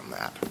infer from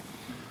that.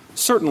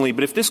 Certainly,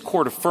 but if this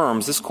Court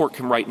affirms, this Court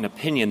can write an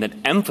opinion that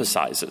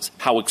emphasizes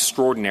how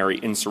extraordinary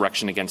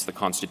insurrection against the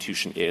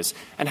Constitution is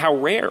and how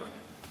rare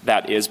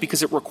that is,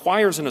 because it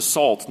requires an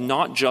assault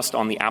not just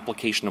on the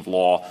application of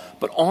law,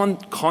 but on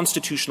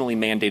constitutionally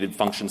mandated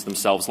functions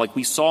themselves, like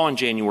we saw on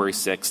January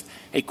 6th,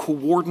 a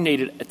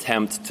coordinated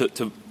attempt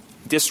to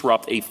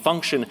disrupt a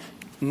function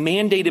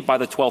mandated by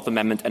the 12th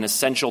Amendment and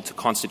essential to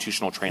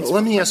constitutional transfer.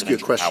 Well, let me ask you a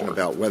question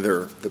about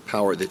whether the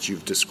power that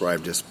you've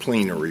described as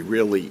plenary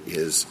really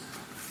is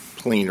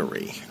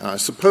plenary.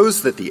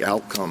 Suppose that the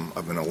outcome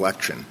of an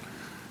election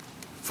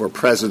for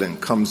president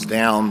comes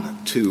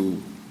down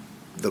to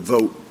the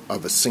vote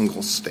of a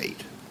single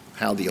state,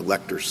 how the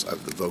electors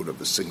of the vote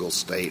of a single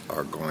state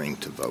are going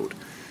to vote.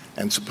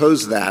 And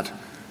suppose that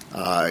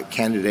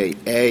candidate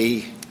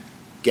A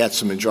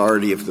gets a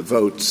majority of the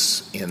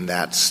votes in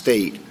that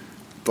state,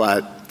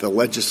 but the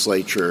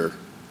legislature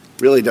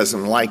really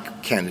doesn't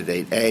like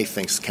candidate A,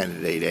 thinks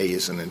candidate A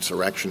is an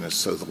insurrectionist,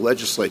 so the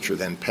legislature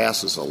then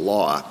passes a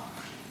law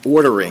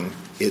ordering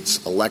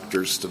its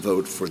electors to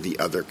vote for the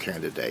other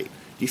candidate.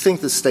 Do you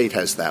think the state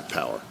has that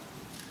power?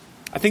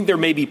 I think there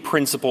may be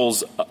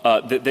principles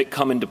that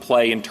come into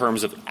play in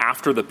terms of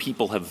after the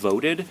people have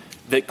voted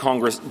that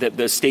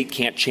the state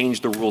can't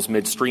change the rules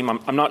midstream.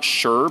 I'm not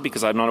sure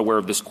because I'm not aware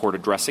of this court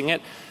addressing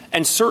it.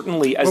 And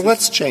certainly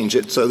let's change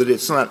it so that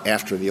it's not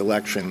after the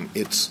election.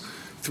 It's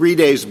 3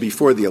 days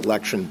before the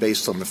election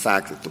based on the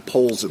fact that the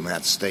polls in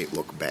that state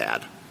look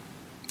bad.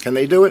 Can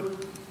they do it?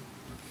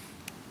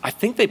 I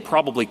think they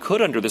probably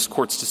could under this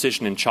court's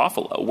decision in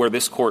Chofalo, where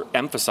this court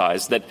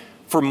emphasized that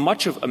for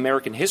much of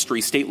American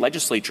history, state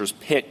legislatures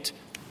picked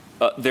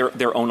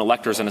their own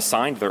electors and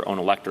assigned their own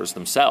electors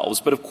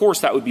themselves. But, of course,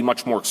 that would be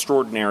much more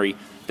extraordinary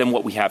than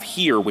what we have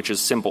here, which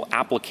is simple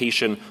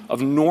application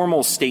of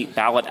normal state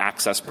ballot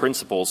access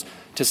principles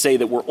to say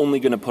that we're only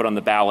going to put on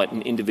the ballot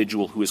an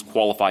individual who is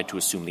qualified to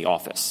assume the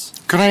office.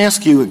 Could I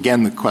ask you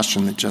again the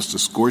question that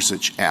Justice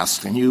Gorsuch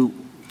asked,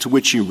 to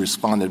which you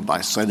responded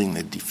by citing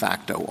the de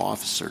facto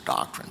officer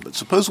doctrine? But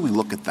suppose we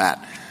look at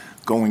that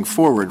going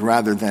forward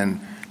rather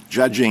than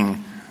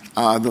judging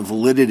the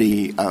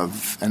validity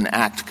of an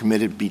act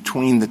committed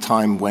between the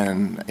time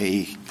when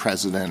a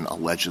president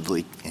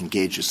allegedly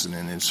engages in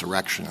an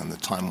insurrection and the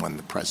time when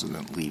the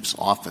president leaves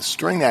office.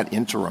 During that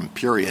interim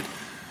period,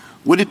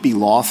 would it be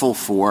lawful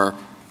for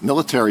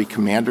military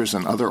commanders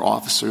and other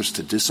officers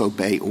to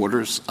disobey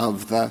orders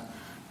of the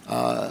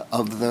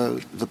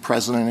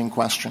president in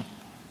question?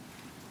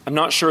 I'm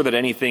not sure that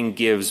anything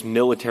gives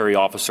military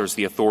officers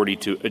the authority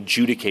to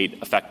adjudicate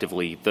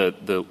effectively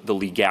the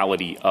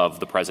legality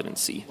of the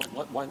presidency.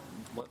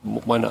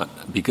 Why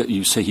not? Because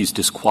you say he's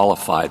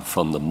disqualified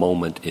from the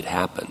moment it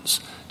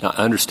happens. Now,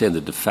 I understand the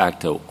de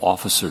facto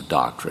officer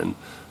doctrine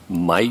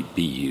might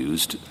be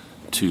used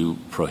to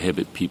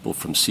prohibit people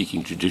from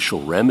seeking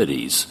judicial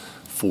remedies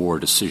for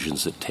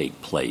decisions that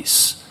take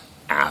place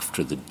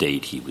after the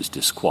date he was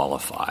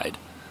disqualified.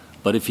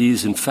 But if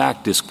he's in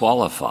fact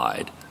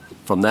disqualified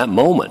from that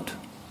moment,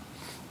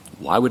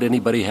 why would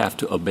anybody have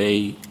to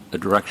obey a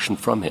direction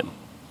from him?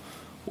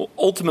 Well,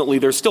 ultimately,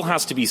 there still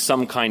has to be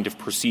some kind of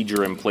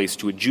procedure in place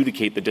to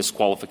adjudicate the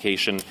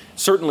disqualification.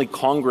 Certainly,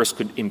 Congress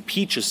could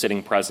impeach a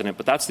sitting president,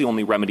 but that's the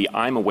only remedy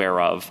I'm aware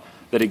of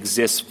that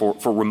exists for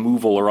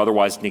removal or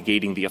otherwise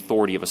negating the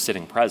authority of a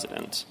sitting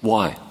president.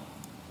 Why?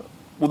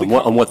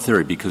 Well, on what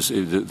theory? Because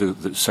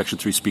the Section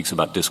 3 speaks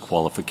about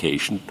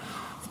disqualification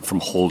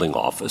from holding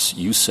office.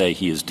 You say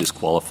he is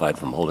disqualified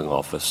from holding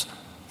office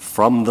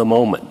from the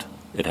moment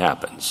it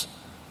happens.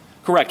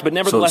 Correct, but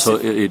nevertheless... So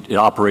it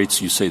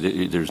operates, you say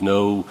that there's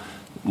no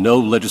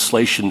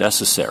legislation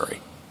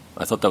necessary.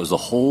 I thought that was the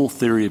whole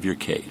theory of your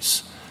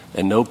case.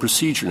 And no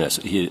procedure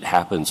necessary. It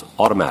happens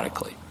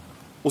automatically.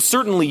 Well,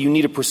 certainly you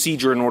need a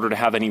procedure in order to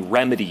have any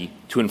remedy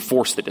to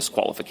enforce the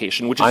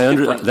disqualification, which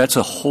is That's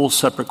a whole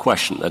separate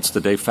question. That's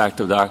the de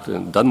facto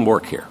doctrine. It doesn't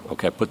work here.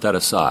 Okay, put that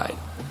aside.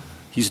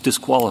 He's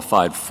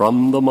disqualified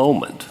from the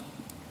moment.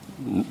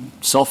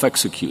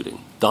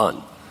 Self-executing.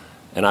 Done.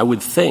 And I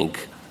would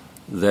think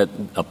that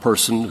a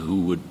person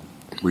who would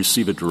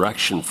receive a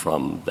direction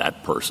from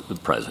that person, the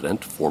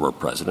president, former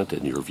president,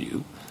 in your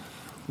view,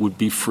 would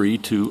be free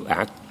to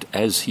act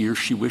as he or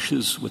she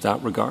wishes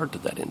without regard to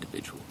that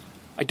individual.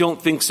 I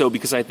don't think so,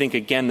 because I think,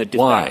 again, the de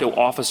facto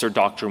officer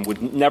doctrine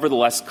would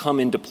nevertheless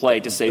come into play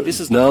to say this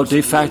is... No,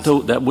 de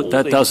facto,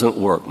 that doesn't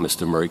work,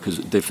 Mr. Murray, because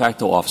de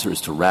facto officer is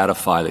to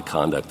ratify the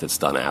conduct that's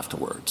done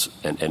afterwards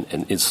and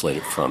insulate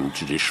it from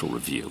judicial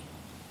review.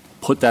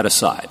 Put that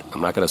aside.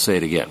 I'm not going to say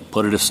it again.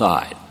 Put it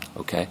aside,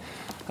 okay?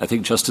 I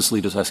think Justice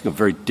Alito is asking a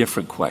very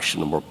different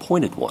question, a more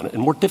pointed one, and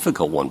more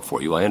difficult one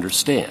for you, I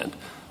understand.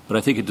 But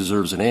I think it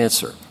deserves an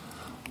answer.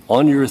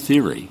 On your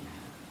theory,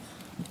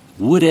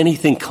 would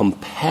anything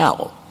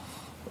compel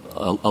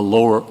a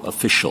lower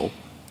official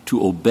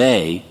to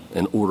obey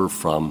an order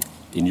from,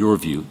 in your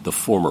view, the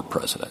former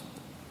president?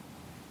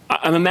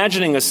 I'm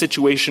imagining a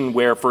situation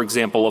where, for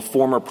example, a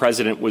former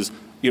president was,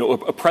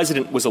 a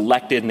president was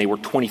elected and they were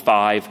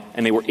 25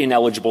 and they were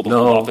ineligible to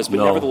hold office, but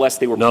nevertheless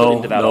they were put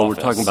into that office. No, we're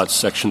talking about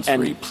Section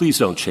 3. Please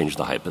don't change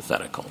the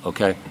hypothetical,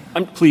 okay?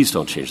 Please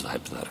don't change the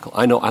hypothetical.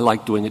 I know I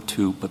like doing it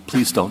too, but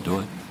please don't do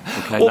it.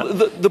 Okay? Well,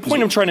 the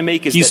point I'm trying to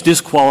make is he's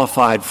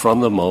disqualified from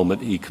the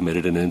moment he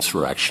committed an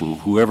insurrection,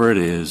 whoever it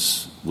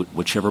is,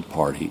 whichever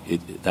party,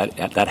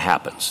 that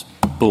happens.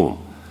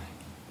 Boom.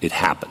 It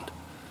happened.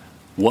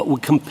 What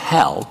would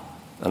compel,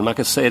 and I'm not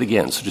going to say it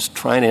again, so just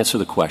try and answer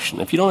the question.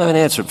 If you don't have an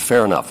answer,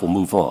 fair enough, we'll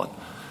move on.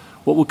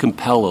 What would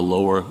compel a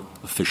lower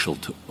official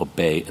to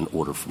obey an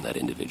order from that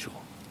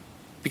individual?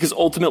 Because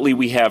ultimately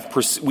we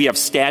have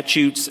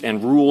statutes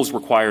and rules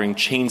requiring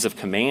chains of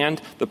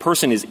command. The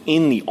person is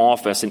in the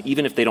office, and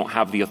even if they don't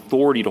have the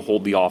authority to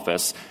hold the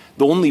office,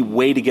 the only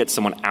way to get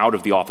someone out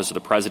of the office of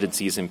the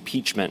presidency is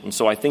impeachment. And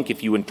so I think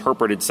if you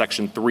interpreted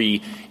Section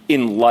 3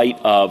 in light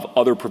of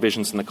other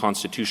provisions in the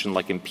Constitution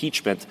like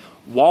impeachment,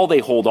 while they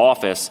hold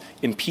office,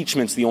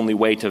 impeachment's the only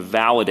way to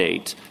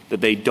validate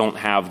that they don't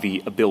have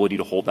the ability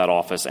to hold that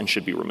office and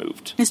should be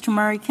removed. Mr.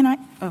 Murray, can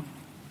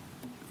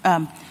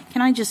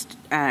I just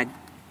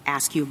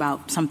ask you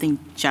about something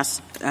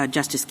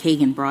Justice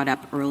Kagan brought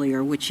up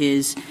earlier, which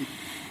is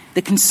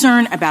the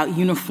concern about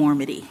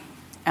uniformity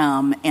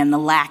and the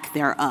lack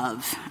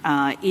thereof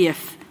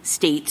if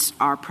states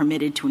are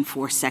permitted to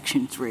enforce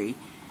Section 3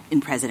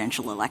 in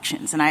presidential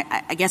elections. And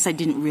I guess I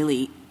didn't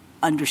really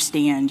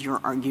understand your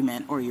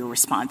argument or your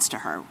response to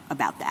her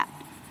about that.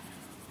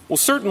 Well,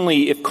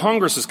 certainly if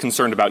Congress is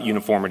concerned about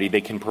uniformity,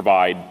 they can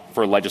provide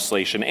for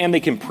legislation and they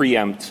can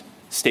preempt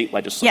state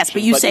legislation. Yes,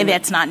 but you say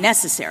that's not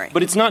necessary.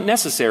 But it's not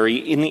necessary.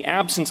 In the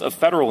absence of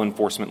federal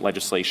enforcement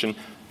legislation,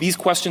 these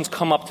questions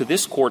come up to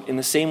this court in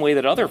the same way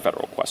that other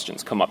federal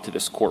questions come up to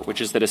this court,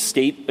 which is that a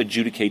state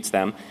adjudicates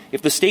them.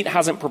 If the state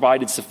hasn't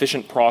provided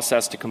sufficient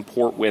process to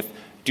comport with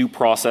due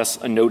process,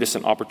 a notice,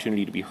 and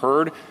opportunity to be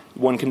heard,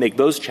 one can make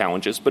those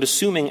challenges. But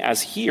assuming,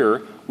 as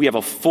here, we have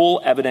a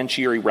full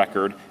evidentiary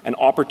record, an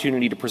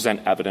opportunity to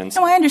present evidence.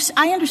 No, I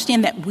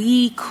understand that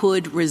we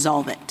could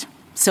resolve it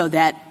so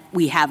that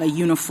we have a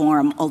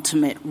uniform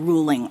ultimate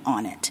ruling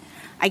on it.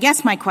 I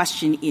guess my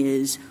question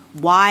is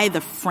why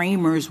the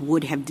framers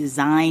would have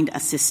designed a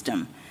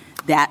system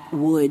that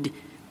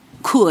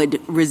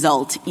could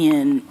result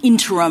in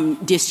interim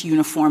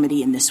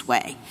disuniformity in this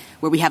way,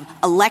 where we have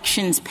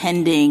elections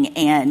pending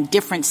and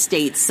different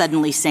states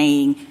suddenly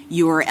saying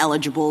you're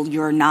eligible,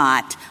 you're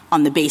not,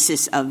 on the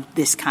basis of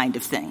this kind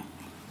of thing.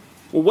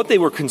 Well, what they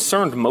were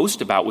concerned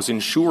most about was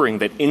ensuring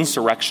that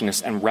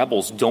insurrectionists and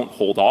rebels don't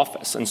hold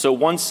office. And so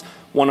once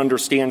one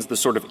understands the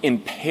sort of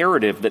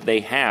imperative that they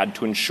had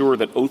to ensure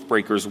that oath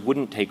breakers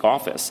wouldn't take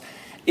office,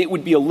 it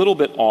would be a little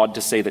bit odd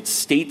to say that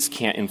states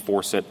can't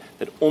enforce it,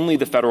 that only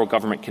the federal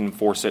government can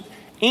enforce it,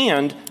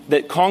 and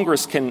that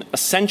Congress can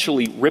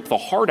essentially rip the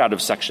heart out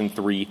of Section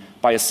 3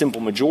 by a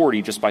simple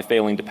majority just by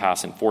failing to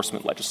pass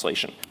enforcement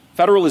legislation.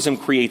 Federalism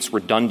creates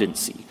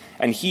redundancy.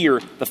 And here,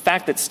 the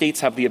fact that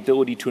states have the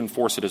ability to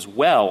enforce it as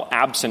well,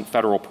 absent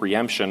federal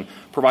preemption,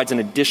 provides an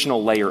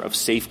additional layer of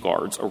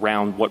safeguards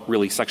around what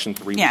really Section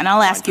 3 Yeah, and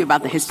I'll ask you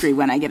about the history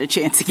when I get a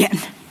chance again.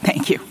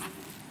 Thank you.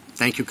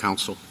 Thank you,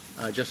 counsel.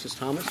 Justice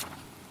Thomas?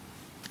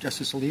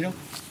 Justice Alito?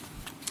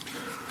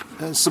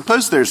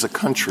 Suppose there's a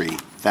country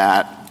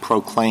that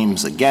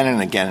proclaims again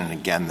and again and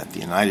again that the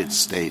United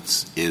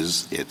States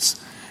is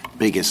its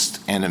biggest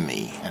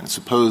enemy, and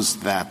suppose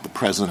that the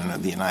President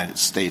of the United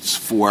States,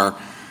 for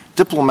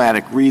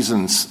diplomatic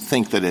reasons,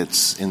 think that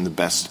it's in the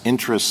best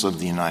interests of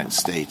the United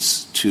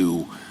States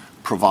to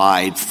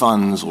provide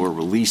funds or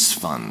release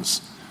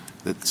funds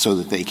so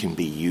that they can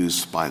be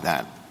used by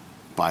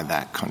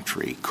that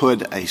country.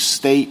 Could a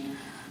state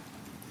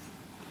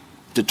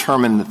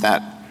determine that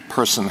that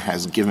person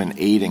has given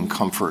aid and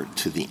comfort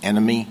to the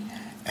enemy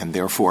and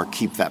therefore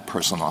keep that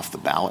person off the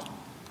ballot?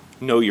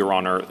 No, Your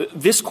Honor.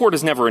 This Court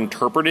has never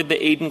interpreted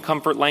the aid and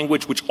comfort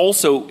language, which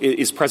also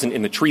is present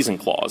in the treason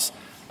clause.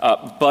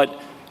 But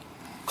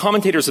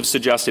commentators have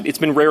suggested, it's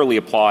been rarely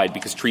applied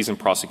because treason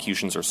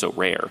prosecutions are so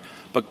rare,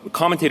 but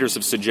commentators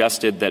have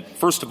suggested that,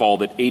 first of all,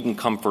 that aid and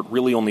comfort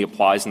really only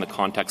applies in the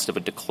context of a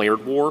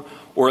declared war,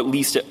 or at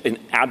least an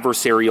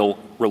adversarial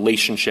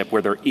relationship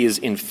where there is,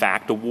 in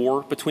fact, a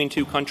war between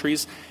two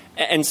countries.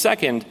 And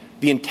second,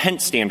 the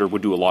intent standard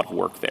would do a lot of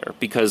work there,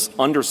 because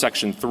under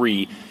Section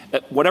 3,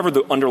 whatever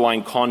the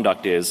underlying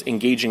conduct is,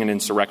 engaging in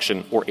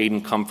insurrection or aid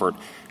and comfort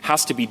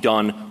has to be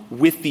done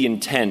with the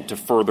intent to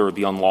further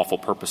the unlawful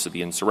purpose of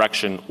the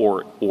insurrection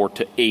or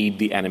to aid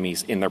the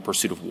enemies in their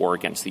pursuit of war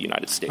against the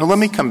United States. Now, let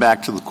me come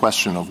back to the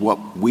question of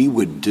what we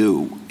would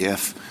do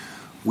if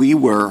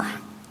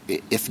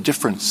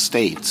different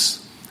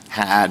states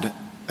had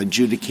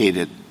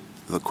adjudicated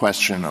the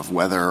question of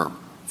whether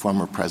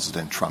former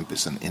President Trump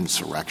is an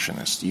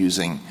insurrectionist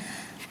using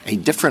a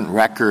different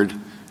record,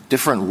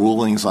 different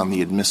rulings on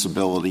the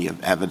admissibility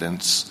of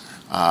evidence,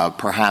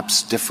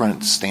 perhaps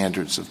different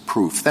standards of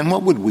proof. Then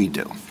what would we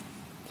do?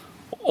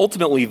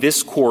 Ultimately,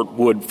 this Court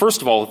would,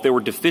 first of all, if there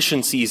were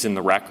deficiencies in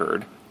the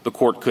record, the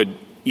Court could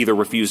either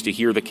refuse to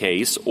hear the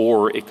case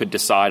or it could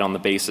decide on the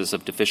basis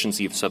of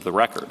deficiencies of the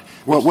record.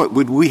 Well,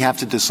 would we have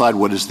to decide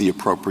what is the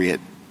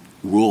appropriate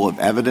rule of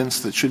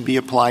evidence that should be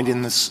applied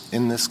in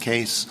this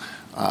case?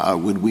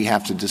 Would we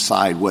have to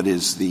decide what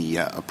is the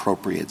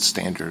appropriate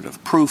standard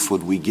of proof?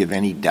 Would we give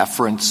any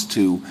deference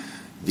to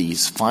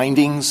these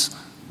findings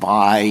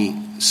by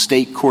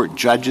state court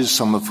judges,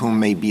 some of whom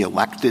may be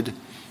elected?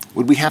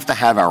 Would we have to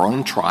have our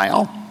own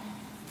trial?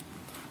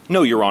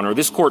 No, Your Honor.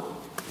 This Court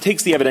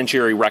takes the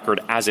evidentiary record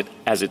as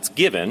it's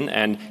given,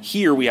 and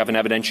here we have an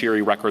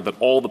evidentiary record that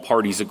all the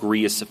parties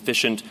agree is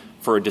sufficient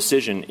for a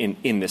decision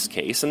in this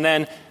case. And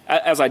then,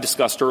 as I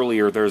discussed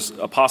earlier, there's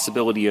a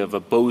possibility of a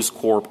Bose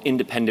Corp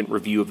independent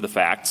review of the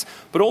facts.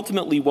 But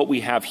ultimately what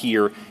we have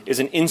here is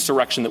an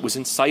insurrection that was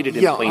incited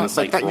in plain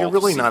sight. But you're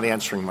really not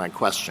answering my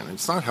question.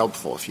 It's not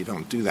helpful if you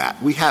don't do that.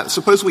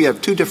 Suppose we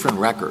have two different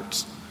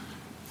records,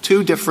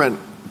 two different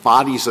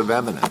bodies of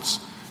evidence,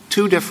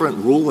 two different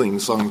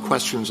rulings on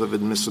questions of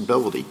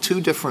admissibility,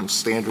 two different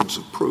standards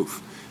of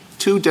proof,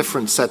 two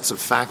different sets of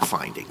fact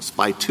findings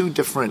by two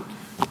different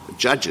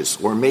judges,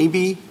 or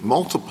maybe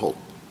multiple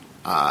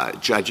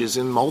judges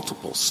in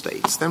multiple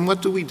states. Then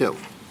what do we do?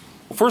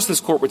 Well, first,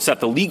 this court would set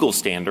the legal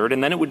standard,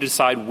 and then it would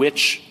decide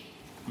which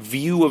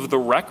view of the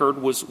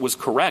record was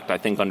correct, I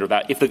think, under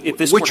that. If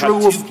this court had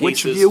two cases,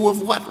 which view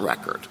of what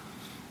record?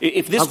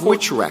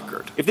 Which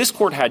record? If this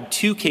court had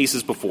two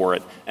cases before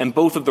it, and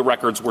both of the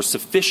records were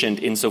sufficient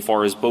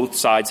insofar as both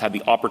sides had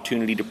the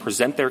opportunity to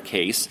present their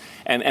case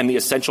and the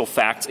essential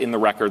facts in the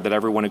record that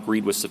everyone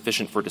agreed was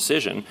sufficient for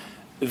decision,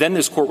 then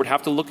this court would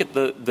have to look at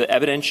the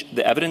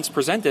evidence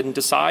presented and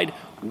decide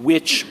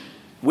which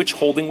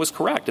holding was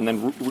correct, and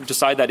then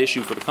decide that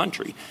issue for the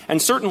country.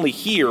 And certainly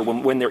here,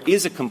 when there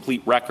is a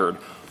complete record,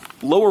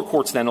 lower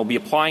courts then will be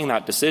applying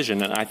that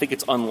decision, and I think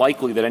it's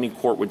unlikely that any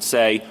court would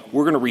say,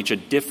 we're going to reach a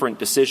different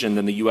decision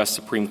than the U.S.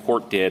 Supreme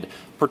Court did,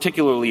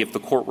 particularly if the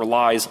court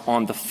relies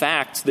on the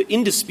facts, the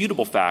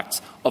indisputable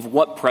facts of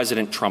what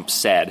President Trump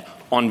said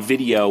on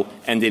video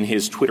and in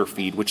his Twitter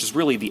feed, which is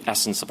really the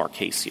essence of our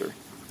case here.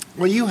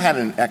 Well, you had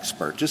an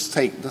expert.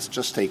 Let's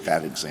just take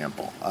that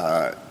example.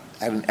 Had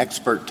an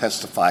expert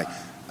testify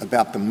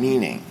about the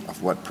meaning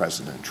of what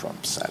President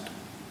Trump said.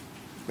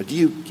 But do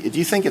you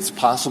think it's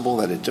possible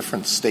that a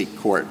different state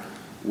court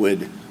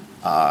would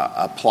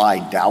apply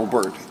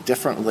Daubert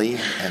differently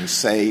and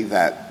say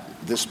that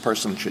this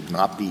person should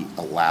not be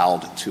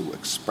allowed to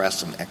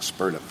express an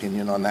expert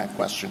opinion on that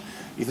question?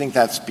 Do you think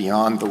that's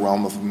beyond the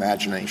realm of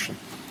imagination?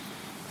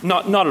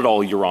 Not at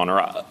all, Your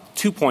Honor.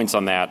 2 points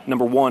on that.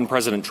 Number one,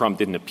 President Trump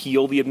didn't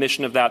appeal the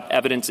admission of that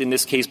evidence in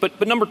this case.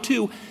 But number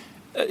two,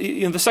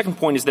 the second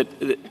point is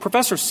that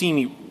Professor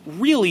Simi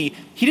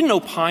he didn't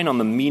opine on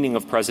the meaning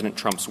of President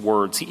Trump's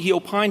words. He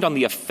opined on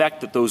the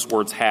effect that those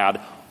words had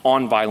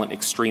on violent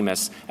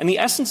extremists. And the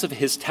essence of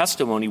his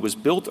testimony was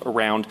built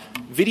around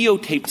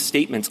videotaped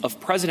statements of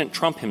President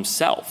Trump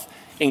himself,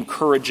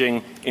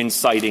 encouraging,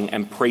 inciting,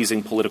 and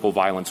praising political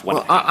violence.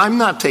 I'm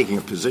not taking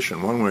a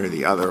position one way or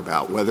the other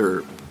about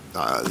whether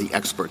the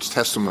expert's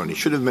testimony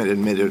should have been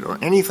admitted or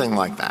anything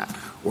like that,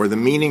 or the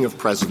meaning of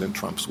President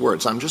Trump's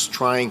words. I'm just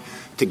trying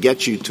to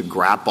get you to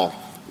grapple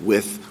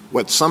with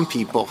what some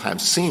people have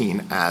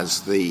seen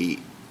as the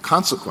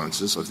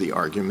consequences of the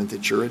argument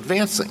that you're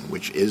advancing,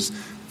 which is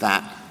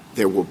that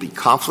there will be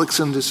conflicts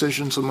in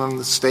decisions among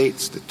the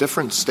states, that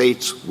different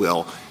states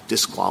will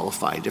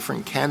disqualify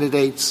different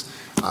candidates.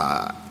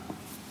 But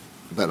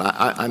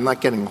I'm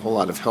not getting a whole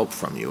lot of help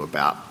from you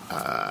about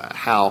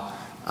how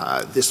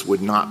this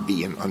would not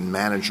be an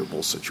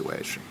unmanageable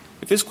situation.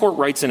 If this court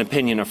writes an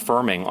opinion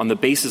affirming on the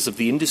basis of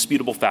the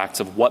indisputable facts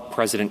of what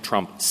President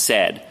Trump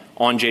said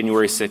on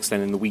January 6th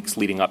and in the weeks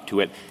leading up to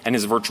it, and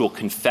his virtual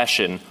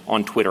confession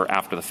on Twitter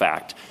after the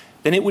fact,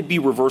 then it would be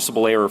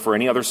reversible error for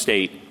any other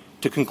state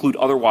to conclude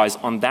otherwise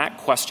on that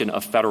question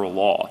of federal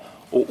law.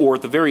 Or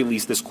at the very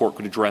least, this court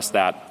could address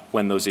that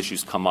when those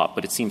issues come up,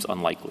 but it seems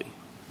unlikely.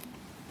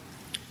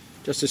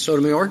 Justice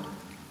Sotomayor?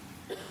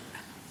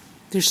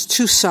 There's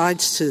two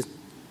sides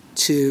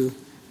to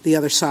the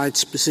other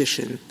side's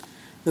position.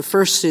 The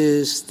first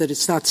is that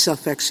it's not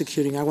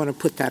self-executing. I want to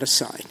put that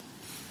aside.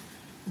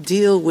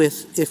 Deal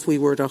with if we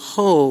were to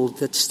hold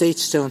that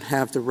states don't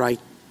have the right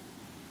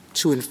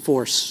to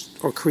enforce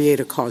or create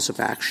a cause of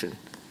action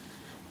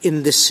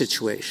in this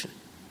situation.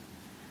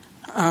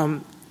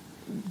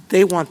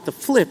 They want the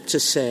flip to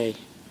say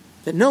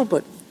that no,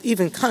 but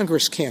even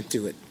Congress can't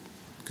do it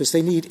because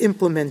they need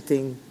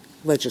implementing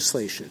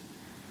legislation.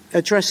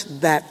 Address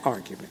that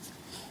argument.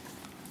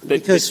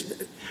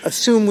 Because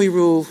assume we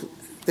rule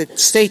that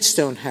states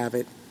don't have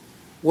it,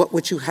 what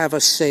would you have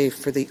us say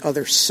for the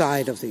other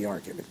side of the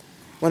argument?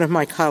 One of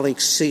my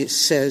colleagues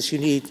says you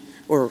need,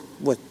 or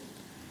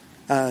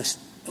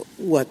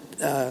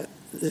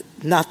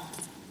not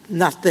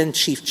then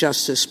Chief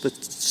Justice,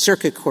 but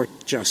Circuit Court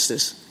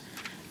Justice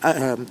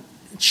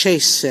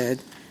Chase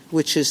said,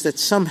 which is that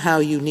somehow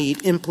you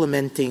need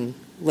implementing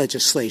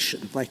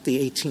legislation, like the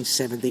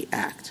 1870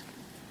 Act.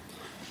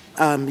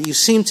 You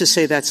seem to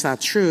say that's not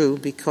true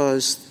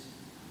because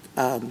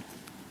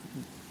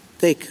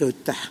they could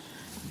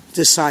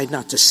decide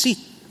not to seat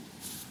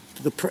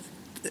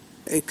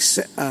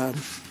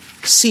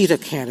a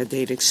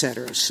candidate, et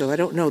cetera. So I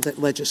don't know that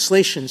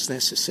legislation is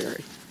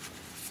necessary.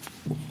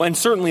 And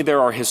certainly there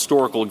are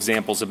historical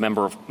examples of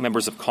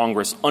members of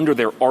Congress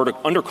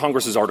under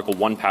Congress's Article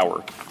 1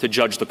 power to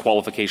judge the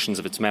qualifications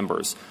of its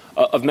members,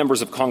 of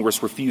members of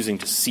Congress refusing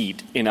to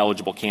seat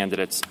ineligible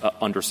candidates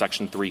under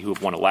Section 3 who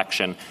have won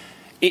election.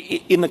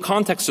 In the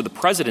context of the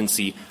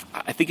presidency,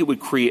 I think it would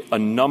create a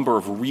number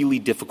of really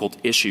difficult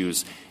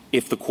issues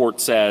if the court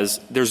says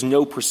there's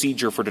no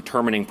procedure for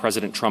determining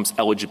President Trump's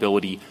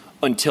eligibility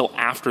until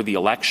after the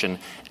election.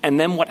 And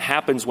then what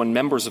happens when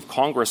members of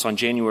Congress on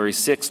January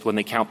 6th, when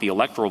they count the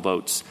electoral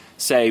votes,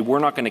 say we're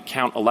not going to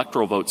count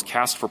electoral votes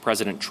cast for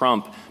President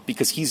Trump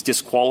because he's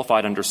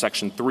disqualified under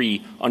Section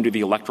 3 under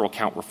the Electoral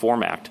Count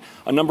Reform Act.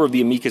 A number of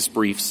the amicus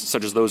briefs,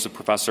 such as those of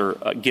Professor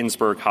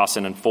Ginsburg,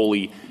 Hassan, and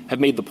Foley, have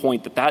made the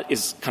point that that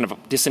is kind of a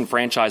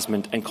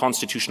disenfranchisement and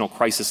constitutional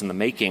crisis in the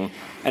making,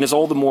 and is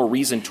all the more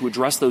reason to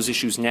address those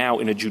issues now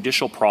in a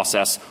judicial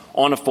process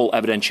on a full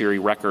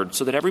evidentiary record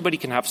so that everybody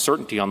can have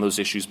certainty on those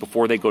issues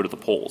before they go to the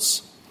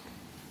polls.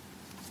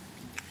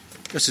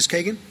 Justice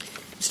Kagan?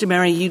 Mr.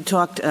 Murray,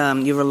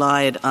 you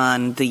relied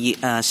on the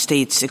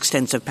state's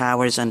extensive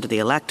powers under the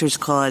Electors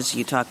Clause.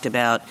 You talked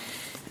about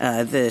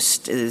the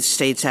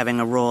states having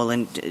a role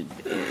in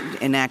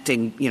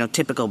enacting,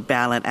 typical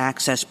ballot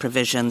access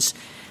provisions.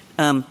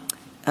 I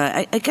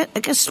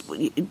guess,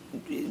 it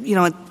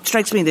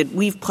strikes me that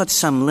we've put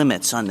some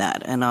limits on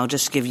that, and I'll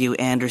just give you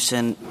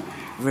Anderson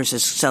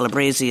versus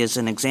Celebrezzi as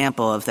an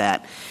example of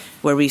that,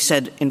 where we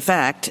said, in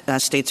fact,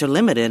 states are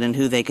limited in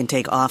who they can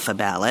take off a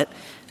ballot.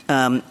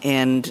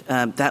 And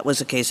that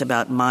was a case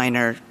about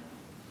minor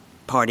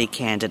party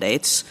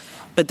candidates.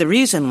 But the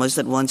reason was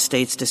that one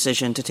state's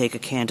decision to take a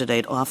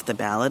candidate off the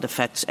ballot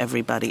affects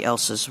everybody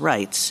else's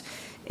rights.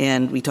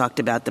 And we talked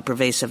about the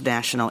pervasive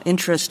national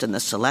interest in the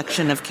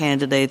selection of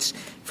candidates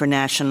for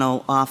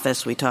national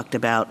office. We talked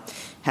about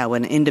how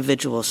an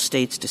individual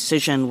state's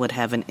decision would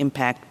have an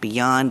impact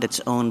beyond its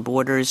own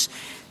borders.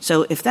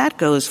 So if that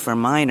goes for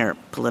minor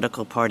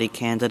political party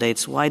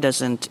candidates, why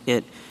doesn't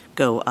it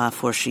go a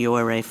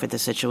fortiori for the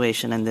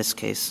situation in this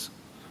case?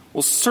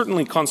 Well,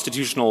 certainly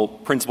constitutional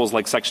principles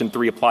like Section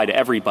 3 apply to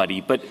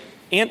everybody, but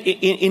in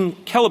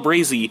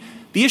Celebrezzi,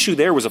 the issue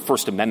there was a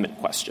First Amendment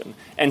question.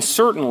 And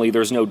certainly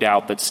there's no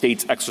doubt that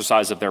states'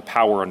 exercise of their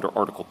power under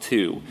Article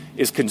 2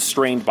 is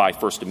constrained by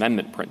First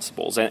Amendment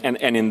principles. And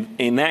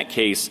in that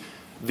case,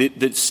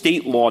 the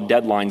state law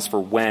deadlines for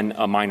when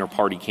a minor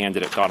party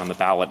candidate got on the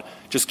ballot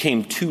just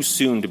came too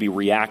soon to be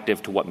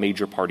reactive to what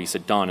major parties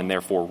had done and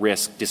therefore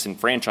risk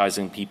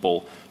disenfranchising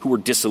people who were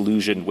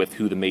disillusioned with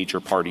who the major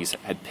parties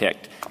had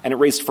picked. And it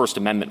raised First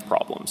Amendment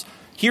problems.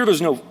 Here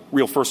there's no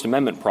real First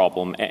Amendment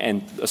problem,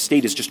 and a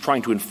state is just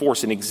trying to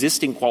enforce an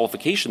existing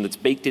qualification that's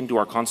baked into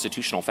our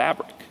constitutional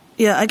fabric.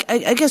 Yeah,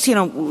 I guess,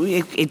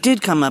 it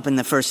did come up in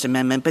the First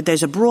Amendment, but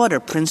there's a broader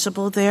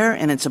principle there,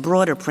 and it's a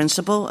broader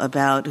principle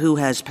about who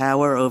has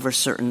power over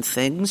certain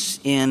things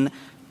in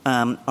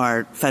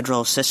our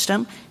federal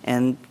system.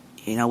 And,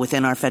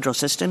 within our federal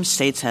system,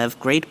 states have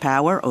great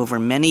power over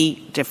many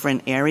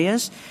different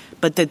areas,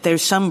 but that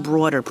there's some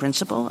broader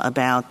principle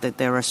about that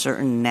there are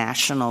certain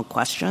national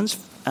questions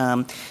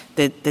where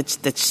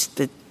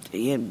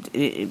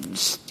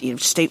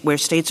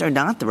states are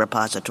not the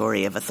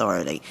repository of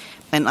authority.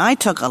 And I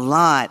took a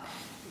lot,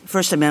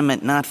 First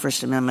Amendment, not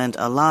First Amendment,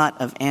 a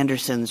lot of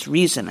Anderson's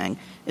reasoning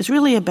is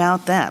really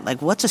about that.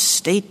 Like, what's a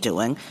state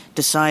doing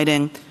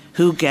deciding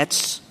who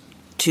gets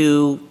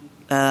to,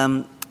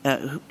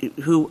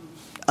 who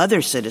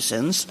other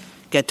citizens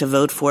get to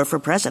vote for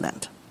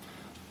president?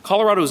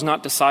 Colorado is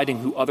not deciding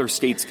who other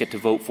states get to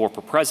vote for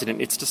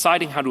president. It's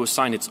deciding how to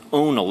assign its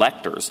own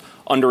electors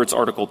under its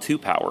Article 2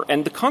 power.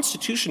 And the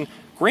Constitution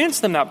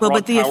grants them that broad power.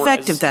 Well, but the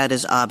effect of that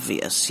is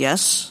obvious,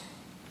 yes?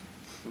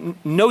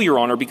 No, Your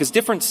Honor, because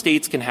different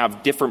states can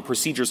have different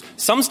procedures.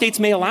 Some states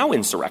may allow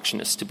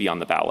insurrectionists to be on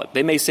the ballot.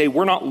 They may say,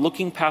 we're not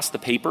looking past the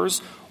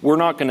papers. We're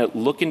not going to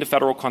look into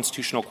federal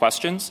constitutional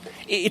questions.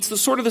 It's the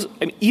sort of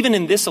even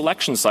in this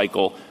election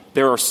cycle,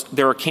 there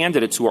are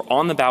candidates who are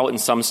on the ballot in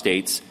some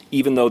states,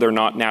 even though they're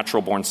not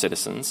natural-born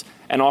citizens,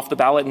 and off the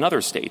ballot in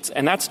other states.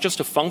 And that's just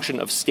a function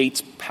of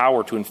states'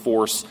 power to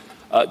enforce,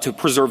 to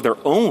preserve their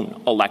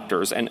own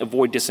electors and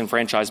avoid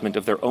disenfranchisement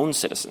of their own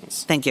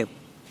citizens. Thank you.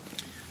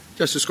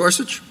 Justice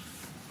Gorsuch?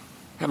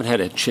 I haven't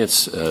had a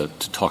chance to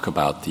talk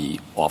about the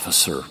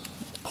officer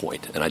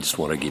point, and I just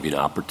want to give you an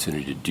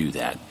opportunity to do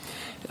that.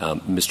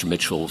 Mr.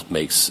 Mitchell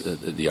makes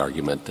the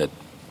argument that,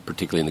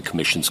 particularly in the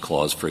commissions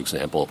clause, for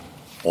example,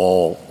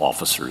 all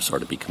officers are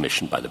to be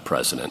commissioned by the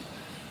president.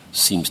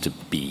 Seems to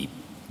be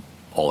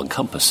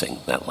all-encompassing,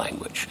 that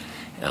language.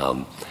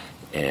 And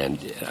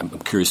I'm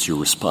curious your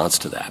response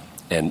to that.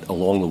 And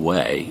along the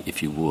way,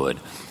 if you would,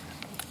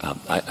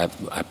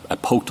 I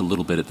poked a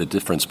little bit at the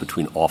difference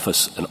between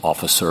office and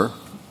officer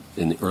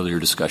in the earlier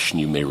discussion,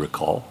 you may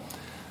recall.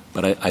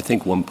 But I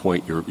think one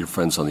point your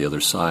friends on the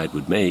other side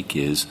would make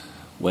is,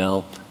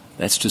 well,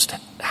 that's just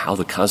how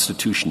the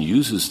Constitution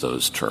uses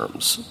those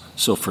terms.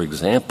 So, for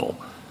example,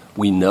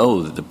 we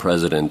know that the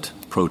President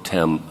pro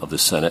tem of the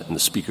Senate and the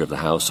Speaker of the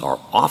House are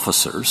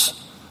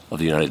officers of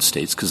the United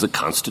States because the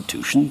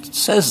Constitution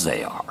says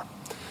they are.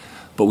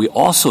 But we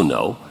also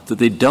know that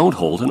they don't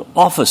hold an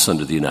office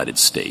under the United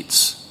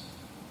States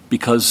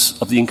because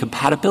of the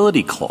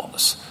incompatibility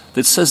clause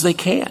that says they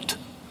can't.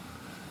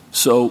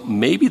 So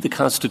maybe the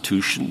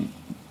Constitution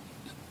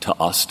to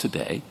us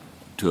today,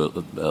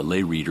 to a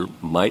lay reader,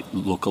 might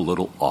look a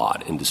little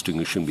odd in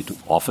distinguishing between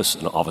office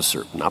and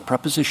officer, not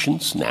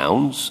prepositions,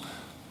 nouns,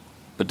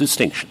 a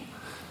distinction.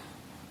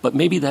 But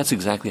maybe that's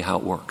exactly how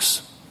it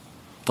works.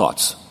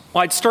 Thoughts?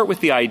 Well, I'd start with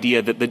the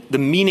idea that the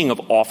meaning of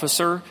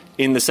officer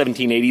in the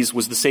 1780s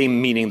was the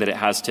same meaning that it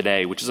has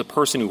today, which is a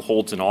person who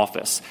holds an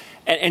office.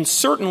 And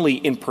certainly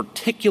in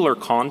particular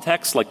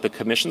contexts like the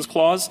Commissions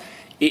Clause,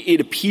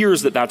 it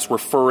appears that that's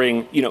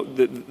referring,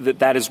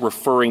 that is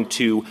referring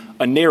to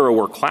a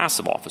narrower class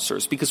of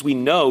officers, because we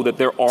know that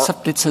there are...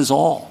 Except it says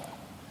all.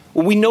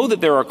 Well, we know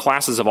that there are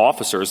classes of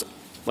officers,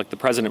 like the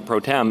President pro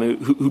tem,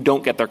 who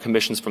don't get their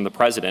commissions from the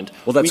President.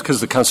 Well, that's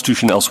because the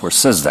Constitution elsewhere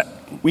says that.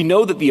 We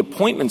know that the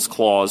Appointments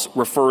Clause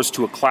refers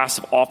to a class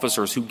of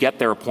officers who get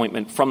their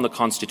appointment from the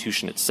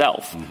Constitution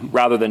itself,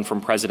 rather than from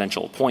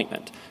presidential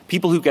appointment.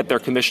 People who get their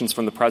commissions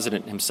from the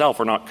President himself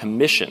are not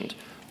commissioned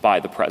by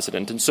the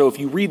President. And so if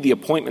you read the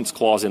Appointments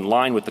Clause in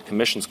line with the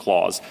Commissions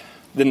Clause,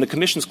 then the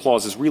Commissions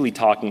Clause is really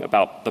talking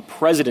about the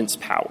President's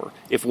power.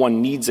 If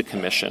one needs a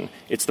commission,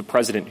 it's the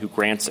President who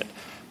grants it.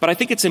 But I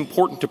think it's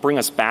important to bring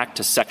us back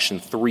to Section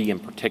 3 in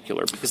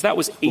particular, because that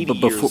was 80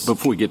 years...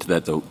 Before we get to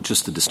that, though,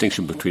 just the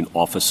distinction between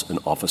office and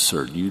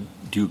officer, do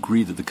you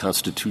agree that the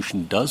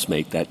Constitution does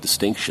make that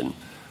distinction,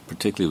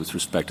 particularly with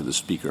respect to the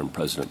Speaker and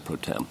President pro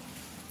tem?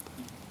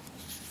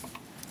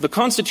 The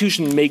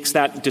Constitution makes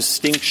that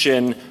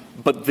distinction,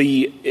 but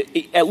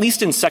at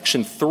least in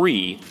Section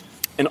 3,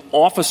 an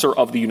officer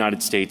of the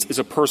United States is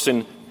a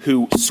person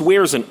who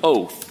swears an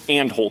oath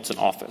and holds an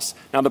office.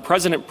 Now, the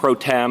President pro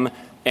tem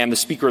and the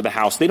Speaker of the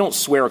House, they don't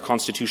swear a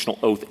constitutional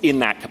oath in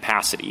that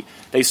capacity.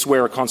 They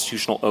swear a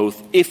constitutional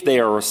oath if they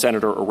are a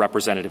senator or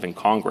representative in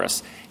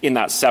Congress in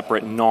that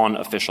separate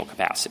non-official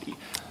capacity.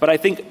 But I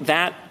think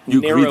that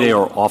You agree they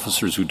are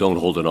officers who don't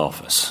hold an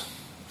office?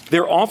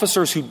 They're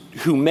officers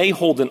who may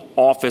hold an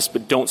office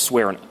but don't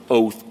swear an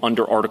oath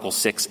under Article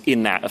 6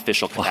 in that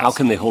official capacity. Well, how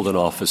can they hold an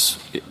office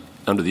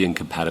under the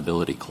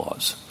Incompatibility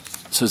Clause?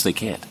 It says they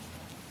can't.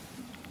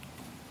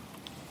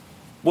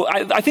 Well,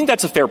 I think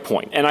that's a fair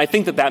point, and I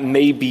think that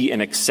may be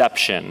an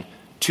exception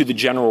to the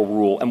general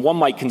rule, and one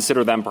might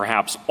consider them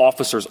perhaps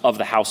officers of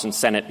the House and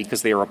Senate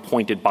because they are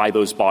appointed by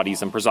those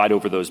bodies and preside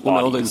over those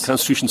bodies. Well, the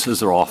Constitution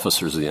says they're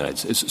officers of the United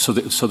States.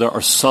 So there are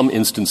some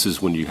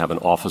instances when you have an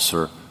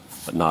officer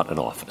but not an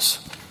office.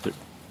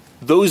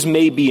 Those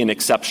may be an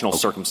exceptional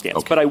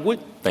circumstance, but I would...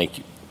 Thank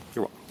you.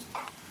 You're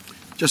welcome.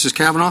 Justice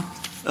Kavanaugh?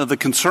 The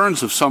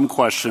concerns of some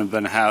question have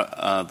been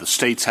the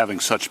states having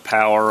such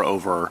power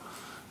over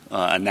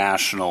a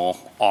national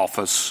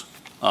office,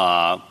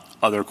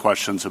 other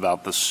questions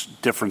about the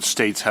different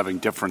states having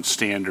different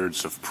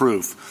standards of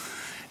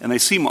proof. And they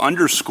seem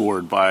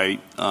underscored by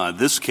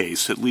this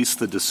case, at least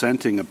the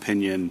dissenting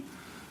opinion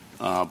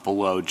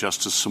below.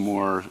 Justice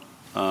Sotomayor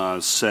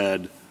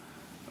said,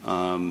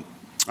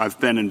 I've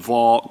been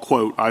involved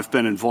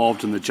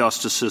in the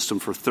justice system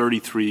for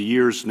 33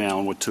 years now,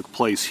 and what took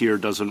place here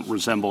doesn't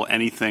resemble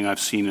anything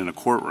I've seen in a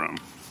courtroom,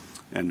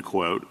 end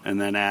quote.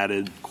 And then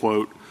added,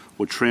 quote,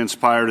 what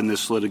transpired in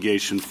this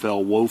litigation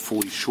fell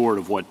woefully short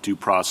of what due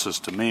process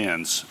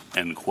demands,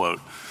 end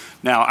quote.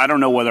 Now, I don't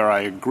know whether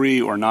I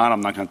agree or not.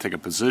 I'm not going to take a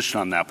position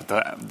on that.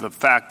 But the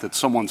fact that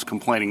someone's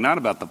complaining not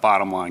about the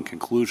bottom line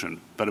conclusion,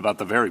 but about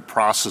the very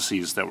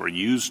processes that were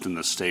used in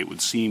the state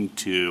would seem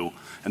to,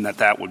 and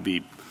that would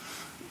be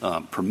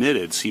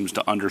permitted, seems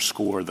to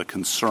underscore the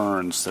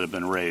concerns that have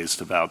been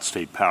raised about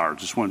state power.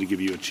 Just wanted to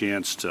give you a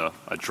chance to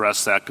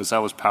address that because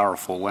that was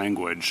powerful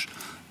language.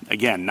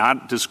 Again,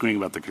 not disagreeing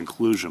about the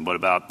conclusion, but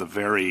about the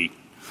very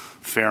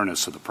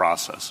fairness of the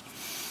process.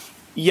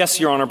 Yes,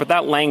 Your Honor, but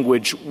that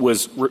language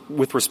was,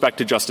 with respect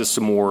to Justice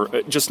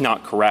Sotomayor, just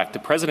not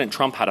correct. President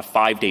Trump had a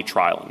 5-day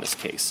trial in this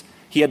case.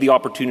 He had the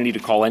opportunity to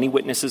call any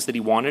witnesses that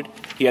he wanted.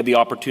 He had the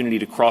opportunity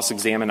to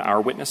cross-examine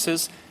our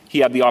witnesses. He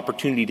had the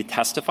opportunity to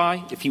testify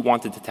if he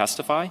wanted to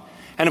testify.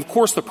 And, of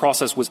course, the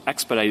process was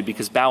expedited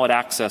because ballot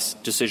access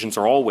decisions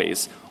are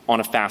always on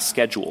a fast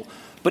schedule.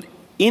 But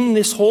in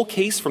this whole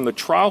case, from the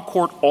trial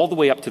court all the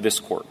way up to this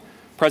court,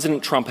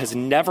 President Trump has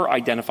never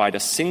identified a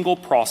single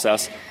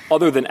process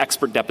other than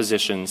expert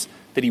depositions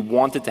that he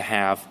wanted to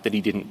have that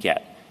he didn't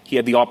get. He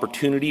had the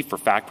opportunity for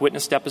fact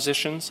witness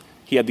depositions.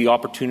 He had the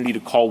opportunity to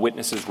call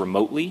witnesses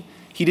remotely.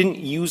 He didn't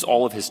use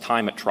all of his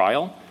time at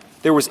trial.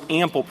 There was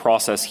ample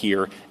process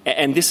here,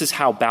 and this is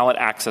how ballot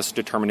access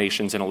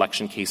determinations in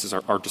election cases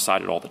are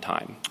decided all the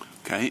time.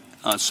 Okay.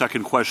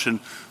 Second question.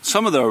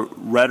 Some of the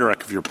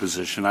rhetoric of your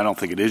position, I don't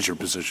think it is your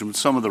position, but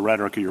some of the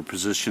rhetoric of your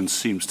position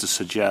seems to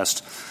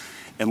suggest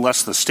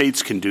unless the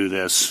states can do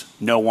this,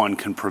 no one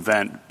can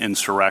prevent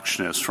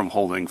insurrectionists from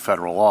holding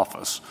federal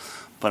office.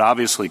 But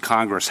obviously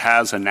Congress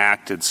has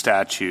enacted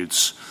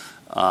statutes,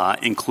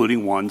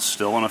 including one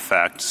still in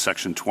effect,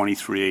 Section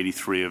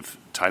 2383 of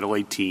Title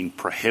 18,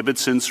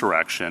 prohibits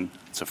insurrection.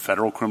 It's a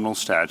federal criminal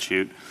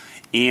statute.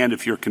 And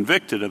if you're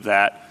convicted of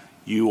that,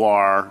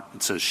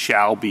 it says,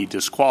 shall be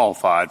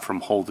disqualified from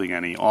holding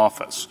any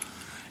office.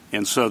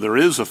 And so there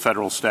is a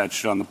federal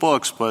statute on the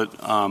books, but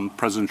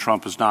President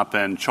Trump has not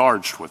been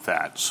charged with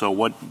that. So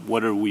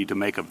what are we to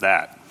make of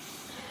that?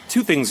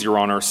 Two things, Your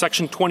Honor.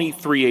 Section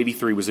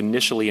 2383 was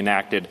initially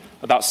enacted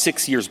about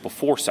 6 years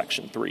before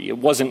Section 3. It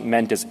wasn't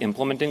meant as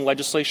implementing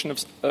legislation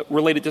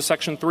related to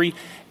Section 3.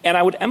 And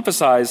I would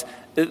emphasize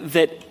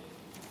that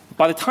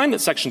by the time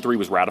that Section 3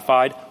 was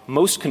ratified,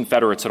 most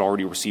Confederates had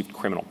already received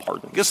criminal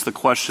pardons. I guess the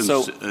question's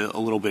a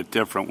little bit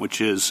different, which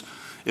is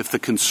if the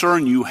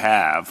concern you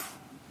have,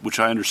 which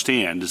I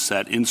understand, is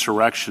that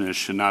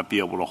insurrectionists should not be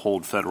able to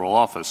hold federal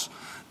office,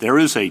 there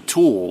is a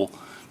tool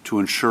to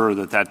ensure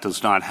that that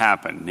does not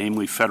happen,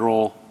 namely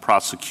federal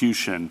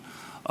prosecution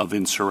of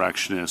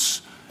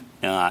insurrectionists.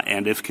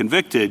 And if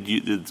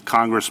convicted,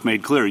 Congress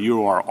made clear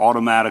you are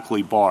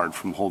automatically barred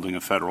from holding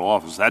a federal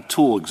office. That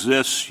tool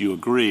exists, you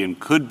agree, and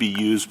could be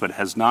used, but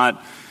has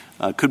not,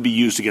 could be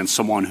used against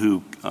someone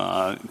who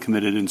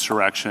committed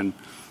insurrection.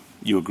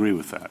 You agree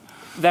with that?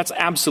 That's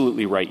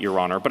absolutely right, Your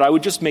Honor. But I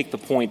would just make the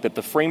point that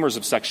the framers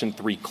of Section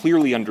 3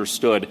 clearly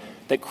understood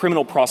that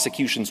criminal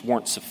prosecutions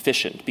weren't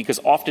sufficient because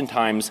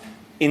oftentimes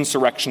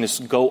insurrectionists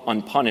go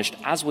unpunished,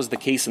 as was the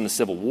case in the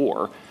Civil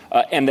War,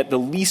 and that the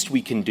least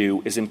we can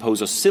do is impose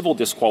a civil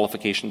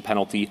disqualification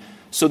penalty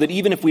so that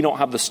even if we don't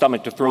have the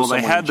stomach to throw someone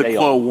in jail. Well, they had the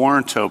quo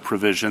warranto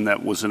provision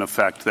that was in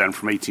effect then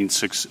from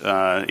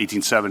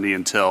 1870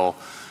 until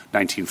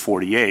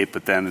 1948,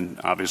 but then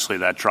obviously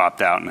that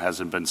dropped out and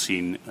hasn't been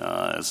seen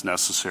as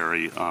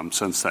necessary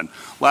since then.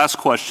 Last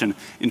question.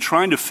 In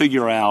trying to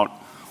figure out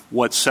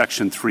what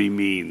Section 3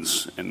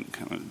 means, and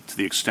to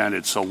the extent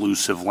it's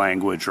elusive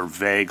language or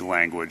vague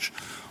language,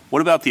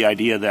 what about the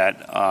idea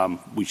that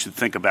we should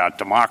think about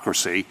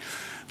democracy,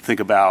 think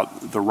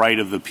about the right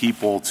of the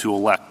people to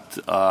elect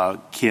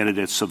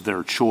candidates of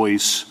their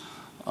choice,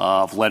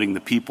 of letting the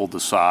people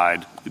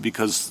decide,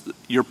 because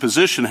your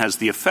position has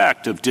the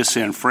effect of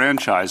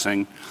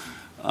disenfranchising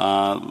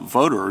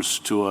voters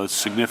to a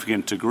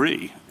significant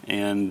degree.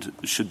 And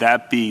should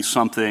that be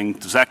something,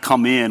 does that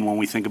come in when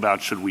we think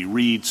about should we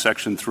read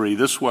Section 3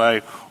 this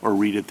way or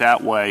read it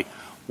that way?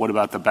 What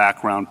about the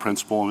background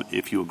principle,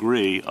 if you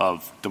agree,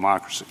 of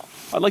democracy?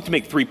 I'd like to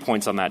make 3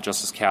 points on that,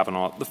 Justice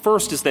Kavanaugh. The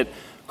first is that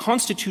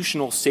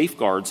constitutional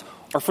safeguards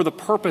are for the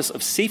purpose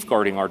of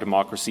safeguarding our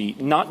democracy,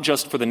 not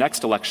just for the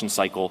next election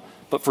cycle,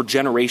 but for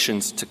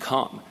generations to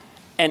come.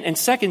 And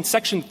second,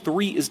 Section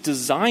 3 is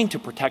designed to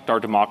protect our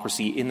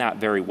democracy in that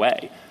very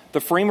way. The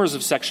framers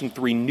of Section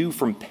 3 knew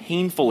from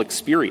painful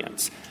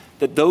experience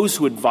that those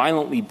who had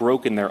violently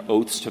broken their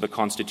oaths to the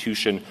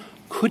Constitution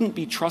couldn't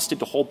be trusted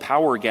to hold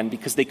power again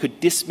because they could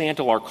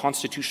dismantle our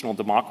constitutional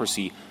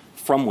democracy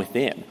from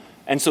within.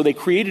 And so they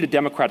created a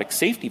democratic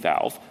safety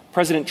valve.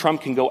 President Trump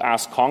can go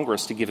ask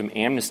Congress to give him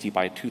amnesty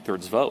by a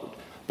 2/3 vote.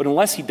 But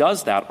unless he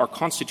does that, our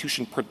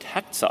Constitution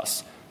protects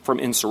us from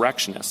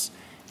insurrectionists.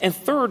 And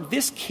third,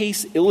 this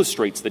case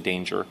illustrates the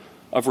danger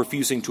of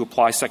refusing to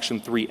apply Section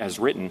 3 as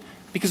written,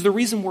 because the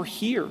reason we're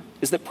here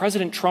is that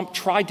President Trump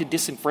tried to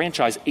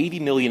disenfranchise 80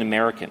 million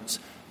Americans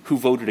who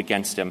voted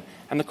against him,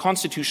 and the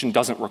Constitution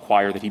doesn't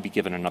require that he be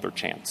given another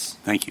chance.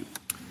 Thank you.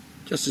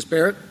 Justice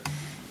Barrett?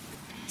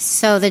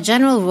 So the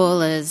general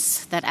rule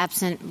is that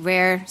absent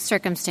rare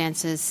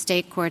circumstances,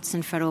 state courts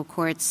and federal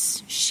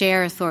courts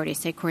share authority.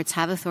 State courts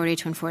have authority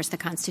to enforce the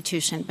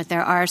Constitution, but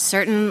there are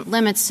certain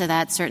limits to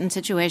that, certain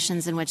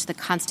situations in which the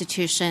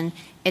Constitution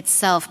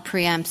itself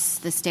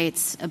preempts the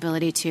state's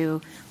ability to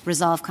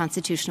resolve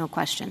constitutional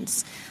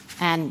questions.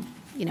 And,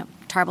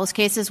 Tarbell's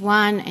case is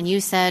one, and you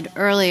said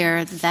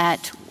earlier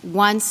that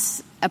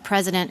once a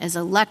president is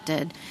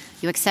elected,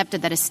 you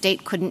accepted that a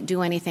state couldn't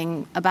do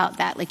anything about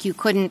that. Like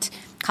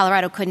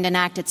Colorado couldn't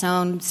enact its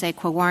own, say,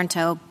 quo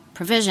warranto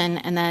provision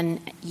and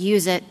then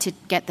use it to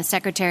get the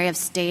Secretary of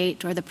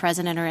State or the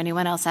president or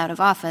anyone else out of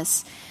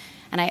office.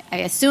 And I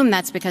assume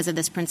that's because of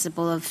this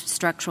principle of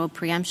structural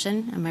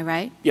preemption. Am I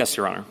right? Yes,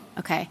 Your Honor.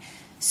 Okay.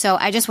 So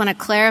I just want to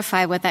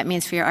clarify what that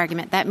means for your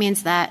argument. That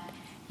means that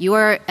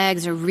your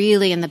eggs are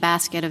really in the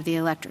basket of the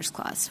Electors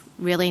Clause,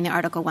 really in the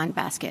Article I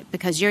basket,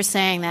 because you're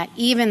saying that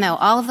even though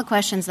all of the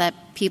questions that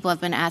people have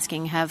been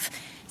asking have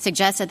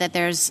suggested that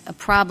there's a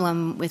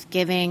problem with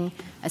giving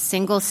a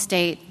single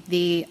state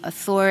the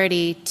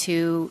authority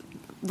to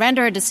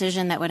render a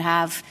decision that would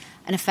have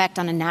an effect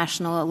on a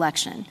national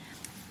election.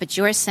 But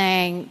you're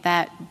saying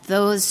that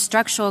those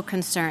structural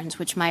concerns,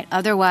 which might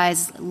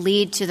otherwise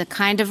lead to the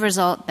kind of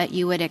result that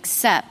you would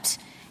accept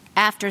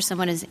after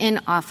someone is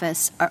in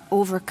office, are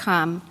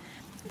overcome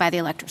by the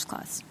Electors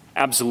Clause.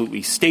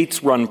 Absolutely.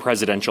 States run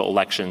presidential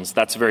elections.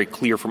 That's very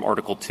clear from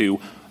Article 2.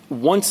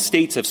 Once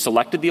states have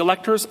selected the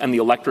electors and the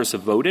electors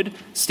have voted,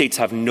 states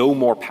have no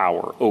more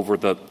power over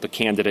the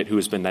candidate who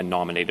has been then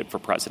nominated for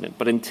president.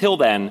 But until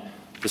then,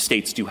 the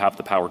states do have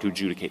the power to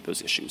adjudicate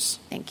those issues.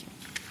 Thank you.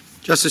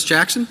 Justice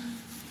Jackson?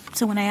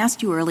 So when I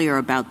asked you earlier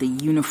about the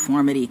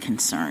uniformity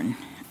concern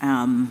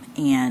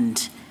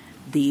and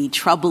the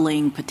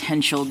troubling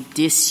potential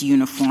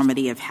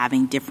disuniformity of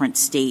having different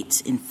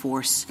states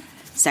enforce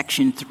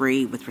Section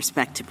 3 with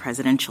respect to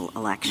presidential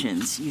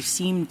elections, you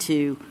seem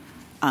to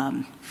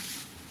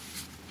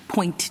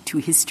point to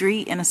history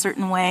in a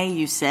certain way.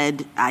 You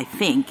said, I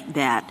think,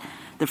 that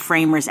the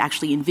framers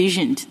actually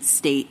envisioned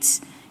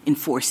states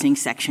enforcing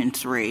Section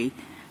 3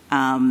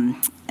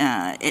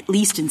 at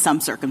least in some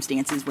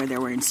circumstances where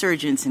there were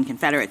insurgents and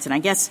Confederates. And I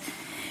guess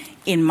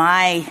in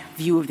my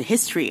view of the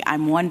history,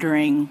 I'm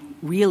wondering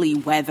really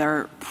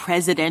whether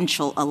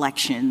presidential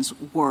elections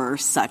were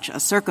such a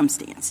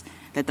circumstance,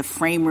 that the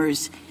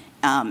framers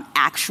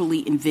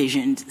actually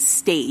envisioned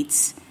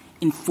states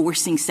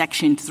enforcing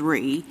Section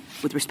 3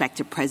 with respect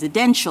to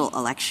presidential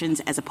elections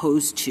as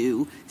opposed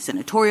to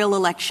senatorial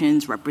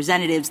elections,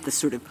 representatives, the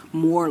sort of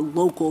more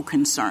local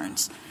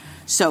concerns.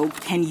 So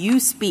can you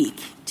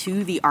speak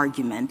to the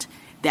argument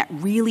that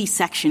really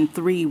Section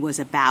 3 was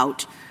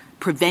about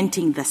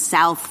preventing the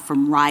South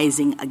from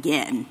rising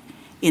again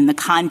in the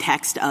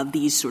context of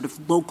these sort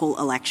of local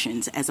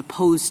elections as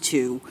opposed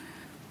to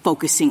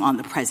focusing on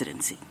the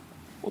presidency?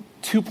 Well,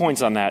 2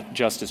 points on that,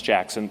 Justice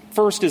Jackson.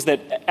 First is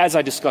that, as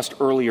I discussed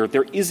earlier,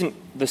 there isn't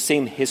the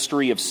same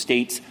history of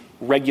states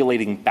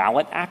regulating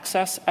ballot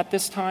access at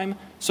this time.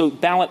 So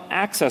ballot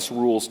access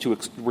rules to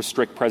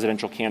restrict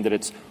presidential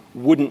candidates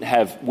wouldn't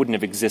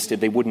have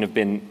existed. They wouldn't have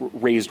been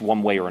raised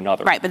one way or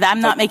another. Right, but I'm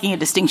not making a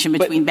distinction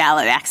between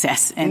ballot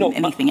access and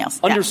anything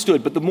else.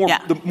 Understood, but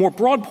the more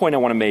broad point I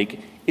want to make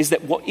is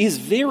that what is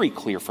very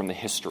clear from the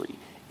history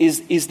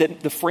is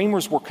that the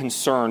framers were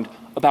concerned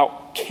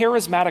about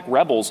charismatic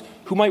rebels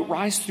who might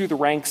rise through the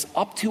ranks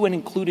up to and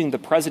including the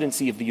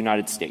presidency of the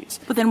United States.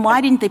 But then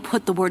why didn't they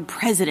put the word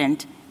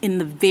president in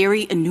the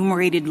very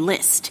enumerated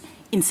list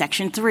in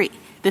Section 3?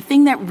 The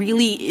thing that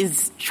really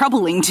is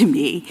troubling to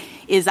me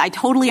is I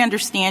totally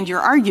understand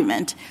your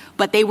argument,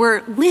 but they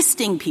were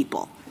listing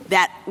people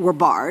that were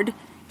barred,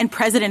 and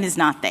president is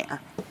not there.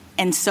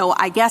 And so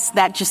I guess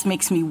that just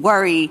makes me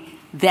worry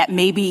that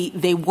maybe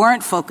they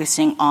weren't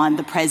focusing on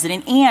the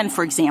president. And,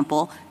 for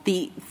example,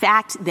 the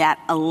fact that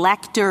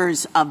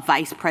electors of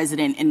vice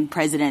president and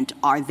president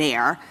are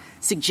there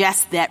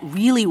suggests that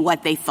really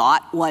what they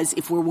thought was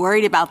if we're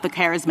worried about the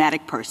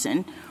charismatic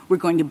person, we're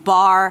going to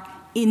bar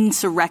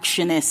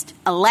insurrectionist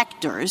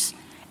electors,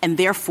 and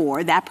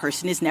therefore that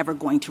person is never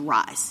going to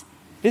rise.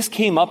 This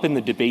came up in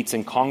the debates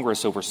in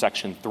Congress over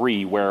Section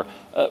 3, where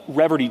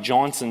Reverdy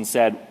Johnson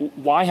said,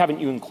 why haven't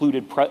you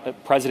included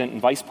president and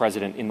vice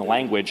president in the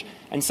language?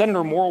 And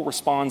Senator Morrill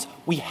responds,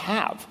 we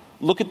have.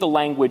 Look at the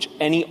language,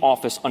 any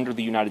office under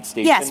the United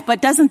States. Yes,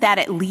 but doesn't that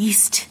at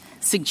least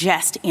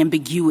suggest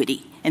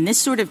ambiguity? And this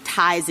sort of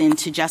ties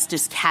into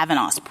Justice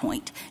Kavanaugh's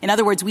point. In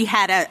other words, we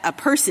had a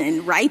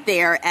person right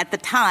there at the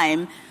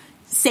time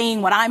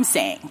saying what I'm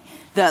saying.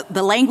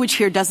 The language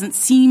here doesn't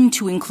seem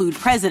to include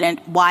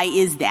president. Why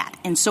is that?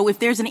 And so if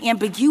there's an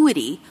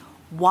ambiguity,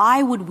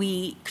 why would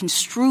we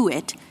construe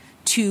it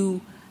to,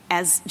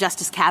 as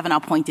Justice Kavanaugh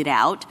pointed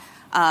out,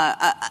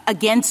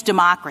 against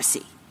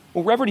democracy?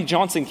 Well, Reverdy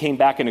Johnson came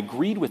back and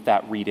agreed with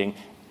that reading.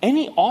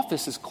 Any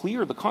office is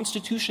clear. The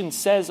Constitution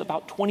says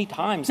about 20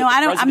 times. No,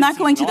 I'm not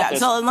going to that.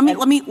 So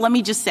let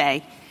me just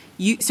say,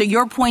 so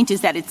your point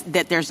is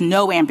that there's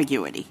no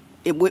ambiguity.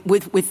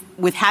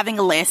 With having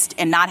a list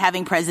and not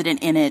having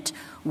president in it,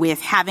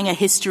 with having a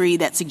history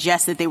that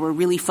suggests that they were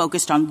really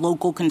focused on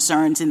local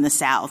concerns in the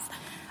South,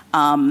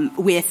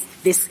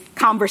 with this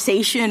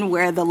conversation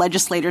where the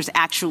legislators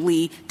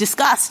actually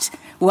discussed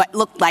what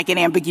looked like an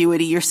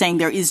ambiguity. You're saying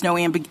there is no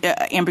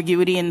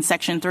ambiguity in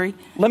Section 3?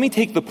 Let me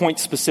take the point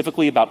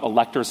specifically about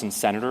electors and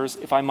senators,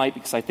 if I might,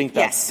 because I think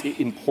that's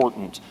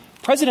important.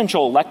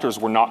 Presidential electors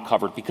were not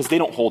covered because they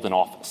don't hold an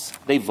office.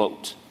 They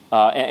vote.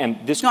 I'm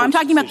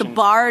talking about the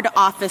barred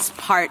office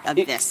part of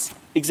this.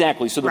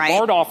 Exactly. So the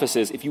barred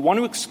offices, if you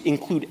want to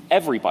include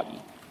everybody,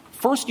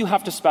 first you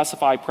have to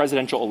specify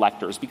presidential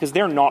electors because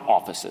they're not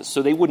offices,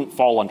 so they wouldn't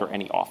fall under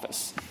any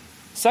office.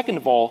 Second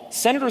of all,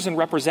 senators and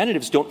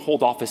representatives don't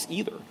hold office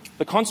either.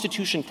 The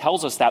Constitution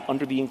tells us that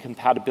under the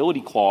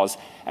Incompatibility Clause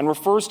and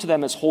refers to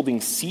them as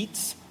holding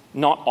seats,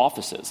 not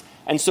offices.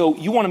 And so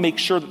you want to make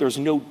sure that there's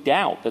no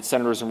doubt that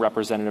senators and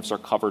representatives are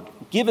covered.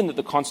 Given that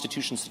the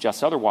Constitution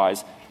suggests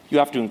otherwise, you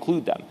have to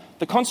include them.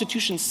 The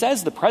Constitution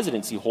says the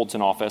presidency holds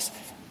an office,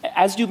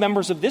 as do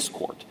members of this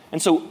court.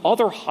 And so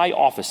other high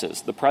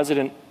offices, the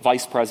president,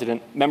 vice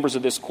president, members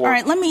of this court. All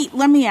right,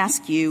 let me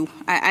ask you,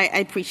 I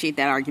appreciate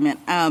that argument.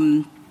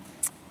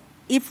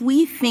 If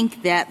we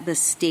think that the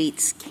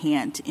states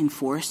can't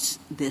enforce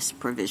this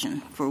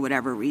provision for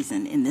whatever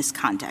reason in this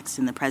context,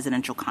 in the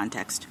presidential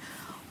context,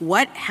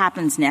 what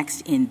happens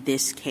next in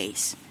this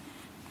case?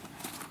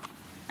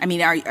 I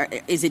mean,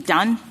 is it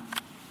done?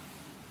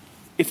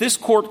 If this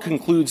court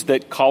concludes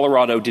that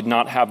Colorado did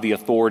not have the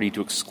authority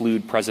to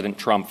exclude President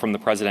Trump from the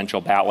presidential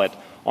ballot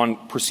on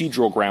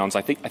procedural grounds,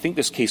 I think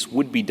this case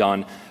would be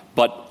done,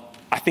 but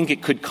I think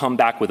it could come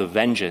back with a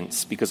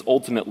vengeance because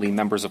ultimately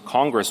members of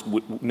Congress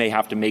may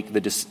have to make the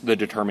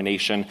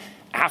determination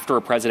after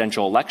a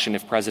presidential election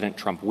if President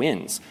Trump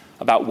wins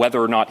about whether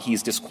or not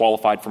he's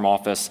disqualified from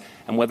office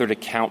and whether to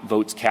count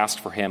votes cast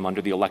for him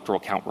under the Electoral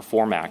Count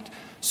Reform Act.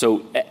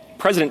 So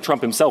President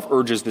Trump himself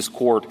urges this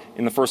court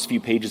in the first few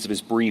pages of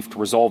his brief to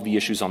resolve the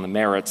issues on the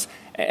merits,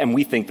 and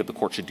we think that the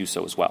court should do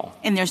so as well.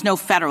 And there's no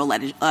federal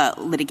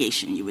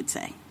litigation, you would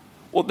say?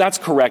 Well, that's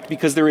correct,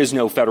 because there is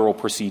no federal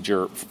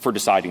procedure for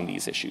deciding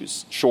these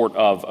issues, short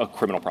of a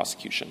criminal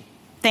prosecution.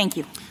 Thank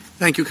you.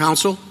 Thank you,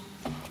 counsel.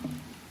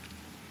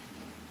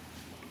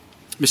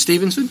 Ms.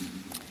 Stevenson?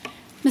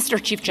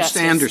 Mr. Chief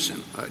Justice. Mr.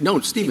 Anderson. No,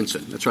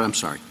 Stevenson. That's right. I'm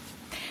sorry.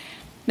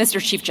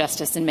 Mr. Chief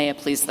Justice, and may it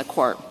please the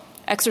Court.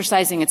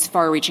 Exercising its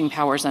far-reaching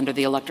powers under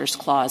the Electors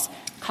Clause,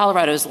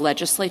 Colorado's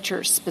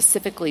legislature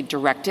specifically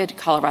directed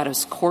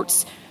Colorado's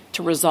courts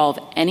to resolve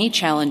any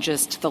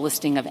challenges to the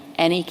listing of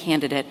any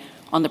candidate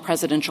on the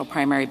presidential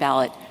primary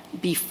ballot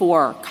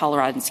before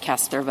Coloradans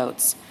cast their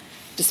votes.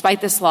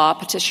 Despite this law,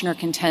 petitioner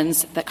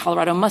contends that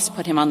Colorado must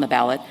put him on the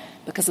ballot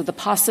because of the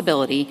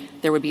possibility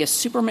there would be a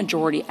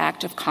supermajority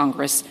act of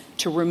Congress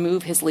to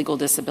remove his legal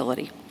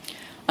disability.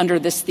 Under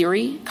this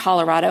theory,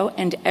 Colorado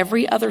and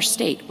every other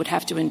state would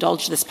have to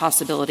indulge this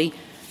possibility,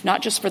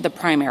 not just for the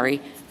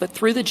primary, but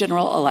through the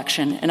general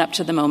election and up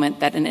to the moment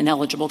that an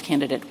ineligible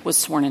candidate was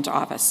sworn into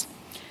office.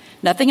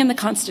 Nothing in the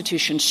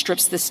Constitution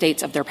strips the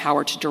states of their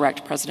power to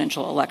direct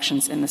presidential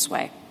elections in this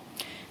way.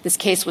 This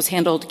case was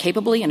handled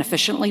capably and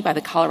efficiently by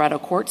the Colorado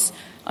courts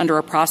under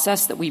a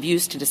process that we've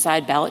used to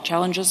decide ballot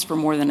challenges for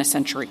more than a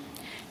century.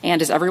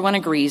 And as everyone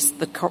agrees,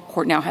 the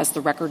court now has the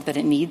record that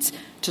it needs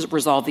to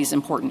resolve these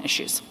important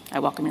issues. I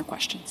welcome your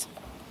questions.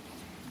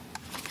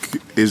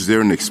 Is there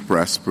an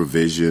express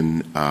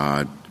provision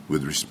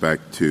with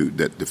respect to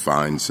that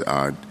defines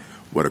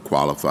what a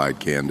qualified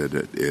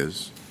candidate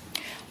is?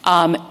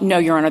 No,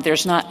 Your Honor,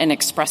 there's not an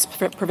express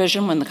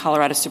provision. When the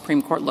Colorado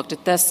Supreme Court looked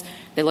at this,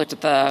 they looked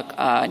at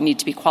the need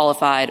to be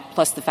qualified,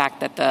 plus the fact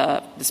that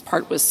this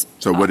part was...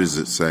 So what does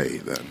it say,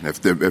 then?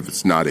 If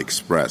it's not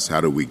expressed, how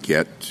do we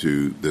get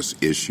to this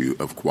issue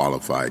of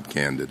qualified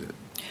candidate?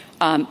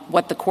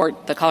 What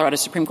the Colorado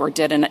Supreme Court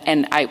did, and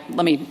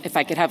if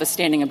I could have a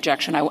standing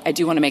objection, I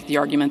do want to make the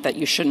argument that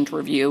you shouldn't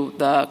review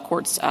the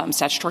court's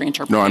statutory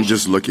interpretation. No, I'm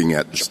just looking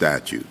at the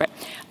statute.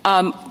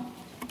 Right.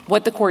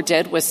 What the court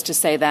did was to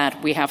say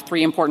that we have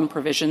three important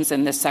provisions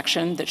in this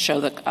section that show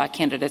that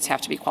candidates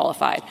have to be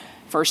qualified.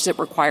 First, it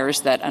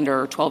requires that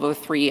under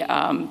 1203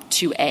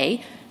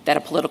 2A, that a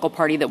political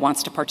party that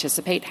wants to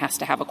participate has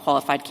to have a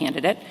qualified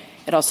candidate.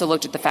 It also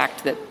looked at the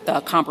fact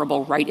that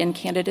comparable write-in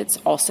candidates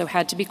also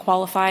had to be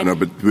qualified. No,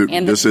 but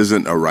this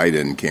isn't a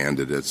write-in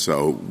candidate,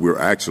 so we're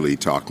actually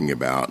talking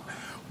about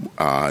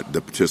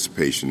the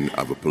participation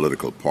of a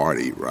political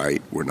party,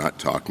 right? We're not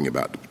talking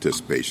about the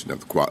participation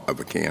of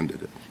a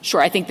candidate. Sure.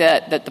 I think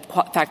that the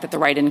fact that the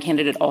write-in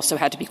candidate also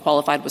had to be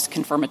qualified was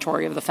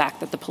confirmatory of the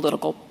fact that the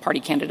political party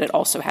candidate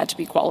also had to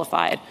be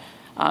qualified.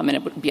 And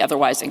it would be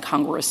otherwise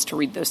incongruous to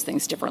read those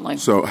things differently.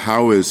 So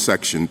how is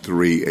Section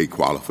 3 a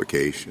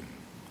qualification?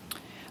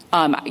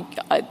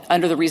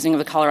 Under the reasoning of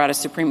the Colorado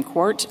Supreme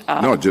Court,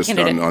 no, just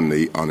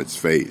on its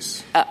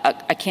face.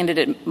 A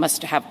candidate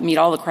must meet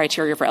all the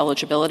criteria for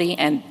eligibility,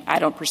 and I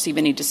don't perceive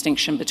any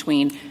distinction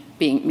between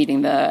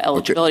meeting the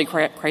eligibility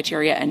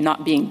criteria and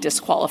not being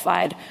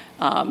disqualified.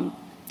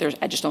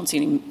 I just don't see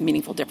any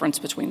meaningful difference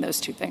between those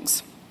two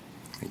things.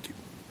 Thank you.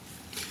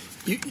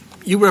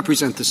 You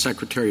represent the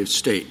Secretary of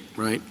State,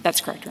 right? That's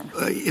correct, Your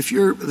Honor. If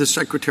you're the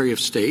Secretary of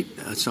State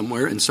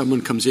somewhere and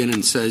someone comes in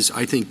and says,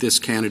 I think this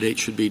candidate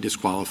should be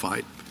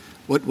disqualified,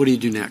 what do you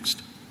do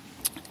next?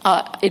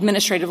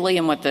 Administratively,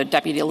 and what the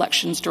Deputy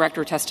Elections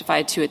Director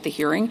testified to at the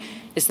hearing,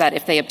 is that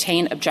if they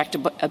obtain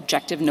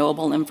objective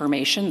knowable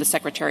information, the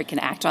Secretary can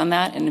act on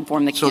that and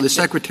inform the candidate. So the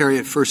Secretary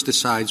at first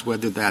decides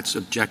whether that's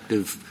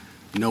objective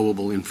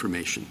knowable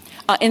information?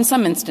 In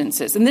some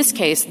instances. In this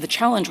case, the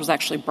challenge was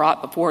actually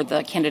brought before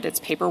the candidate's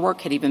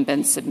paperwork had even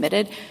been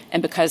submitted,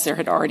 and because there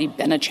had already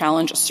been a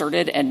challenge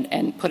asserted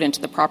and put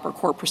into the proper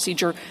court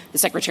procedure, the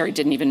Secretary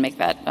didn't even make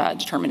that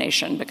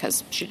determination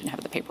because she didn't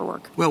have the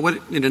paperwork. Well,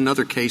 what in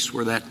another case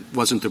where that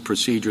wasn't the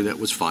procedure that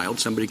was filed,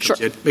 somebody comes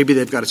Sure. in, maybe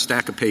they've got a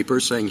stack of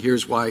papers saying,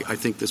 here's why I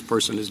think this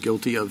person is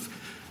guilty of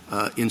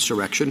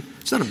insurrection.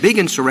 It's not a big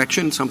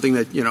insurrection, something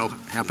that,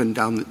 happened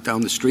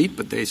down the street,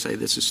 but they say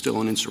this is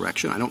still an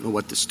insurrection. I don't know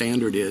what the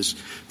standard is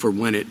for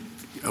when it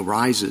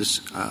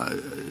arises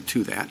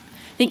to that.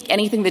 I think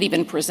anything that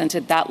even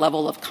presented that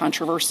level of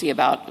controversy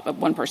about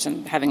one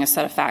person having a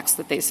set of facts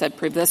that they said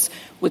proved this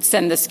would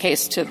send this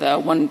case to the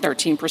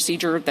 113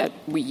 procedure that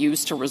we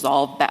use to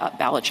resolve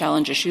ballot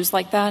challenge issues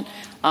like that.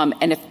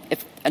 And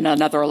if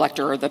another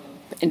elector or the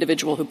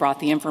individual who brought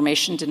the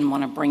information didn't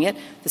want to bring it,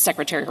 the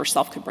Secretary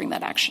herself could bring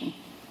that action.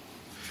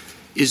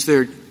 Is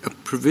there a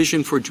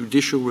provision for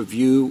judicial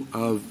review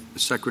of the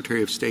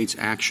Secretary of State's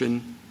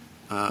action,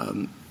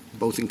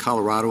 both in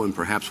Colorado and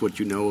perhaps what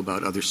you know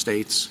about other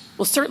states?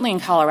 Well, certainly in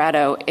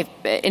Colorado, if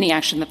any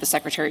action that the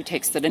Secretary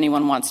takes that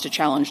anyone wants to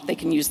challenge, they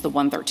can use the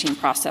 113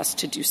 process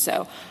to do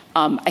so.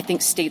 I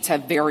think states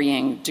have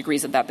varying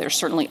degrees of that. There are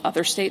certainly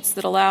other states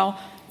that allow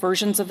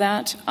versions of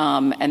that.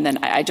 And then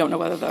I don't know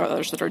whether there are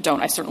others that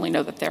don't. I certainly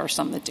know that there are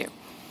some that do.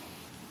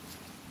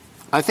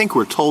 I think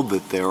we're told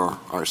that there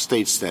are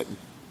states that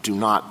do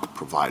not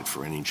provide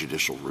for any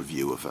judicial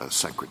review of a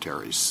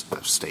Secretary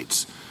of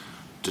State's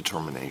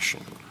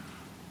determination.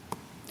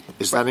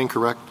 Is that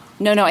incorrect?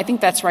 No, I think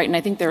that's right. And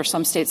I think there are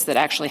some states that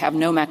actually have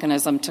no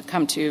mechanism to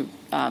come to,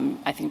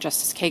 I think,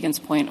 Justice Kagan's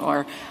point,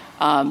 or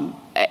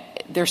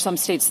there are some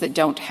states that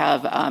don't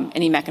have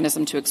any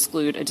mechanism to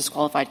exclude a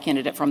disqualified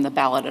candidate from the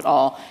ballot at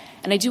all.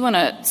 And I do want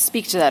to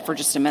speak to that for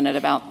just a minute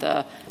about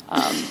the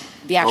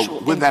actual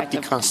would that be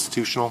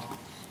constitutional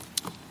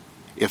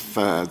if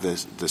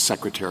the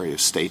Secretary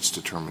of State's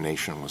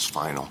determination was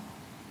final?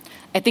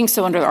 I think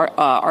so under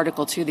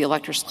Article 2, the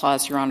Electors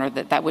Clause, Your Honor,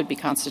 that would be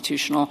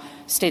constitutional.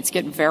 States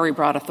get very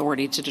broad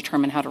authority to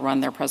determine how to run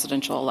their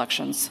presidential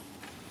elections.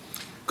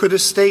 Could a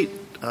state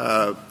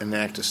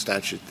enact a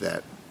statute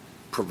that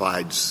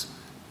provides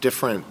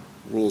different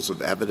rules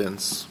of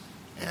evidence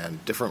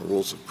and different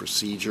rules of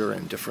procedure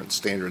and different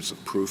standards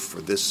of proof for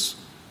this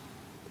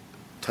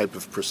type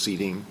of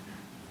proceeding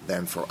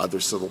than for other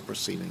civil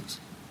proceedings?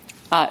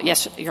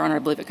 Yes, Your Honor, I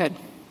believe it could,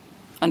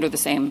 under the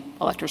same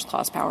Electors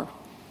Clause power.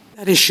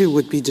 That issue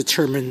would be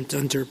determined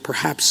under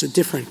perhaps a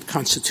different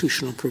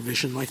constitutional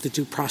provision like the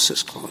Due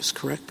Process Clause,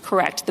 correct?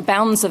 Correct. The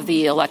bounds of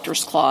the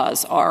Electors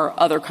Clause are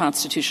other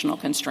constitutional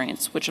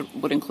constraints, which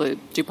would include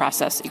due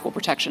process, equal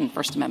protection,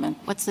 First Amendment.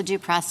 What's the due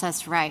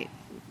process right?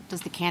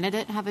 Does the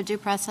candidate have a due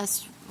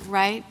process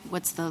right?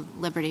 What's the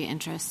liberty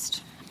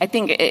interest? I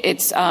think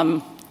it's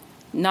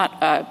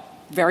not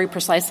very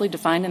precisely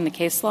defined in the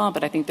case law,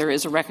 but I think there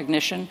is a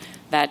recognition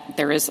that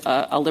there is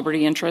a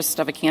liberty interest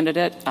of a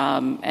candidate,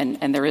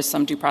 and there is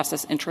some due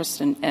process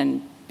interest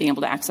in being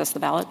able to access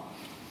the ballot.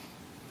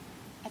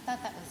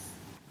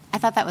 I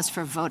thought that was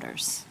for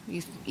voters.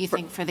 You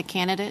think for the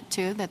candidate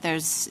too, that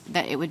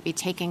it would be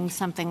taking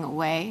something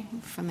away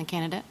from the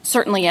candidate?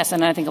 Certainly, yes,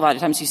 and I think a lot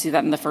of times you see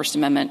that in the First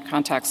Amendment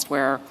context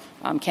where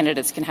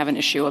candidates can have an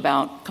issue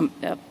about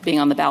being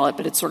on the ballot,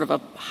 but it's sort of a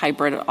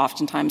hybrid,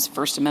 oftentimes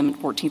First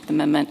Amendment, 14th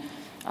Amendment,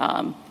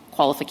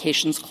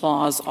 qualifications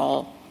clause,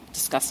 all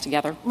discussed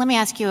together. Let me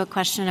ask you a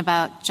question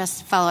about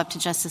just follow up to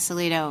Justice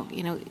Alito.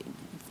 You know,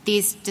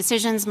 these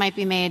decisions might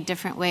be made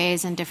different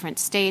ways in different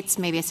states.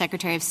 Maybe a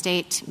Secretary of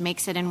State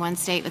makes it in one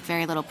state with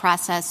very little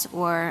process,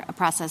 or a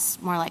process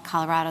more like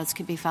Colorado's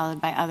could be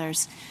followed by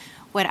others.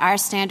 Would our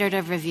standard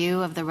of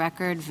review of the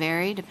record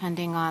vary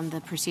depending on the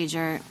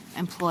procedure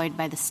employed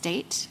by the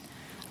state?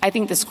 I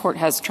think this court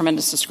has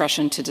tremendous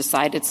discretion to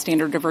decide its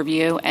standard of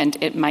review, and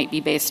it might be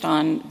based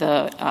on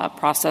the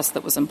process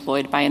that was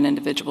employed by an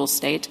individual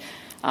state.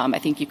 I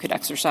think you could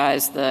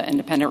exercise the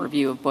independent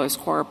review of Boas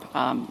Corp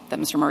that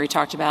Mr. Murray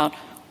talked about,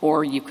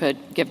 or you could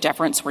give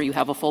deference where you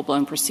have a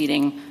full-blown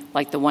proceeding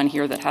like the one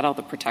here that had all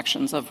the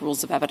protections of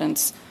rules of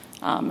evidence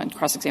and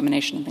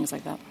cross-examination and things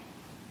like that.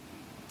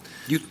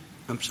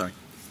 I'm sorry.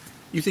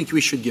 You think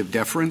we should give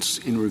deference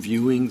in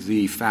reviewing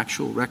the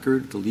factual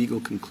record, the legal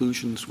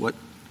conclusions?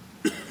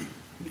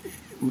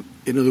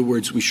 In other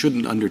words, we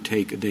shouldn't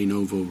undertake a de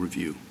novo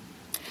review.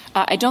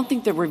 I don't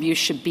think the review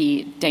should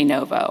be de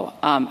novo.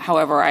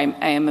 However, I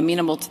am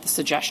amenable to the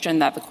suggestion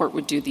that the court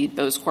would do the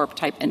Boas Corp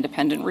type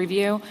independent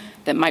review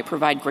that might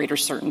provide greater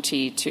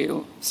certainty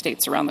to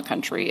states around the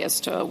country as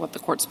to what the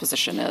court's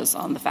position is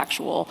on the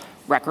factual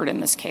record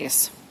in this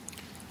case.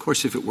 Of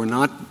course, if it were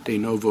not de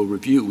novo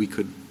review, we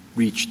could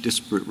reach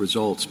disparate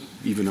results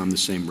even on the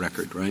same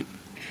record, right?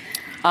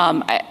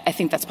 I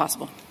think that's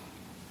possible.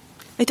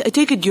 I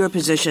take it your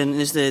position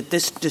is that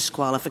this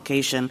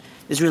disqualification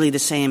is really the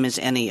same as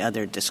any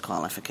other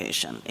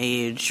disqualification,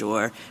 age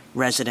or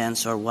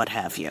residence or what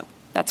have you.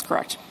 That's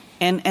correct.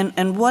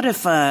 And what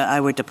if I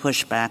were to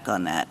push back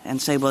on that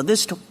and say, well,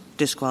 this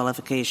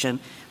disqualification,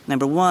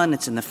 number one,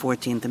 it's in the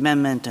 14th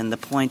Amendment, and the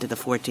point of the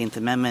 14th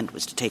Amendment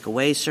was to take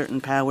away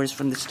certain powers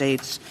from the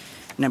states.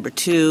 Number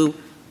two,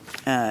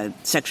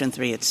 Section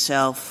 3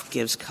 itself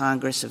gives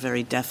Congress a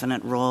very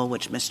definite role,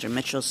 which Mr.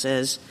 Mitchell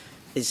says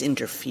is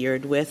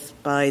interfered with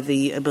by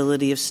the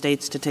ability of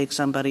states to take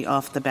somebody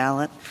off the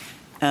ballot.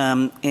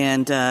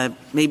 And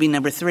maybe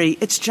number three,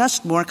 it's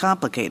just more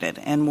complicated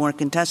and more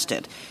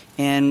contested.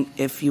 And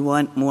if you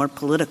want, more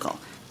political.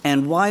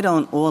 And why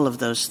don't all of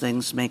those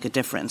things make a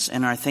difference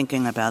in our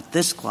thinking about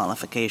this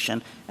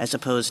qualification as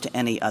opposed to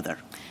any other?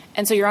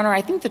 And so, Your Honor,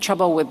 I think the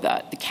trouble with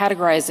the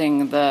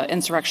categorizing the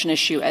insurrection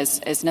issue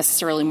as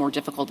necessarily more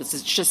difficult is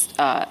it's just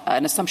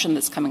an assumption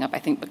that's coming up, I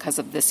think, because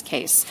of this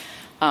case.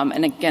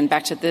 And again,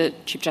 back to the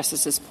Chief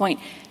Justice's point,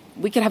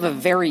 we could have a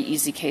very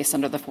easy case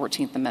under the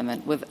 14th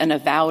Amendment with an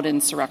avowed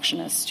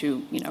insurrectionist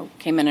who,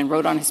 came in and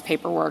wrote on his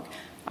paperwork,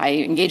 I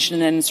engaged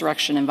in an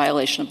insurrection in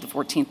violation of the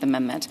 14th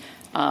Amendment.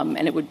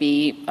 And it would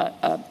be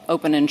an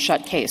open and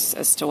shut case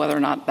as to whether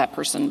or not that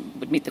person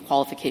would meet the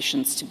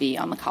qualifications to be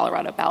on the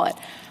Colorado ballot.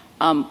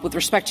 With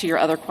respect to your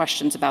other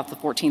questions about the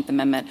 14th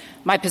Amendment,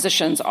 my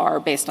positions are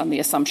based on the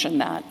assumption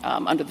that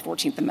under the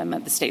 14th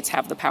Amendment, the states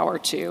have the power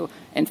to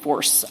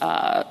enforce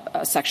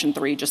Section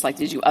 3, just like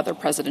they do other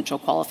presidential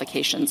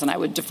qualifications, and I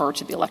would defer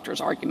to the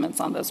electors' arguments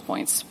on those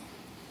points.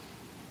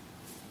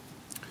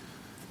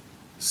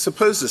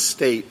 Suppose a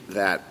state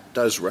that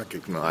does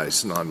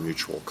recognize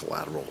non-mutual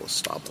collateral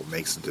estoppel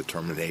makes a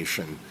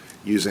determination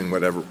using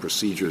whatever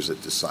procedures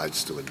it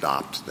decides to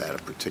adopt that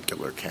a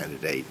particular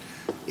candidate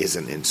is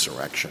an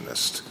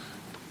insurrectionist.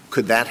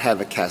 Could that have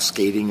a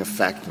cascading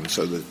effect? And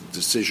so the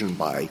decision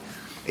by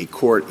a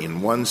court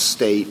in one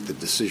state, the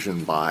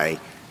decision by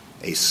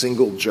a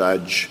single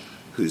judge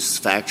whose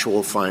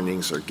factual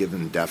findings are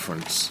given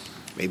deference,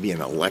 maybe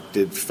an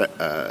elected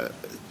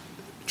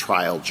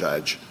trial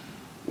judge,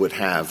 would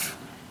have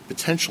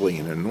potentially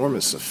an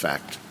enormous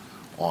effect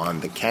on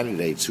the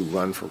candidates who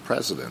run for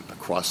president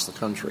across the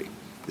country.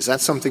 Is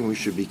that something we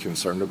should be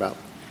concerned about?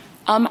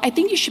 I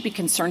think you should be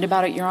concerned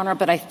about it, Your Honor,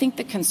 but I think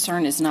the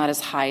concern is not as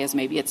high as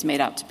maybe it's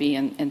made out to be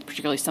in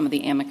particularly some of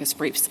the amicus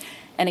briefs.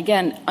 And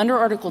again, under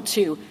Article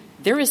 2,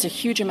 there is a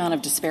huge amount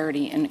of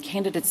disparity in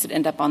candidates that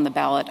end up on the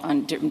ballot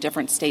in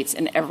different states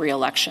in every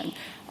election.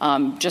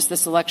 Just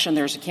this election,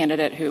 there's a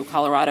candidate who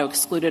Colorado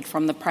excluded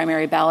from the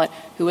primary ballot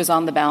who was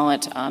on the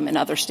ballot in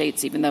other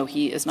states, even though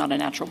he is not a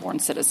natural-born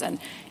citizen.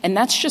 And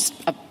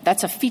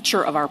that's a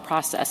feature of our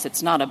process.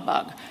 It's not a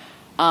bug.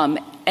 And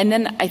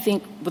then I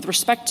think with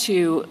respect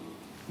to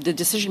the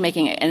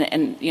decision-making,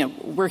 and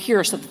we're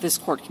here so that this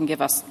court can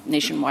give us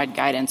nationwide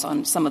guidance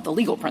on some of the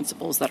legal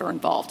principles that are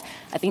involved.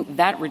 I think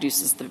that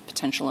reduces the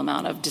potential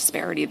amount of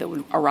disparity that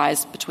would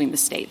arise between the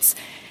states.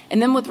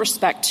 And then with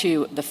respect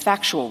to the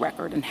factual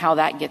record and how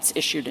that gets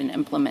issued and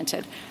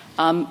implemented,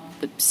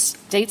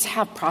 states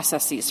have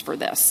processes for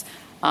this.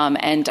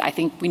 And I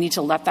think we need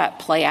to let that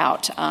play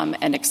out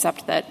and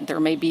accept that there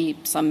may be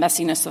some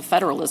messiness of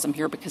federalism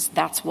here because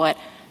that's what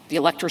the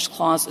Electors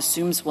Clause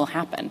assumes will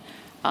happen.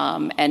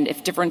 And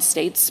if different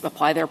states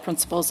apply their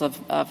principles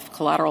of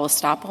collateral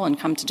estoppel and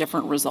come to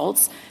different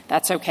results,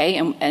 that's okay.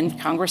 And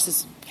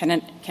Congress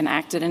can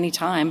act at any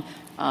time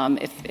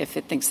if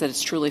it thinks that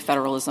it's truly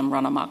federalism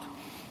run amok.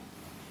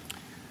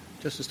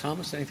 Justice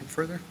Thomas, anything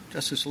further?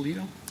 Justice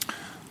Alito?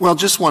 Well,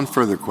 just one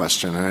further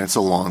question, and it's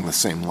along the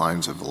same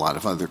lines of a lot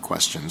of other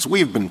questions.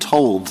 We've been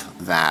told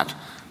that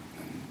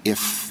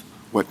if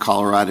what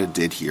Colorado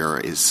did here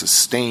is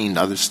sustained,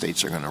 other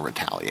states are going to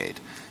retaliate,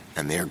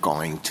 and they're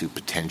going to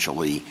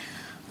potentially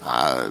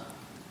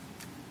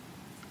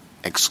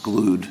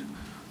exclude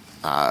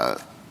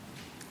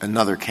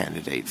another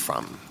candidate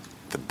from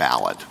the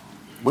ballot.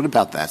 What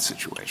about that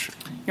situation?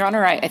 Your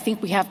Honor, I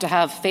think we have to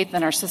have faith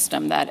in our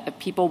system that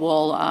people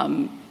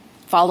will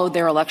follow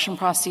their election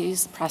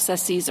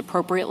processes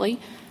appropriately,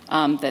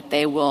 that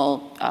they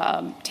will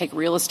take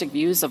realistic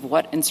views of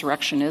what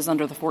insurrection is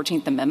under the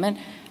 14th Amendment.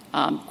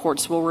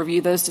 Courts will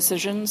review those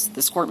decisions.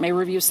 This court may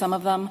review some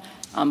of them,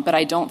 but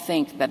I don't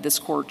think that this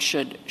court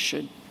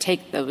should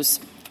take those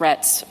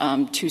threats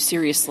too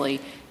seriously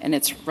in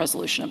its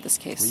resolution of this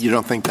case. You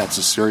don't think that's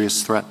a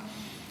serious threat?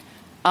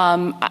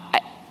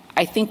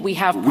 I think we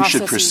have processes. We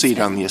should proceed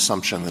on the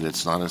assumption that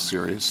it's not a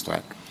serious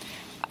threat.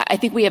 I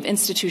think we have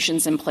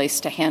institutions in place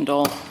to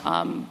handle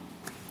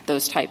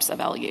those types of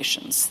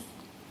allegations.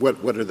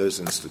 What are those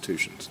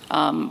institutions?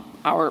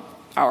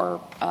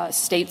 Our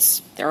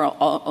states, their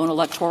own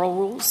electoral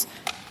rules,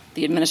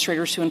 the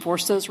administrators who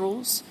enforce those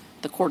rules,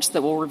 the courts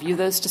that will review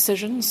those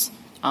decisions,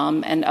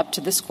 and up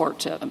to this court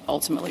to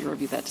ultimately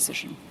review that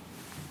decision.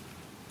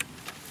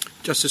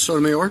 Justice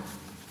Sotomayor?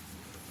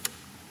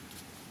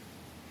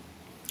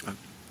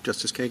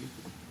 Justice Kagan?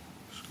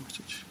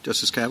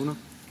 Justice Kavanaugh?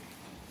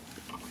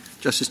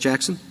 Justice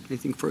Jackson?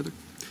 Anything further?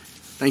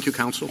 Thank you,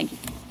 counsel. Thank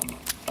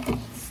you.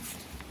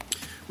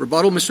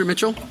 Rebuttal, Mr.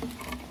 Mitchell?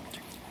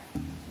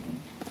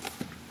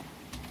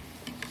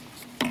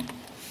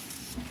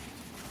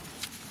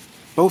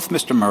 Both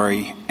Mr.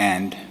 Murray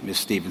and Ms.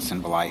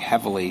 Stevenson rely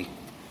heavily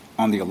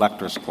on the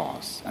Electors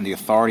Clause and the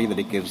authority that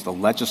it gives the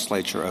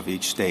legislature of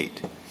each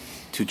state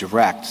to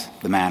direct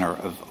the manner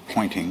of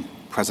appointing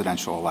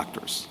presidential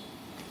electors.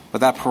 But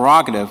that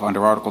prerogative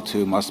under Article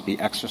 2 must be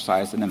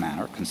exercised in a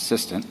manner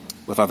consistent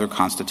with other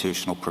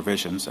constitutional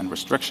provisions and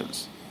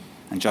restrictions.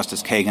 And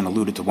Justice Kagan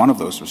alluded to one of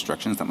those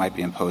restrictions that might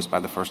be imposed by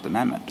the First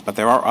Amendment. But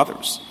there are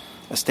others.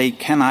 A state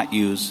cannot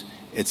use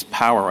its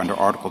power under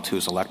Article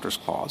 2's Electors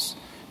Clause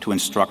to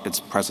instruct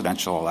its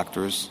presidential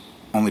electors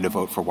only to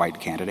vote for white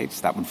candidates.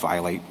 That would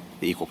violate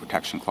the Equal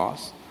Protection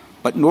Clause.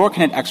 But nor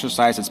can it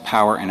exercise its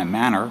power in a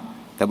manner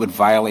that would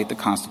violate the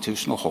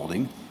constitutional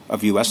holding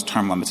of U.S.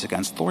 term limits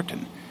against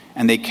Thornton.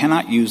 And they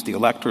cannot use the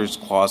Electors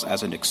Clause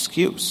as an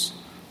excuse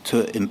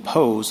to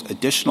impose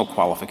additional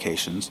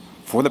qualifications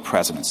for the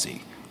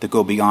presidency that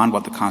go beyond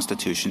what the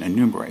Constitution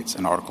enumerates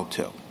in Article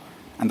 2.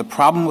 And the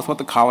problem with what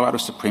the Colorado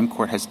Supreme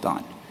Court has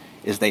done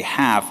is they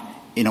have,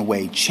 in a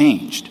way,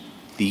 changed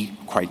the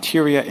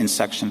criteria in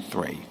Section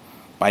 3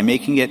 by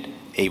making it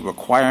a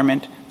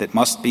requirement that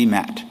must be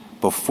met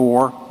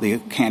before the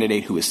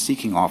candidate who is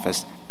seeking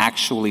office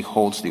actually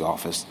holds the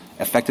office,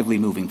 effectively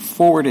moving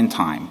forward in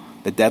time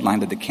the deadline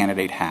that the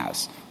candidate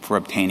has for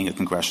obtaining a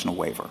congressional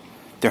waiver.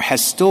 There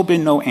has still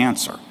been no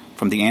answer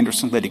from the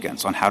Anderson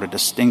litigants on how to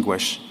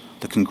distinguish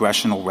the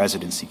congressional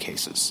residency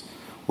cases,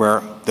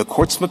 where the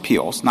courts of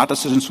appeals, not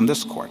decisions from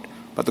this court,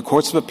 but the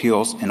courts of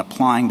appeals in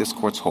applying this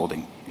court's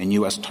holding in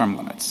U.S. term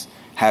limits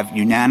have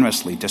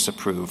unanimously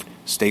disapproved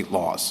state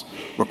laws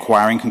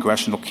requiring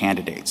congressional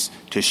candidates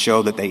to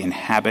show that they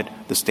inhabit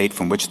the state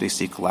from which they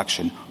seek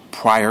election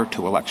prior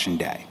to Election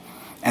Day.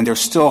 And there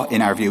still,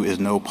 in our view, is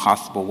no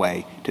possible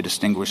way to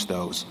distinguish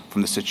those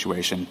from the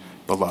situation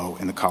below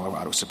in the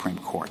Colorado Supreme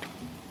Court.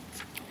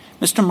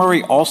 Mr.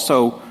 Murray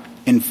also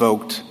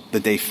invoked the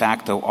de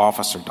facto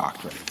officer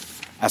doctrine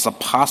as a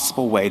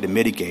possible way to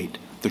mitigate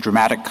the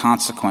dramatic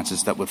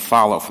consequences that would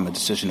follow from a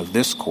decision of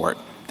this court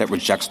that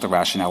rejects the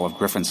rationale of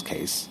Griffin's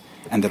case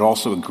and that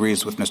also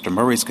agrees with Mr.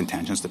 Murray's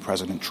contentions that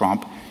President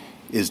Trump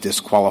is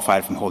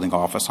disqualified from holding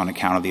office on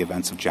account of the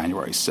events of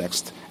January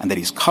 6th and that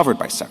he's covered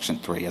by Section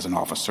 3 as an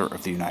officer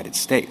of the United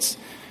States.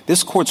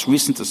 This court's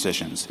recent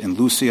decisions in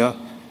Lucia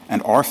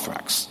and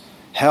Arthrex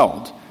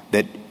held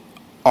that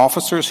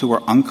officers who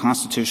were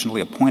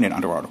unconstitutionally appointed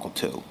under Article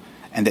 2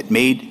 and that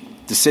made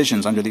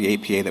decisions under the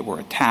APA that were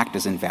attacked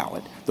as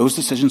invalid, those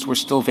decisions were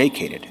still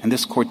vacated, and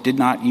this court did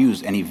not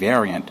use any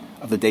variant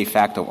of the de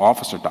facto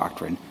officer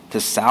doctrine to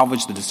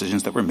salvage the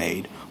decisions that were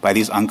made by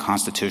these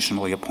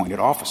unconstitutionally appointed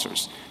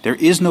officers. There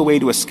is no way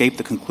to escape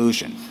the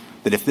conclusion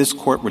that if this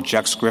court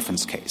rejects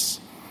Griffin's case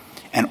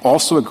and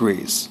also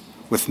agrees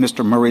with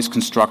Mr. Murray's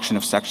construction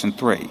of Section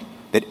 3,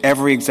 that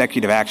every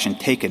executive action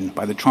taken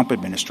by the Trump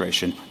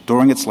administration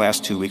during its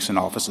last 2 weeks in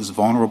office is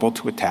vulnerable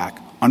to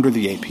attack under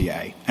the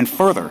APA, and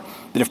further,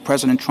 that if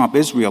President Trump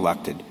is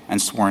reelected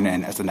and sworn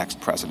in as the next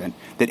president,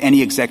 that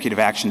any executive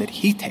action that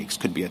he takes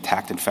could be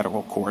attacked in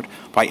federal court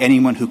by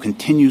anyone who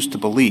continues to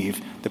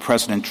believe that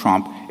President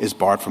Trump is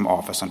barred from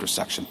office under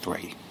Section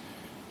 3.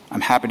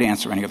 I'm happy to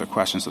answer any other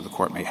questions that the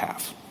court may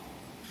have.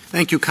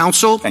 Thank you,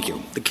 counsel. Thank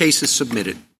you. The case is submitted.